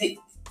know,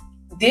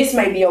 this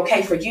may be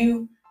okay for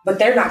you, but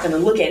they're not going to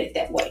look at it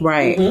that way.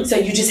 Right. Mhm. So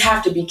you just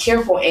have to be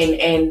careful.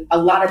 And a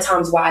lot of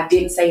times why I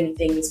didn't say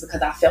anything is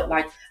because I felt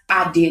like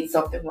I did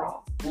something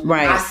wrong. I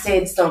Right.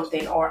 said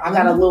something, or I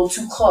got a little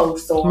too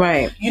close, or,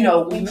 Right. you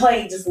know, we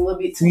played just a little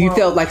bit too You long.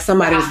 felt like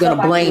somebody I was going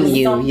felt to like it blame was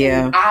you. something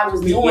Yeah. I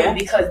was doing Yeah.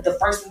 because the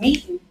first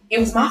meeting, it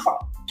was my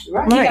fault.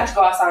 Right. He Right. got to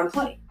go outside and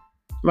play.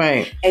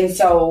 Right. And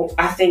so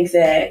I think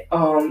that,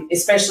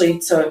 especially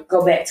to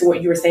go back to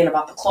what you were saying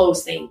about the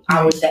clothes thing,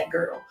 I was that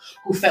girl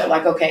who felt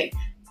like, okay,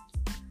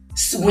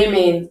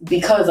 women,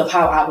 because of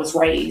how I was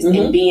raised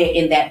and being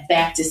in that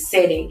Baptist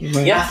setting,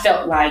 Right. I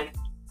felt like,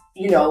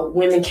 you know,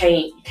 women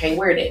can't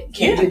wear that,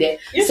 can't do that.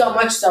 Yeah. So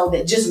much so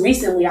that just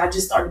recently I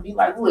just started to be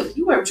like, look,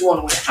 you wear what you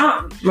want to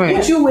wear. Right.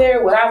 What you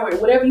wear, what I wear,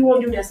 whatever you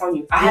want to do, that's on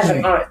you. I have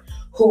an aunt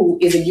who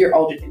is a year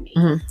older than me.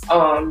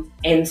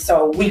 And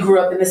so we grew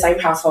up in the same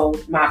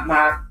household.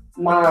 My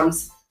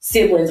mom's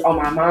siblings on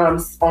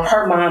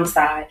her mom's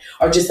side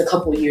are just a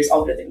couple of years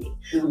older than me.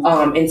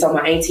 Mhm. And so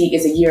my auntie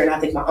is a year, and I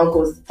think my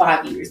uncle is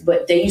 5 years.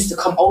 But they used to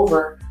come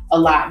over a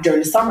lot during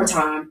the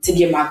summertime to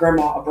give my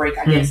grandma a break,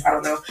 I guess. I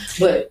don't know.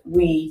 But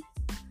we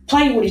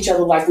played with each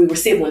other like we were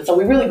siblings. So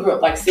we really grew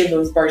up like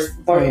siblings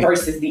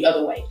versus the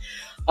other way.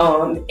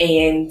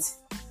 And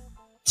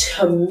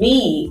to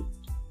me,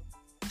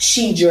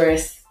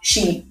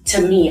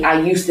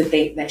 I used to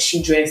think that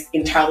she dressed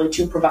entirely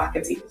too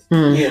provocative.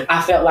 Mm.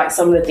 I felt like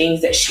some of the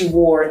things that she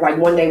wore, like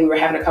one day we were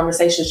having a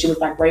conversation, she was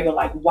like, Rava,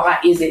 like, why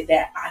is it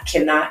that I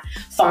cannot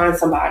find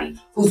somebody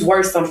who's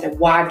worth something?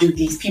 Why do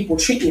these people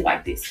treat me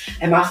like this?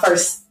 And my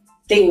first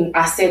thing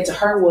I said to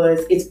her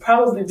was, it's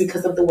probably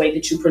because of the way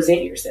that you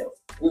present yourself.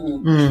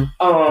 Mm.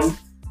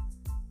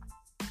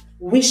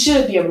 We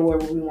should be able to wear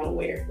what we want to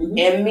wear. Mhm.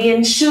 And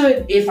men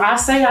should, if I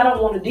say I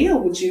don't want to deal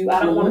with you, I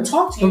don't want to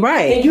talk to you,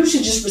 Right. then you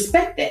should just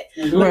respect that.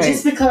 Mhm. But Right.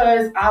 just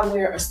because I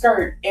wear a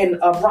skirt and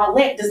a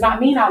bralette does not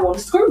mean I want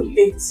to screw you.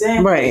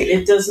 Exactly. Right.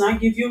 It does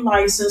not give you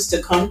license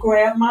to come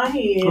grab my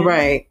hand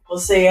Right. or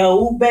say,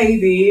 "Oh,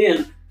 baby,"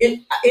 and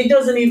it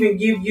doesn't even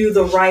give you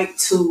the right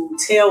to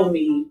tell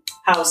me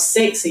how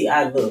sexy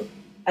I look.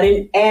 I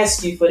didn't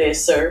ask you for that,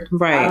 sir. I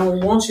Right.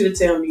 don't want you to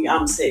tell me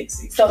I'm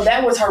sexy. So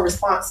that was her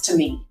response to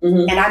me.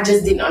 Mhm. And I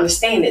just didn't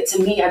understand it.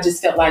 To me, I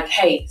just felt like,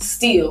 hey,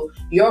 still,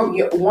 your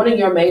one of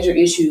your major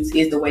issues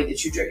is the way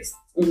that you dress.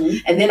 Mm-hmm.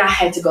 And then I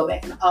had to go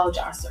back and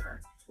apologize to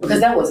her because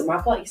that wasn't my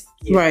place.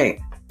 Yeah. Right.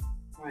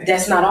 Right.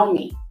 That's not on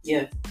me.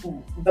 Yeah.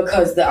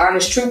 Because the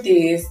honest truth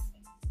is,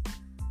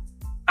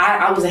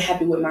 I wasn't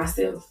happy with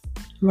myself.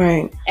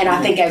 Right. And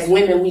I think as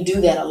women, we do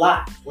that a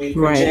lot. We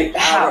Right. project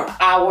How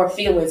our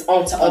feelings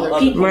onto other other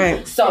people.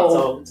 Right. So,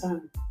 all the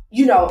time.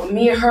 you know,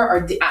 me and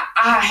her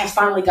I have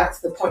finally got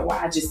to the point where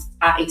I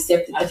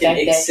accepted the I can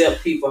fact that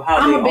accept people how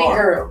I'm they a big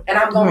are. girl and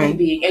I'm going to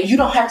be big. And you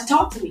don't have to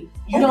talk to me.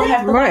 You don't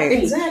have to Right. like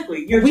me.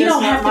 Exactly. You're We just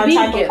don't not have to my be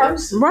type together. of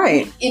person.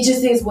 Right. It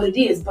just is what it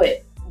is.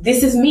 But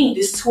this is me.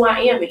 This is who I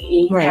am. And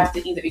you Right. have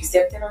to either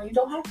accept it or you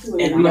don't have to. And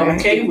we're I'm gonna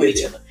okay be with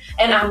each it. other.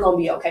 And I'm going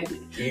to be okay with it.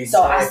 Exactly.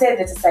 So I said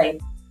that to say,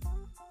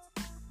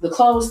 the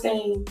clothes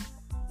thing,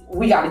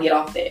 we got to get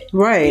off that.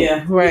 Right.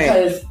 Yeah. Right.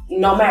 Because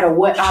no matter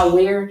what I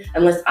wear,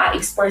 unless I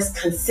express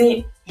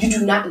consent, you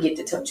do not get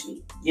to touch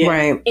me Yeah.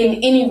 Right. in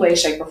any way,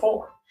 shape, or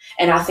form.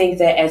 And I think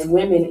that as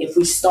women, if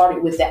we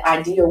started with that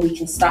ideal, we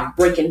can stop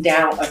breaking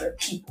down other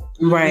people.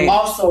 Right.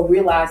 Also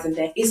realizing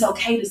that it's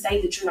okay to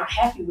say that you're not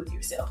happy with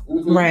yourself.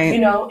 Right. You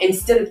know,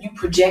 instead of you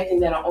projecting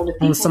that on other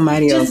people, On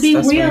somebody else. just be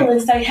That's real right.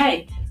 and say,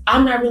 hey,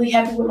 I'm not really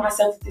happy with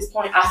myself at this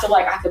point. I feel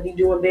like I could be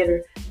doing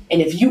better.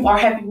 And if you are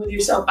happy with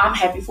yourself, I'm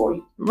happy for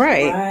you.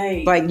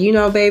 Right. Like, you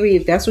know, baby,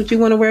 if that's what you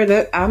want to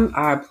wear,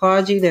 I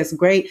applaud you. That's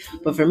great.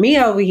 But for me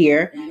over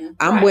here,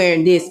 I'm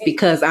wearing this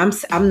because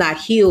I'm not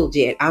healed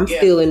yet. I'm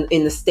still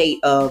in the state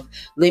of,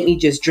 let me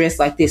just dress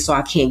like this so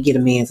I can't get a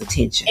man's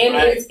attention. And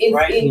it's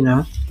you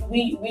know,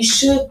 we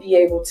should be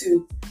able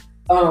to,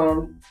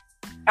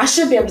 I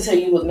should be able to tell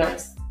you look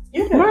nice.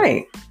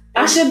 Right.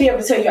 I should be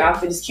able to tell your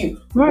outfit is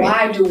cute. Right.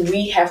 Why do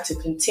we have to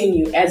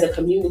continue as a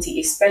community,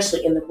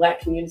 especially in the Black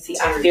community?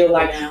 I feel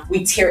like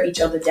we tear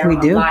each other down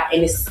a lot,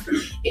 and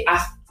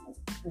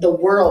the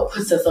world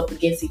puts us up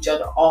against each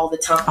other all the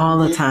time. All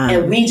the time.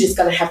 And we just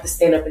gonna have to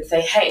stand up and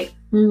say, hey,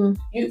 I'm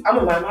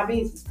gonna mind my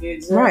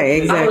business.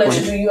 Right, exactly. I'm gonna let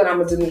you do you and I'm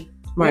gonna do me.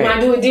 Right. You might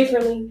do it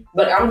differently,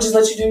 but I'm gonna just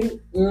let you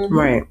do you.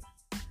 Right.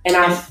 And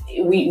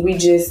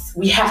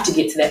we have to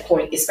get to that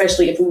point,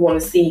 especially if we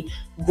want to see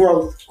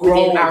growth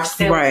within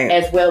ourselves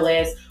as well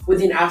as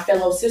within our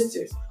fellow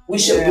sisters. We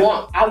should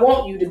I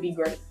want you to be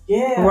great.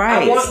 Yeah.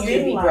 Right. I want you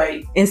to be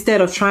great.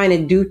 Instead of trying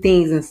to do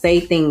things and say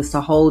things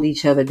to hold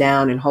each other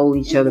down and hold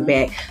each other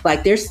back.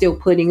 Like, they're still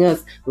putting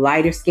us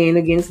lighter skin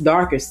against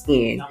darker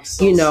skin.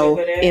 So you know,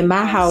 sick of that. in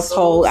my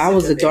household, I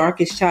was the sick of that.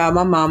 darkest child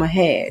my mama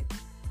had.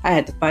 I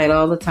had to fight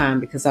all the time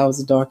because I was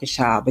the darkest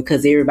child,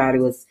 because everybody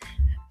was,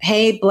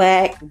 hey,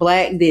 black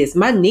this.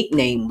 My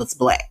nickname was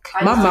Black.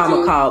 My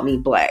mama called me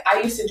Black.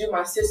 I used to do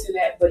my sister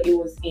that, but it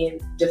was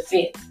in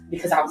defense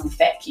because I was a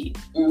fat kid.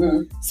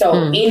 So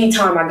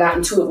anytime I got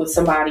into it with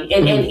somebody,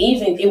 and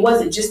even it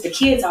wasn't just the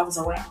kids I was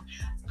around.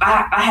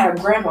 I had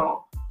a grandma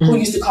who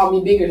used to call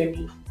me bigger than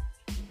me.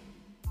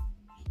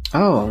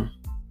 Oh.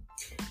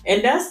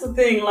 And that's the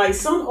thing, like,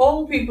 some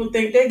old people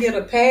think they get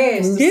a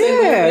pass to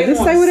say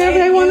whatever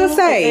they want to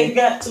say. If they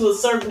got to a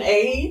certain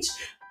age,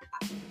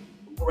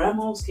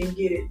 grandmas can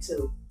get it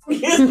too.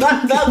 When I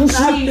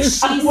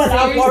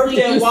worked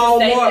at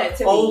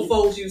Walmart, old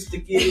folks used to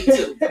get it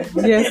too.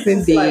 Yes,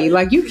 indeed.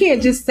 Like, you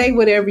can't just say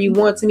whatever you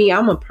want to me.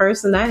 I'm a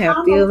person. I have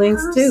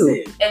feelings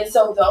too. And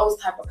so those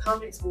type of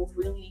comments will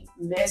really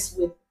mess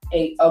with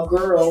a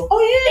girl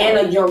and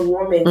a young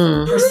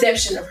woman's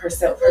perception of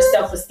herself, her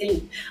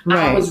self-esteem.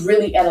 Right. I was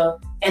really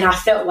and I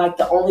felt like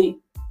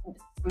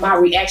my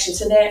reaction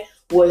to that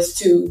was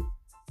to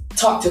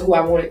talk to who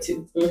I wanted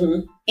to.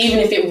 Even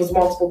if it was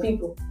multiple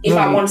people. If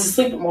I wanted to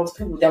sleep with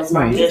multiple people, that was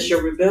my That's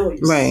your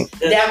rebellion. Right.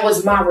 That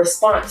was my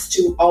response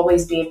to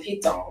always being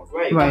picked on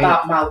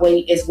about my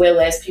weight, as well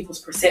as people's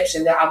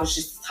perception that I was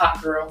just a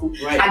hot girl who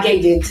I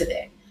gave in to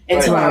that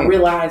until I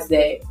realized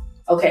that,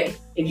 okay,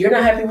 if you're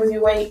not happy with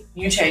your weight,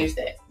 you change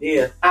that.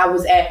 Yeah. I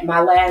was at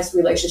my last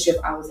relationship,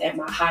 I was at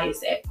my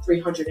highest at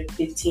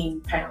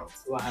 315 pounds.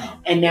 Wow.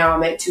 And now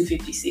I'm at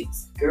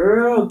 256.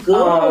 Girl,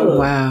 good.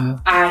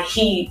 Wow.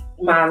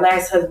 My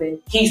last husband,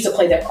 he used to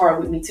play that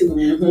card with me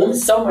too.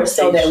 So much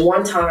so that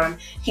one time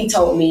he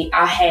told me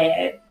I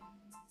had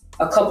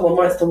a couple of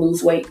months to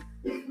lose weight.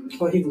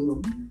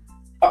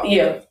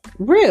 Yeah.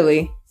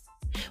 Really?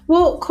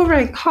 Well,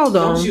 correct. Hold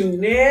on. Don't you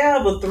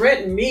never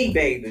threaten me,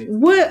 baby.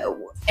 What?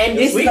 And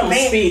this we is a gonna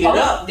man. speed it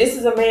up. This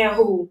is a man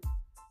who,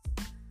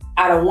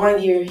 out of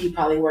 1 year, he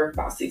probably worked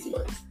about 6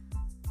 months.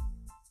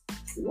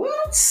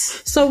 What?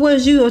 So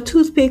was you a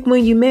toothpick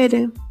when you met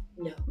him?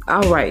 No.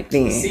 All right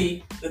then.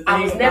 See, the thing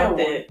I was never about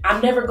that.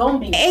 I'm never gonna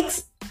be.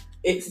 That's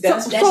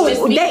just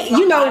So me. that,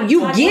 you know,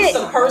 you once get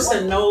the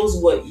person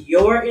knows what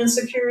your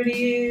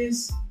insecurity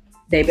is,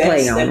 they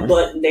play on that them.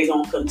 button they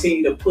gonna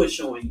continue to push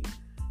on you.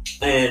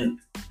 And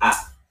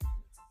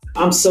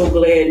I'm so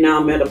glad now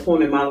I'm at a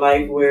point in my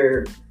life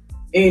where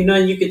ain't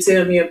nothing you can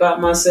tell me about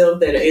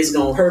myself that is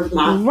gonna hurt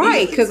my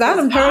Right, because I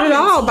done heard it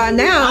all by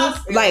now.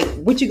 Like,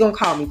 what you gonna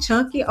call me,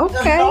 chunky?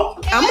 Okay,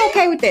 I'm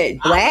okay with that.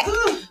 Black.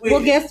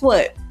 Well, guess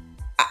what?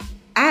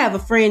 I have a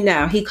friend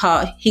now. He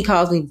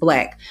calls me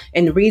Black,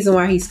 and the reason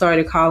why he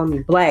started calling me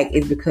Black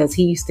is because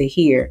he used to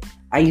hear.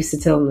 I used to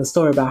tell him the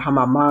story about how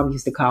my mom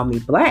used to call me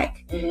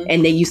Black,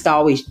 and they used to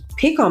always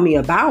pick on me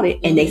about it,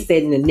 and they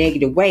said in a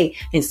negative way.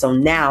 And so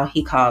now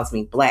he calls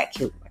me Black.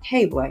 He was like,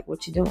 "Hey, Black,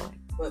 what you doing?"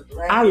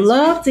 I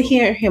love to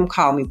hear him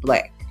call me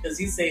Black. Because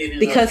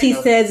he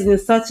says it in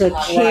such a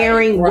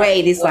caring way.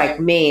 It's like,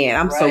 man,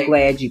 I'm so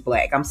glad you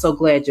Black. I'm so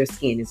glad your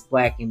skin is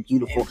black and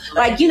beautiful.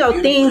 Like, you know,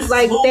 things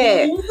like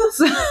that.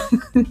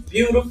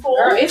 Beautiful.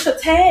 Girl, it's a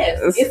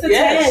task. It's a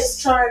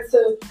task trying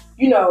to,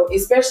 you know,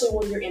 especially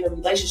when you're in a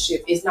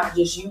relationship, it's not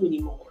just you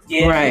anymore.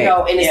 Yeah. Right. You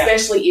know, and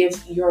especially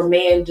if your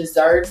man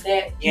deserves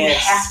that, you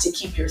have to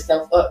keep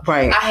yourself up.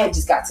 Right. I had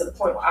just got to the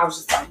point where I was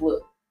just like,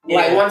 look.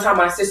 Like one time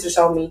my sister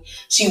told me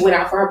she went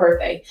out for her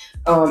birthday,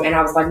 and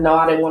I was like, no,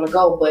 I didn't want to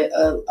go. But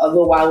a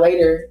little while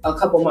later, a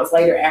couple months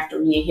later, after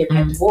me and him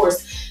had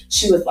divorced,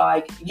 she was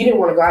like, you didn't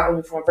want to go out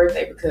with me for my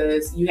birthday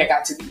because you had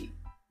got too big.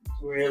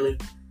 Really?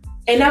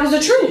 And that was the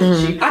truth.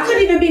 Mhm. I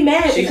couldn't even be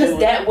mad because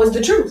that was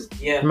the truth.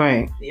 Yeah.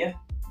 Right. Yeah.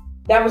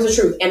 That was the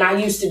truth. And I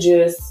used to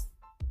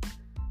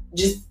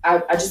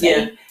I just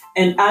ate.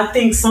 And I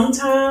think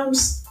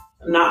sometimes,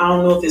 now I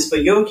don't know if it's for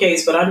your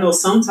case, but I know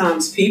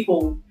sometimes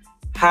people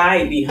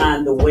hide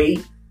behind the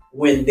weight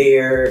when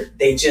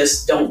they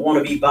just don't want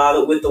to be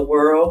bothered with the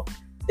world.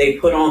 They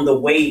put on the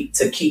weight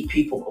to keep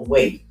people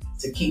away,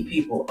 to keep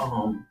people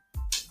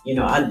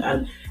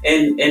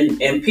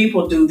and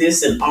people do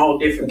this in all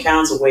different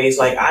kinds of ways.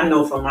 Like I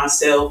know for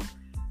myself,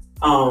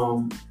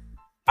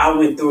 I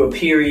went through a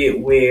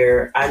period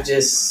where I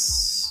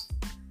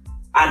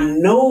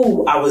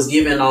know I was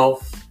giving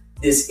off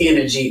this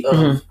energy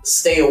of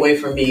stay away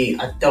from me.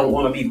 I don't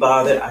want to be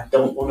bothered. I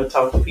don't want to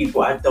talk to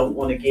people. I don't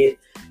want to get,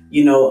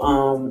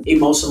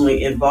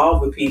 emotionally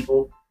involved with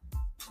people.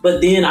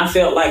 But then I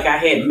felt like I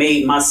had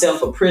made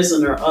myself a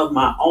prisoner of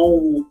my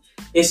own.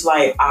 It's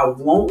like I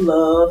want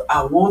love,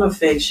 I want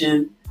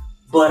affection,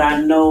 but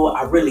I know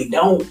I really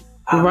don't.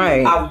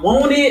 I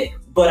want it,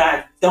 but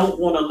I don't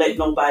want to let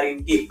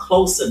nobody get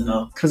close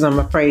enough. Because I'm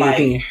afraid of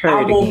being hurt.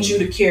 I want you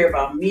to care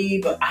about me,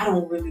 but I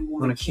don't really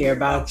want to care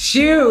about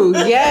you.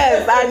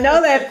 Yes, I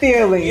know that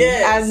feeling.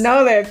 Yes. I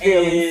know that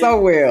feeling so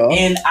well.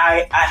 And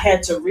I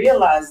had to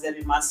realize that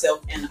in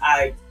myself, and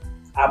I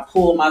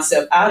pulled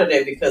myself out of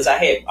that because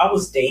I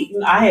was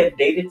dating. I had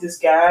dated this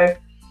guy,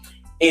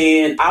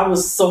 and I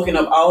was soaking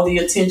up all the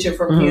attention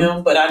from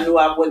him, but I knew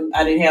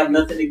I didn't have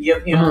nothing to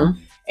give him.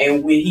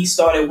 And when he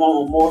started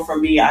wanting more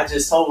from me, I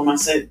just told him, I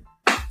said,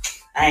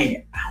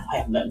 I don't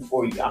have nothing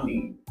for you. I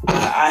mean,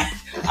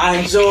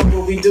 I enjoy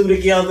what we do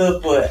together,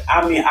 but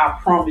I mean, I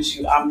promise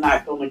you,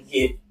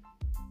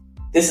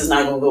 this is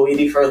not going to go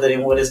any further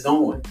than what it's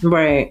going.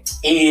 Right.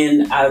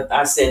 And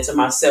I said to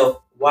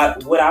myself,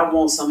 would I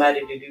want somebody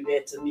to do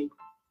that to me?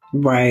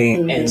 Right.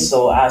 And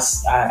so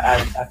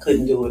I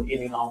couldn't do it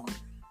any longer.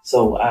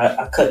 So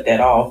I cut that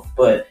off.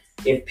 But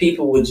if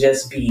people would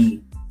just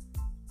be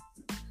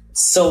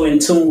so in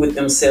tune with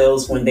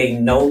themselves when they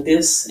know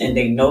this and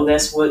they know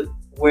that's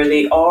where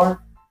they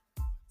are,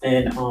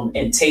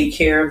 and take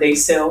care of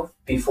themselves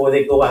before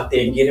they go out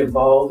there and get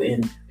involved,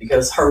 and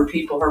because hurt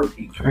people.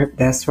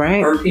 That's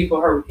right. Hurt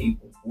people.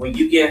 When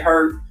you get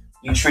hurt,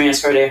 you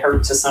transfer that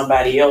hurt to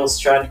somebody else,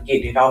 trying to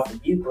get it off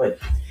of you, but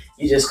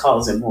you just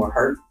causing more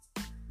hurt.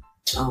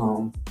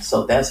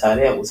 So that's how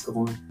that was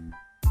going.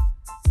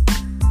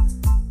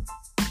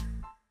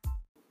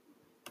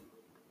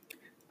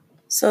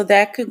 So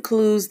that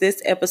concludes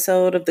this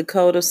episode of the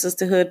Code of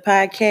Sisterhood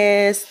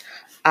podcast.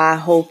 I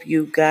hope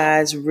you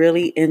guys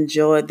really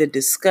enjoyed the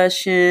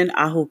discussion.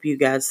 I hope you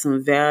got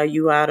some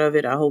value out of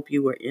it. I hope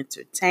you were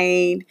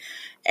entertained.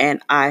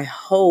 And I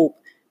hope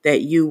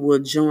that you will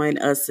join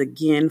us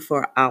again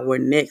for our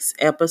next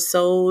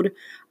episode.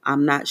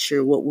 I'm not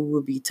sure what we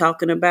will be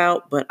talking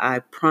about, but I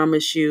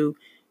promise you,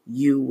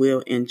 you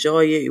will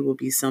enjoy it. It will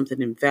be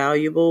something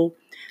invaluable.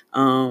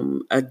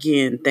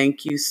 Again,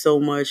 thank you so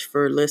much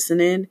for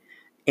listening.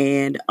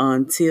 And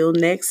until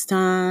next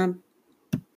time.